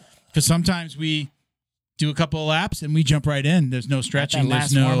going to, because sometimes we do a couple of laps and we jump right in. There's no stretching.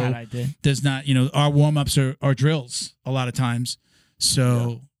 There's not, you know, our warm-ups are drills a lot of times.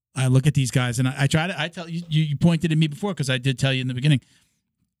 So I look at these guys and I tell you pointed at me before, because I did tell you in the beginning,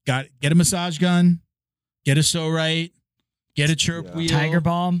 get a massage gun, get a Sorite, get a chirp wheel. Tiger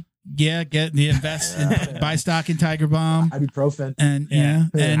Balm. Yeah, buy stock in Tiger Balm, ibuprofen, and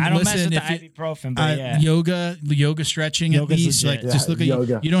and I don't mess with the ibuprofen, but yoga stretching at least. Like just look at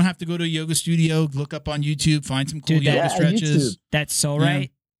yoga. You don't have to go to a yoga studio. Look up on YouTube, find some cool yoga stretches. That's Sorite.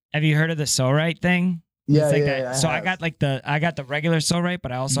 Have you heard of the Sorite thing? Yeah, like yeah. So I got the regular Sorite,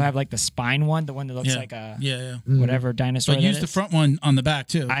 but I also have like the spine one, the one that looks like a whatever dinosaur. But use the front one on the back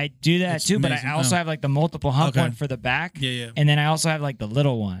too. I do that too, but I also have like the multiple hump one for the back. Yeah. And then I also have like the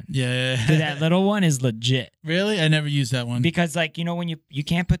little one. Yeah. Dude, that little one is legit. Really? I never used that one. Because like, you know, when you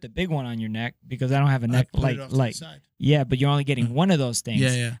can't put the big one on your neck because I don't have a neck like yeah, but you're only getting one of those things.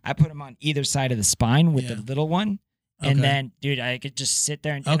 Yeah. I put them on either side of the spine with the little one. And then, dude, I could just sit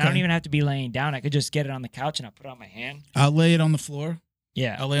there and I don't even have to be laying down. I could just get it on the couch and I'll put it on my hand. I'll lay it on the floor.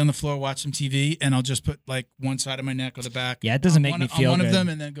 Yeah. I'll lay on the floor, watch some TV, and I'll just put like one side of my neck or the back. Yeah, it doesn't make me feel on one good. of them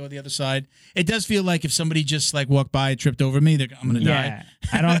and then go the other side. It does feel like if somebody just like walked by and tripped over me, I'm going to die.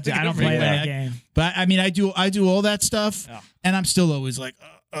 I don't play that game. But I mean, I do all that stuff, and I'm still always like,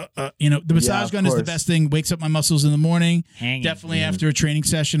 the massage of gun is the course. best thing. Wakes up my muscles in the morning. Hanging. Definitely after a training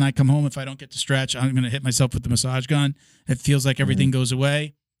session, I come home. If I don't get to stretch, I'm going to hit myself with the massage gun. It feels like everything goes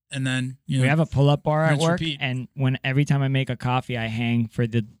away. And then, We have a pull-up bar at rinse, work, repeat. and every time I make a coffee, I hang for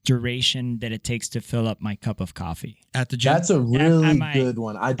the duration that it takes to fill up my cup of coffee. at the gym. That's a really my- good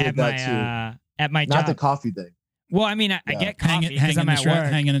one. I did At that my too. at my Not job. the coffee thing. Well, I mean, I Yeah. get coffee because hanging I'm and at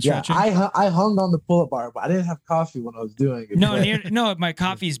work. hanging and Yeah, stretching. I hung on the pull-up bar, but I didn't have coffee when I was doing it. No, but- no, my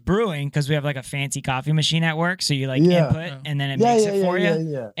coffee's brewing because we have like a fancy coffee machine at work. So you like Yeah. input and then it yeah, makes yeah, it for yeah, you.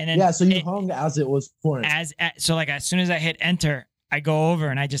 yeah, yeah. And then yeah, so you it- hung as it was pouring. So like as soon as I hit enter, I go over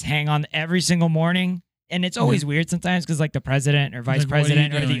and I just hang on every single morning. And it's always weird sometimes because like the president or vice Like, what are you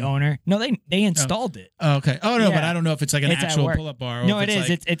president or the doing? owner, no, they installed it. Oh, okay. Oh no, but Yeah. I don't know if it's like an It's at actual work. pull-up bar. Or No, if it is.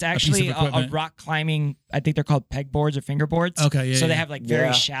 Like, It's actually of a equipment. rock climbing. I think they're called peg boards or finger boards. Okay, yeah, So they yeah. have like very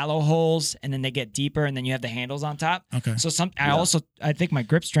Yeah. shallow holes, and then they get deeper, and then you have the handles on top. Okay. So I think my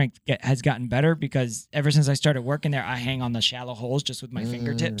grip strength has gotten better because ever since I started working there, I hang on the shallow holes just with my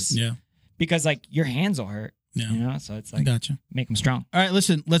fingertips Yeah. because like your hands will hurt. Yeah. You know, so it's I like gotcha. make them strong. All right,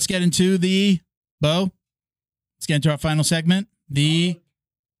 listen, let's get into the Bo. Let's get into our final segment. The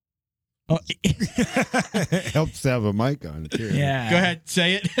Helps to have a mic on too. Yeah. Go ahead,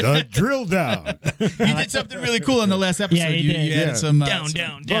 say it. The drill down. You did something really cool on the last episode. Yeah, he you, did. you added Yeah. some Down, some-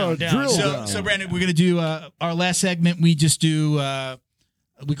 down, Oh, down, down. drill So, down. so Brandon, we're gonna do our last segment. We just do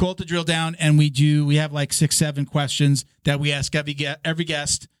we call it the drill down, and we have like 6-7 questions that we ask every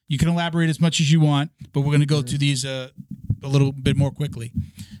guest. You can elaborate as much as you want, but we're gonna go through these a little bit more quickly.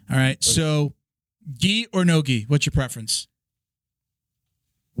 All right. So, gi or no gi? What's your preference?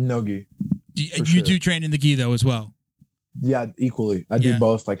 No gi. You For sure. do train in the gi though as well. Yeah, equally. I Yeah. do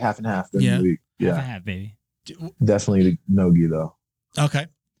both, like half and half during Yeah. the week. Half Yeah, and half, baby. definitely no gi though. Okay.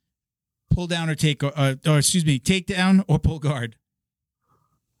 Pull down or take take down or pull guard.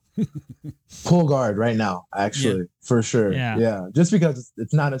 Pull guard right now, actually, for sure. Yeah. Yeah, just because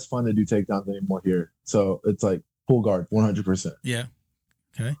it's not as fun to do takedowns anymore here, so it's like pull guard, 100%. Yeah.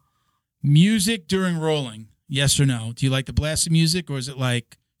 Okay. Music during rolling, yes or no? Do you like the blast of music, or is it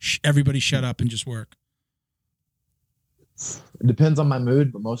like everybody shut up and just work? It depends on my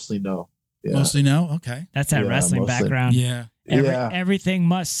mood, but mostly no. Yeah. Mostly no. Okay. That's that Yeah, wrestling mostly. background. Yeah. Yeah. Everything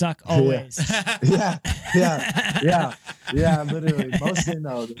must suck always. yeah, literally, mostly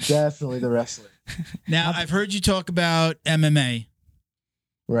no. Definitely the wrestling. Now I've heard you talk about MMA.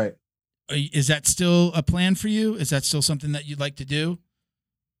 Right. Is that still a plan for you? Is that still something that you'd like to do?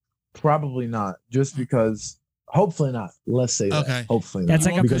 Probably not, just because. Hopefully not. Let's say that. Okay. Hopefully That's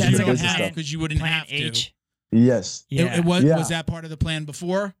not. like a- because that's of like the a business plan. stuff. because you wouldn't Plan have to. H. Yes. Yeah. It was. Yeah. Was that part of the plan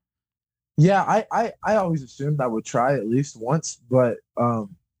before? Yeah, I always assumed I would try at least once, but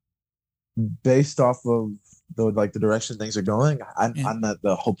based off of the direction things are going, I'm at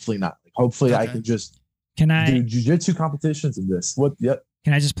the hopefully not. Like, hopefully I Okay. can just Can do I jujitsu competitions in this. What? Yep.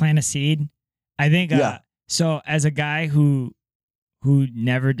 can I just plant a seed? I think Yeah. so as a guy who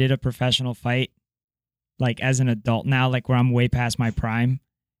never did a professional fight, like as an adult now, like where I'm way past my prime,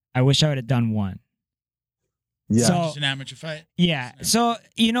 I wish I would have done one. Yeah. So- Just an amateur fight. Yeah. So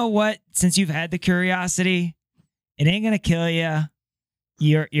you know what? Since you've had the curiosity, it ain't gonna kill you.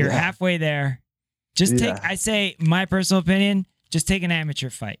 You're Yeah. halfway there. Just Yeah. take. I say my personal opinion. Just take an amateur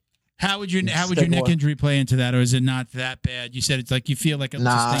fight. How would your Stick neck one. injury play into that, or is it not that bad? You said it's like you feel like it's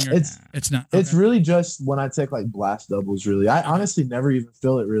Nah, a stinger. it's It's not. it's Okay. really just when I take like blast doubles. Really, I honestly never even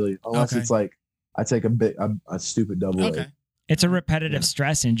feel it really, unless Okay. it's like I take a stupid double. Okay. It's a repetitive Yeah.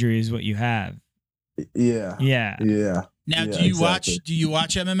 stress injury, is what you have. Yeah. Yeah. Yeah. Now, Yeah, do you exactly.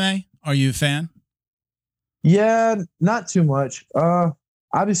 watch MMA? Are you a fan? Yeah, not too much.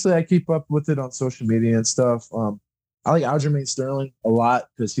 Obviously I keep up with it on social media and stuff. I like Aljamain Sterling a lot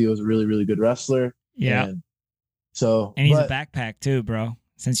because he was a really, really good wrestler. Yeah. And so And he's but a backpack too, bro.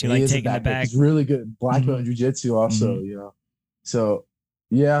 Since you he like is a taking the backpack. bag. He's really good. Black belt in jiu-jitsu also, you know. So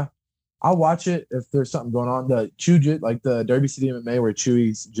yeah. I'll watch it if there's something going on. The like the Derby City MMA where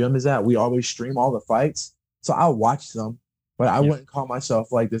Chewy's gym is at, we always stream all the fights. So I'll watch them, but I wouldn't call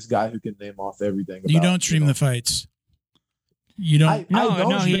myself like this guy who can name off everything. You about, don't stream know. the fights. You don't. I No, don't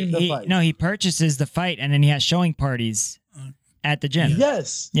no, stream the he fight. no, he purchases the fight and then he has showing parties at the gym.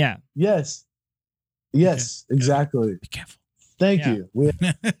 Yes. Yeah. Yes. Yes, Okay. exactly. Be careful. Thank Yeah. you.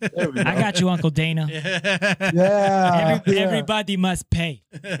 There we go. I got you, Uncle Dana. Yeah, yeah. Everybody must pay.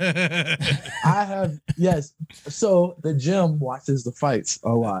 I have yes. So the gym watches the fights a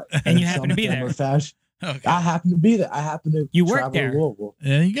lot, And you in happen some to be form there. or fashion. Okay. I happen to be there. I happen to You work travel there. to Louisville.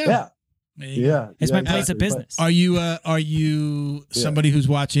 There you go. Yeah, There you go. yeah. It's yeah, my place of exactly. business. Are you Yeah. somebody who's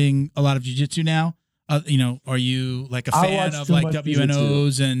watching a lot of jiu-jitsu now? Are you like a I fan watch of too like much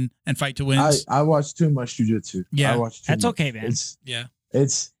WNOs and Fight to Wins? I watch too much jujitsu. Yeah. I watch too That's much. okay, man. It's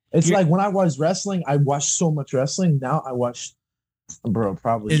You're- like when I watched wrestling, I watched so much wrestling. Now I watch, bro,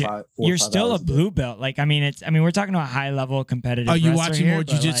 probably Is- 4 You're or 5 still a hours day. blue belt. Like, I mean, we're talking about a high level competitive. Are you wrestler watching here, more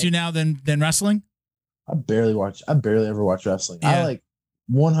but, jujitsu like, now than wrestling? I barely ever watch wrestling. Yeah. I like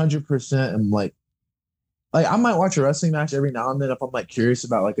 100% am like I might watch a wrestling match every now and then if I'm like curious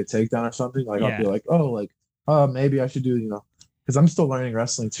about like a takedown or something. Like I'll be like, oh, maybe I should do, because I'm still learning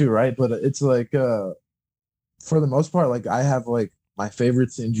wrestling too, right? But it's like for the most part, like I have like my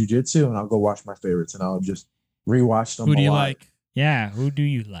favorites in jiu-jitsu and I'll go watch my favorites and I'll just rewatch them. Who do a you lot. like? Yeah, who do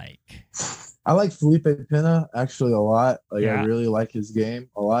you like? I like Felipe Pena actually a lot. Like Yeah. I really like his game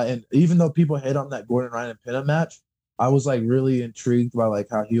a lot. And even though people hate on that Gordon Ryan and Pena match, I was like really intrigued by like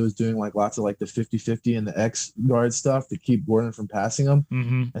how he was doing like lots of like the 50-50 and the X guard stuff to keep Gordon from passing him.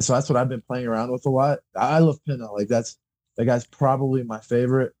 Mm-hmm. And so that's what I've been playing around with a lot. I love Pena. Like that guy's probably my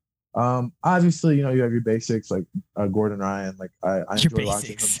favorite. Obviously, you have your basics like Gordon Ryan. Like I enjoy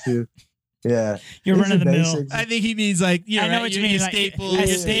watching him too. Yeah. You're It's running the mill. basics. I think he means like I know what you mean, Your like, staple, a your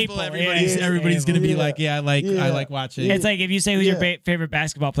staple, staple. yeah, Everybody's gonna be yeah. like, I like watching. Yeah. It's like if you say who's your favorite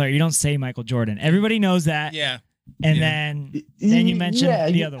basketball player, you don't say Michael Jordan. Everybody knows that. Yeah. And Yeah. then you mention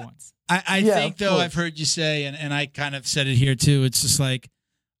the yeah. other ones. I Yeah, think of though course. I've heard you say, and I kind of said it here too. It's just like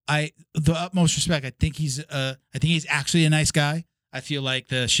the utmost respect. I think he's actually a nice guy. I feel like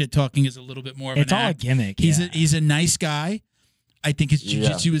the shit talking is a little bit more of It's an all a act. gimmick. He's a nice guy. I think his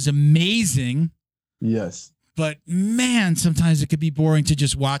jiu-jitsu is amazing, Yes. but man, sometimes it could be boring to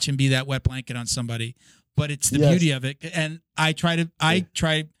just watch him be that wet blanket on somebody. But it's the Yes. beauty of it, and I try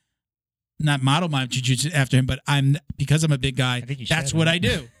not model my jiu-jitsu after him, but because I'm a big guy. I think you That's should, what huh? I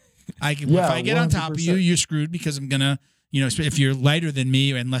do. If Yeah, I get on top of you, 100%. you're screwed because I'm gonna, if you're lighter than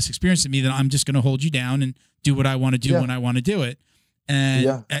me and less experienced than me, then I'm just gonna hold you down and do what I want to do when I want to do it.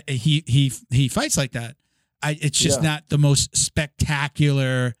 And he fights like that. It's just not the most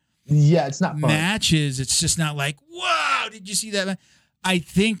spectacular Yeah, it's not fun. matches. It's just not like, wow, did you see that? I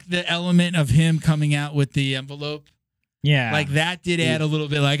think the element of him coming out with the envelope, Yeah. like that did add a little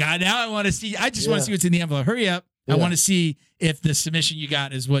bit. Like now I want to see. I just want to see what's in the envelope. Hurry up! I Yeah. want to see if the submission you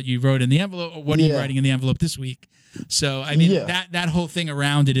got is what you wrote in the envelope, or what are you writing in the envelope this week. So I mean that whole thing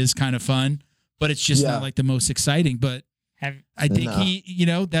around it is kind of fun, but it's just not like the most exciting. But I think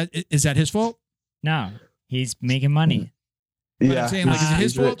is that his fault? No, he's making money. But I'm saying, like, is it his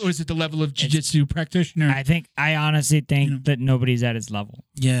he's fault rich. or is it the level of jiu-jitsu practitioner? I honestly think that nobody's at his level.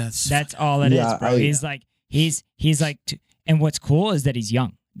 Yes, That's all it is, Yeah, bro. He's like, and what's cool is that he's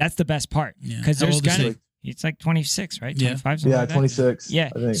young. That's the best part. Yeah. Because How there's old is gonna, he? he's like 26, right? Yeah. 25, something Yeah, like that. 26. Yeah.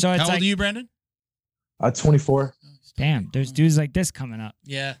 I think. So it's How old like, are you, Brandon? 24. damn, there's dudes like this coming up.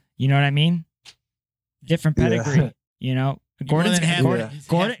 Yeah, You know what I mean? Different Yeah. pedigree. You know, Gordon's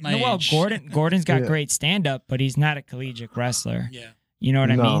Gordon's got Yeah. great stand up, but he's not a collegiate wrestler. Yeah. You know what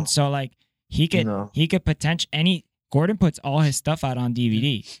I No. mean? So like he could Gordon puts all his stuff out on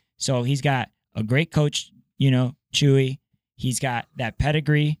DVD. So he's got a great coach, Chewy. He's got that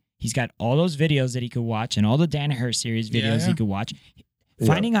pedigree. He's got all those videos that he could watch and all the Danaher series videos he could watch. Yeah.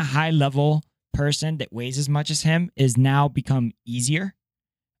 Finding a high level person that weighs as much as him is now become easier.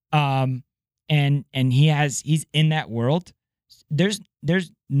 And he's in that world. There's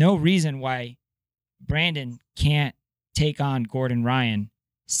no reason why Brandon can't take on Gordon Ryan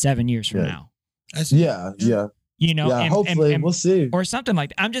 7 years from Yeah. now. Yeah. Hopefully, we'll see. Or something like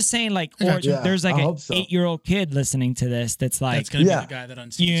that. I'm just saying, like, I or got you. there's like I an hope so. 8-year-old kid listening to this that's like, That's gonna Yeah. be the guy that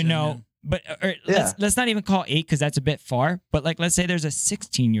unseats him, but Yeah. let's not even call 8 because that's a bit far. But like, let's say there's a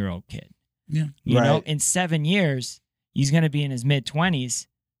 16-year-old kid. Yeah. You know, Right. in 7 years, he's gonna be in his mid-20s,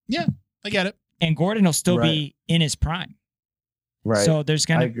 Yeah, I get it. and Gordon will still Right. be in his prime. Right. So there's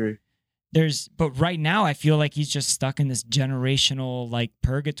I gonna agree. but right now I feel like he's just stuck in this generational like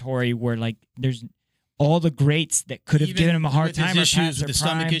purgatory where like there's all the greats that could have Even given him a hard with his time or issues, past with their the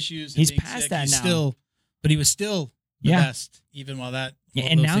stomach prime. issues. and He's being past sick, that he's now. But he was still the Yeah. best, even while that. Yeah, all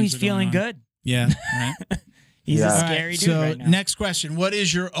and those now things he's are going feeling on. good. Yeah, right. He's Yeah. a All right, scary dude so right now. next question: what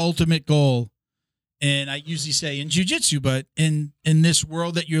is your ultimate goal? And I usually say in jiu-jitsu, but in this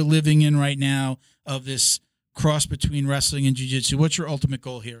world that you're living in right now, of this cross between wrestling and jiu-jitsu, what's your ultimate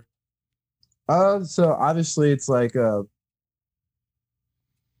goal here? So obviously it's like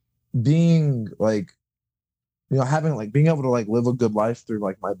being like, having like being able to like live a good life through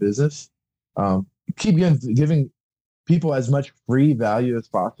like my business. Keep giving people as much free value as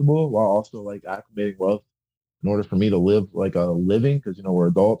possible while also like acclimating wealth in order for me to live like a living, because we're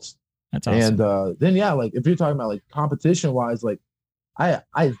adults. That's awesome. And then like if you're talking about like competition wise, like I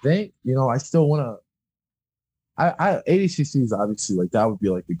think I still want to ADCC is obviously like that would be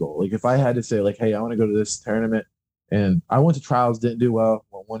like the goal. Like if I had to say like, hey, I want to go to this tournament, and I went to trials, didn't do well,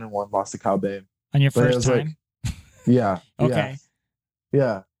 went 1-1, lost to Cal Bain on your But it first was time. Yeah. Okay.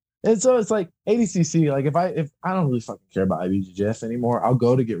 Yeah. And so it's like ADCC. Like if I don't really fucking care about IBJJF anymore, I'll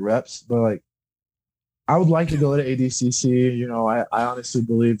go to get reps. But like, I would like to go to ADCC. You know, I honestly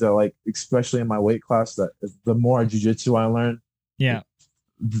believe that like, especially in my weight class, that the more jiu-jitsu I learn, Yeah.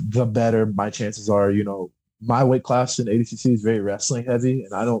 the better my chances are. You know, my weight class in ADCC is very wrestling heavy,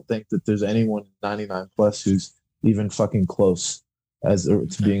 and I don't think that there's anyone 99 plus who's even fucking close to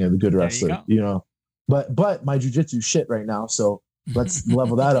being a good wrestler. You know, but my jiu-jitsu shit right now, so let's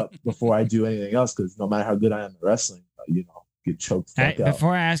level that up before I do anything else, because no matter how good I am at wrestling, you know, get choked the fuck out.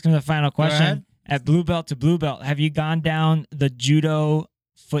 Before I ask him the final question, at blue belt to blue belt, have you gone down the judo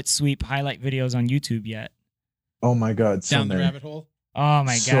foot sweep highlight videos on YouTube yet? Oh my god, so Down the many. rabbit hole. Oh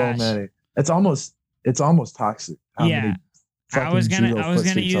my gosh, so many. It's almost toxic. How many I was fucking gonna judo foot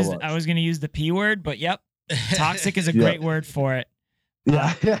sweeps I was gonna use the P word, but yep, toxic is a Yeah. great word for it.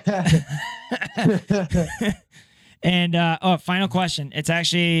 Yeah. And final question. It's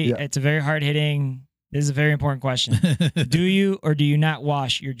actually it's a very hard hitting. This is a very important question. Do you or do you not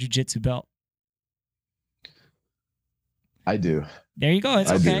wash your jiu-jitsu belt? I do. There you go.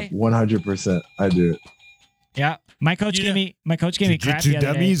 It's I okay. do. 100%. I do. Yeah. My coach gave me crap Jiu-Jitsu the other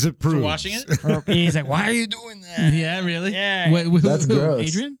day. dummies approved. For washing it? He's like, "Why are you doing that?" Yeah, really? Yeah. That's gross.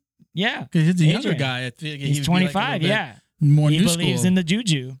 Adrian? Yeah. Because he's a younger Adrian. guy. I feel like he He's would be, like, a 25. little bit Yeah. More He new believes school. in the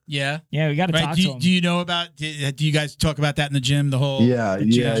juju. Yeah. Yeah, we got to Right. talk Do, to him. do you know about? Do you guys talk about that in the gym? The whole Yeah.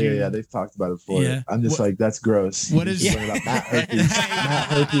 They've talked about it before. Yeah. I'm just like, that's gross. What You is- just learn about Matt Herpes, Matt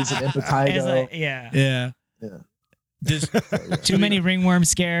Herpes and It's impetigo. like, yeah. Yeah. Yeah. Just, Too many ringworm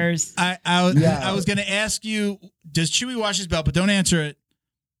scares. I was going to ask you, does Chewy wash his belt? But don't answer it,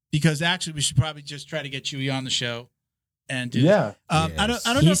 because actually we should probably just try to get Chewy on the show. And do Yeah. I don't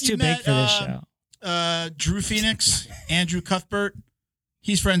know He's if you too big met for this show. Drew Phoenix, Andrew Cuthbert.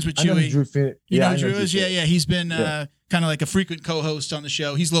 He's friends with I know who Chewy. Drew Phoenix. You know I who Drew is? Phoenix. Yeah. He's been Yeah. kind of like a frequent co-host on the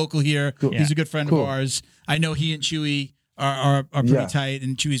show. He's local here. Cool. He's a good friend Cool. of ours. I know he and Chewy are pretty Yeah. tight,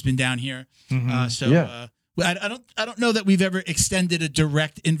 and Chewy's been down here. Mhm. Yeah. I don't know that we've ever extended a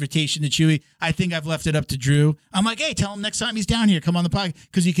direct invitation to Chewy. I think I've left it up to Drew. I'm like, hey, tell him next time he's down here, come on the podcast,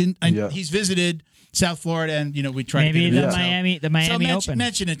 because he can. He's visited South Florida, and we try Maybe to get the him. Miami so Open.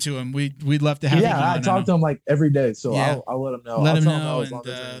 mention it to him. We'd love to have him. Yeah, I talk to him like every day, so Yeah. I'll let him know. Let I'll him tell know, as long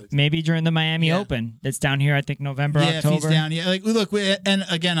and, as Maybe during the Miami Yeah. Open. That's down here, I think November, Yeah, October. if he's down. Yeah, like look, and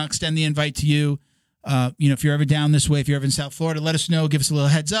again, I'll extend the invite to you. If you're ever down this way, if you're ever in South Florida, let us know. Give us a little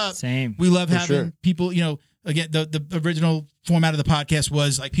heads up. Same. We love For having sure. people. Again, the original format of the podcast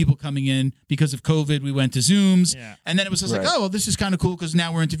was like people coming in because of COVID. We went to Zooms, Yeah. and then it was just like, Right. oh, well, this is kind of cool because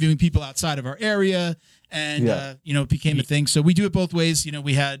now we're interviewing people outside of our area, and it became a thing. So we do it both ways.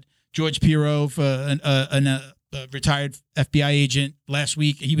 We had George Pirro, a retired FBI agent, last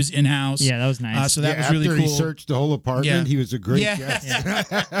week. He was in house. Yeah, that was nice. So that was after really cool. he searched the whole apartment, Yeah. he was a great Yeah.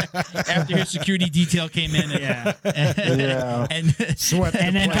 guest. After his security detail came in, Yeah. and Swept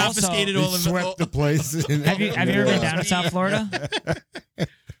And the then place. confiscated He all of swept the place. have you ever been down to South Florida?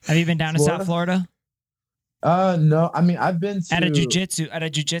 Have you been down to South Florida? No, I mean I've been to At a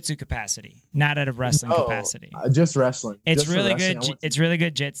jujitsu capacity, not at a wrestling No, capacity. Just wrestling. It's Just for really wrestling. good. I went to- It's really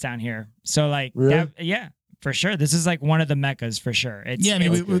good jits down here. So like, Really? yeah, for sure. This is like one of the meccas for sure. It's, yeah, I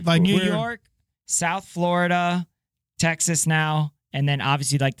mean, it's we like New we're- York, South Florida, Texas now, and then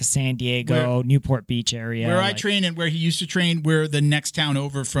obviously like the San Diego, Newport Beach area. Where I like- train and where he used to train, we're the next town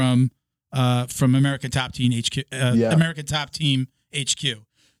over from American Top Team HQ. Yeah. American Top Team HQ.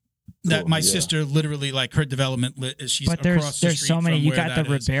 That Cool, my yeah. sister literally like her development is she's But across the there's street so many. from You where got the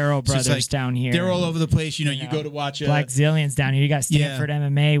that is. Ribeiro So it's brothers like, down here. They're all over the place. You Yeah. go to watch Black Zillions down here. You got Yeah. Stanford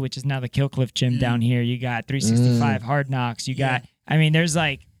MMA, which is now the Killcliff Gym Yeah. down here. You got 365 Hard Knocks. You got, I mean, there's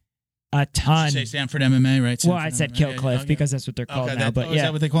like a ton. Say Stanford MMA, right? Well, Stanford I said MMA. Yeah, Killcliff okay. because that's what they're called Okay, now. But is yeah,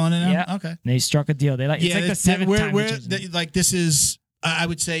 that what they calling it now? Yeah. Okay. they struck a deal. They like it's like the seventh time. we're they chosen it. like this is I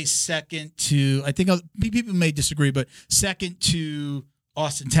would say second to I think people may disagree, but second to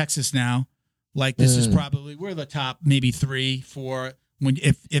Austin, Texas now. Like this is probably we're the top maybe 3, 4 when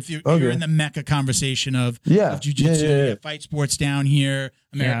if you're in the Mecca conversation of jiu-jitsu, Yeah. you have fight sports down here,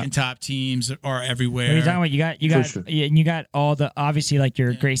 American top teams are everywhere. What are you talking about? You got, sure. yeah, and you got all the obviously like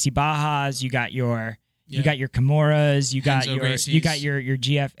your Gracie Bajas. You got your Kimuras. You got Renzo your Gracie's. you got your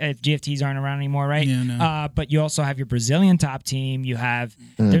GF if GFTs aren't around anymore, right? Yeah, no. But you also have your Brazilian top team. You have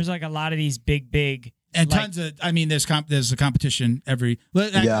there's like a lot of these big. And like- tons of, I mean, there's a competition every.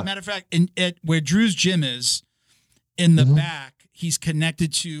 Yeah. Matter of fact, where Drew's gym is, in the back, he's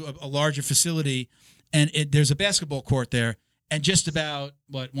connected to a larger facility, and there's a basketball court there, and just about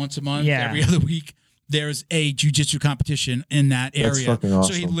once a month, Yeah. every other week, there's a jiu-jitsu competition in that area. That's fucking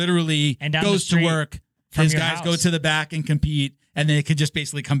awesome. So he literally And down the goes to street work. from His your guys go house. to the back and compete, and they could just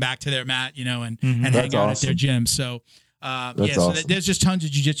basically come back to their mat, and hang That's out at awesome. their gym. So, That's so awesome. there's just tons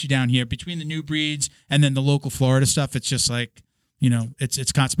of jiu-jitsu down here between the new breeds and then the local Florida stuff. It's just like,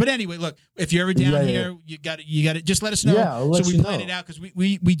 it's constant. But anyway, look, if you're ever down Yeah, here, you got to just let us know. Yeah, I'll let so we you plan know. it out because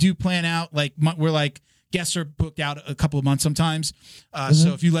we do plan out we're like guests are booked out a couple of months sometimes.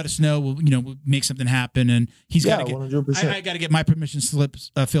 So if you let us know, we'll make something happen. And he's got to get 100%. I got to get my permission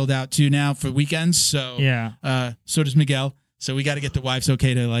slips filled out too now for weekends. So Yeah. so does Miguel. So we got to get the wife's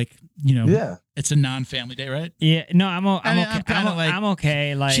okay to Yeah. it's a non-family day, right? Yeah, no, I'm I okay. mean, I'm kinda like- I'm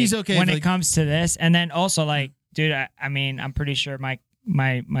okay. Like She's okay, when like- it comes to this, and then also like, dude, I mean, I'm pretty sure my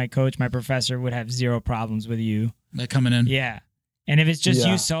coach, my professor, would have zero problems with you. Like coming in. Yeah, and if it's just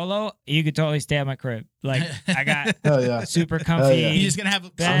Yeah. you solo, you could totally stay at my crib. Like I got Hell yeah. super Hell comfy. yeah. You're just gonna have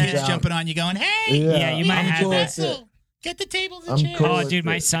some I'm kids down. jumping on you, going, "Hey, Yeah, you might I'm have cool that. with it. get the tables and I'm chairs." cool. Oh, with dude,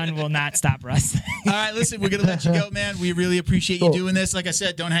 my it. son will not stop wrestling. All right, listen, we're gonna let you go, man. We really appreciate you Cool. doing this. Like I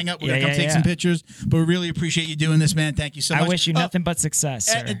said, don't hang up. We're Yeah, gonna come yeah, take some yeah. pictures, but we really appreciate you doing this, man. Thank you so much. I wish you nothing but success,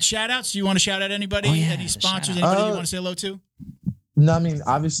 sir. And shout outs. Do you want to shout out anybody? Oh, yeah, Any the sponsors? shout-out. Anybody you want to say hello to? No, I mean,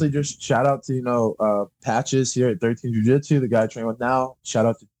 obviously, just shout out to, Patches here at 13 Jiu-Jitsu, the guy I train with now. Shout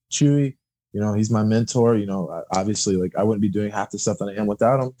out to Chewy. He's my mentor. Obviously, like, I wouldn't be doing half the stuff that I am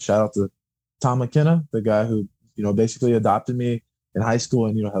without him. Shout out to Tom McKenna, the guy who, basically adopted me in high school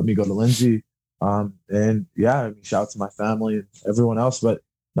and, helped me go to Lindsay. And yeah, I mean, shout out to my family and everyone else, but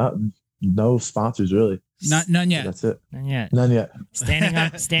no sponsors really. None yet. That's it. And yet, None yet. standing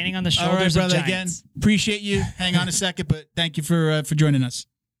on the All right, shoulders brother. of Again, giants. appreciate you. Hang on a second, but thank you for joining us.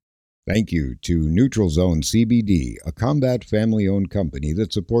 Thank you to Neutral Zone CBD, a combat family-owned company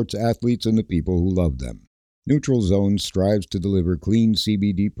that supports athletes and the people who love them. Neutral Zone strives to deliver clean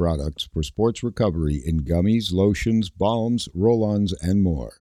CBD products for sports recovery in gummies, lotions, balms, roll-ons, and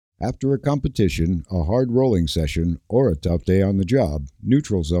more. After a competition, a hard rolling session, or a tough day on the job,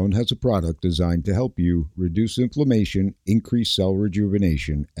 Neutral Zone has a product designed to help you reduce inflammation, increase cell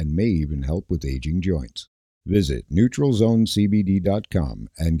rejuvenation, and may even help with aging joints. Visit NeutralZoneCBD.com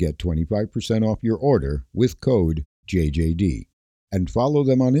and get 25% off your order with code JJD. And follow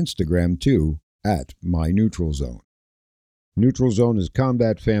them on Instagram too, at MyNeutralZone. Neutral Zone is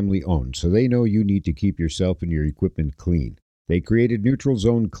combat family owned, so they know you need to keep yourself and your equipment clean. They created Neutral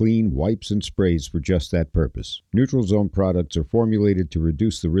Zone Clean wipes and sprays for just that purpose. Neutral Zone products are formulated to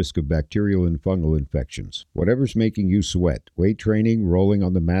reduce the risk of bacterial and fungal infections. Whatever's making you sweat, weight training, rolling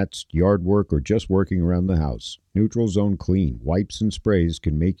on the mats, yard work, or just working around the house, Neutral Zone Clean wipes and sprays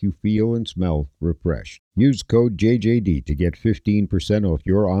can make you feel and smell refreshed. Use code JJD to get 15% off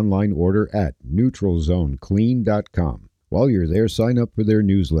your online order at NeutralZoneClean.com. While you're there, sign up for their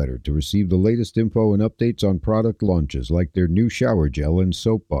newsletter to receive the latest info and updates on product launches like their new shower gel and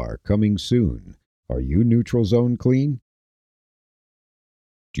soap bar coming soon. Are you Neutral Zone Clean?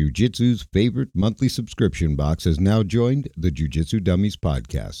 Jiu-Jitsu's favorite monthly subscription box has now joined the Jiu-Jitsu Dummies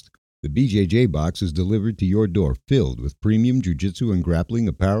podcast. The BJJ box is delivered to your door filled with premium jiu-jitsu and grappling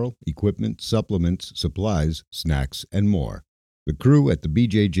apparel, equipment, supplements, supplies, snacks, and more. The crew at the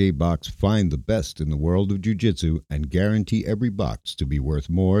BJJ box find the best in the world of jiu-jitsu and guarantee every box to be worth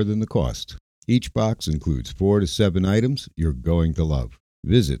more than the cost. Each box includes 4 to 7 items you're going to love.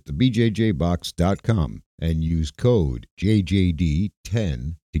 Visit thebjjbox.com and use code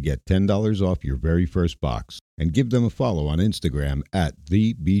JJD10 to get $10 off your very first box. And give them a follow on Instagram at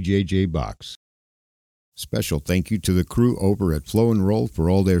TheBJJBox. Special thank you to the crew over at Flow and Roll for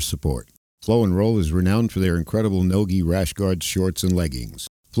all their support. Flow and Roll is renowned for their incredible no-gi rash guards, shorts, and leggings.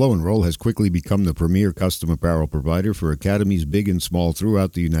 Flow and Roll has quickly become the premier custom apparel provider for academies big and small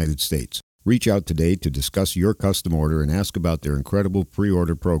throughout the United States. Reach out today to discuss your custom order and ask about their incredible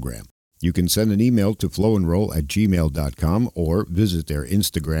pre-order program. You can send an email to flowandroll@gmail.com or visit their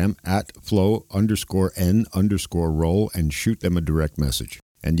Instagram at flow_n_roll and shoot them a direct message.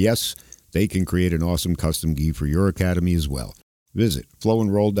 And yes, they can create an awesome custom gi for your academy as well. Visit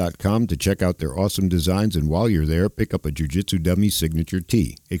flowandroll.com to check out their awesome designs, and while you're there, pick up a Jiu-Jitsu Dummy signature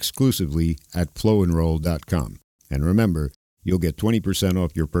tee exclusively at flowandroll.com. And remember, you'll get 20%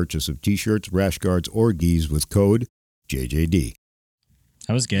 off your purchase of t-shirts, rash guards, or gis with code JJD.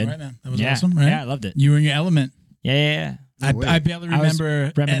 That was good. All right, man. That was Yeah. awesome, right? Yeah, I loved it. You were in your element. Yeah. I barely I was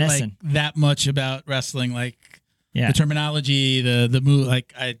remember reminiscing. that much about wrestling, like Yeah. the terminology, the move.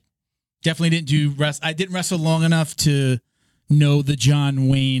 Like I definitely didn't do I didn't wrestle long enough to know the John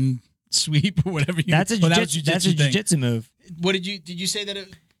Wayne sweep or whatever. That's a well, that was jiu-jitsu, that's a thing. jiu-jitsu move. What did you say that?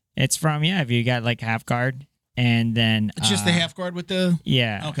 It's from if you got like half guard and then It's just the half guard with the.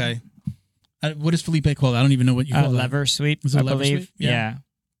 Yeah. Okay. What does Felipe call it? I don't even know what you call it. Lever sweep. Was it I a lever believe. sweep? Yeah.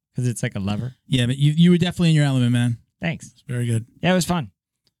 Because it's like a lever. Yeah, but you were definitely in your element, man. Thanks. It's very good. Yeah, it was fun.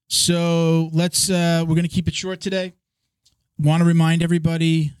 So we're going to keep it short today. Want to remind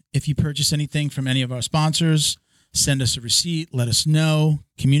everybody, if you purchase anything from any of our sponsors, send us a receipt, let us know,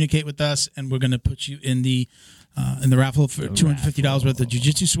 communicate with us, and we're going to put you in the raffle for $250 worth of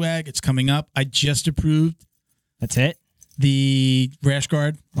jiu-jitsu swag. It's coming up. I just approved That's it. the rash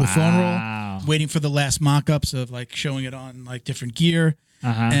guard with phone roll. Wow. Waiting for the last mock-ups of like showing it on like different gear.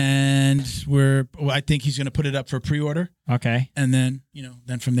 Uh-huh. And I think he's going to put it up for pre-order, Okay. and then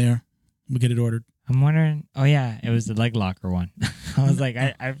then from there we'll get it ordered. I'm wondering. Oh yeah, it was the leg locker one. I was like,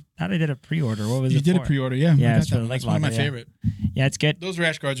 I thought I did a pre-order. What was You it did for? a pre-order, yeah. Yeah, I it's got for that the one. leg That's one of my locker, yeah. favorite. Yeah, it's good. Those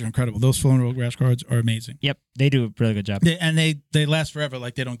rash guards are incredible. Those phone roll rash guards are amazing. Yep, they do a really good job. They last forever.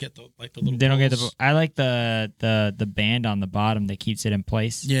 Like they don't get the little. They don't get balls. I like the band on the bottom that keeps it in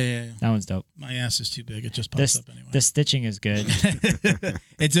place. Yeah. That one's dope. My ass is too big. It just pops up anyway. The stitching is good.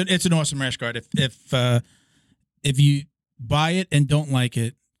 It's an awesome rash guard. If you buy it and don't like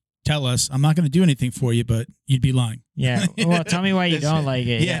it, tell us. I'm not going to do anything for you, but you'd be lying. Yeah. Well, tell me why you don't like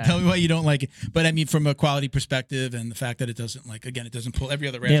it. Yeah, tell me why you don't like it. But I mean, from a quality perspective and the fact that it doesn't it doesn't pull. Every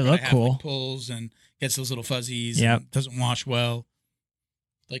other rash They guard look I have, cool. like, pulls and gets those little fuzzies. Yep. And doesn't wash well.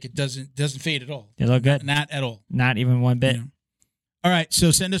 Like it doesn't fade at all. They look good. Not at all. Not even one bit. You know. All right, so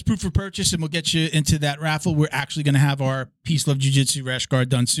send us proof of purchase, and we'll get you into that raffle. We're actually going to have our Peace Love Jiu-Jitsu rash guard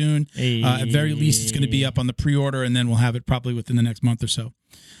done soon. At very least, it's going to be up on the pre-order, and then we'll have it probably within the next month or so.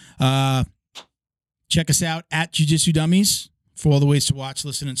 Check us out at Jiu-Jitsu Dummies for all the ways to watch,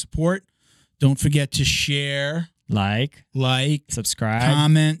 listen, and support. Don't forget to share, like, subscribe,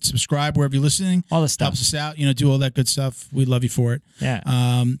 comment, subscribe wherever you're listening. all the stuff. Helps us out. Do all that good stuff. We love you for it.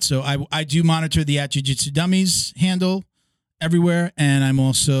 Yeah. So I do monitor the at Jiu-Jitsu Dummies handle everywhere, and I'm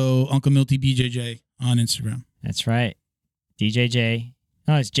also Uncle Milty BJJ on Instagram. That's right. DJJ.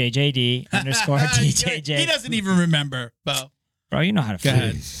 No, it's JJD _DJJ. He doesn't even remember, Bo. Bro, you know how to Go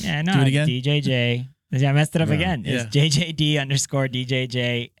ahead. find. Yeah, no, Do it again? DJJ. Yeah, I messed it up Yeah. again. It's JJD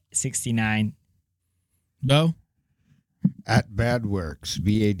 _DJJ 69. Bo, At Bad Works,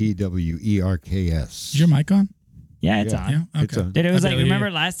 BADWERKS. is your mic on? Yeah, it's Yeah. on. Yeah, okay. It's on. Dude, it was I like, barely remember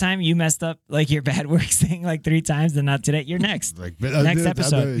hear last time you messed up like your bad works thing like 3 times and not today? You're next. Like, Next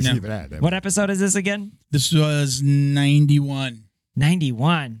episode. No. What episode is this again? This was 91.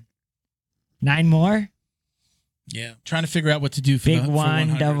 91. 9 more? Yeah, trying to figure out what to do for Big the, for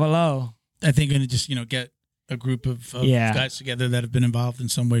 100. 100. I think I'm gonna just get a group of Yeah. guys together that have been involved in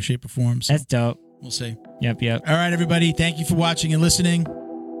some way, shape, or form. So That's dope. we'll see. Yep. All right, everybody. Thank you for watching and listening.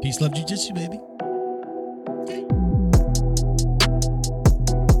 Peace, love, jiu-jitsu, baby.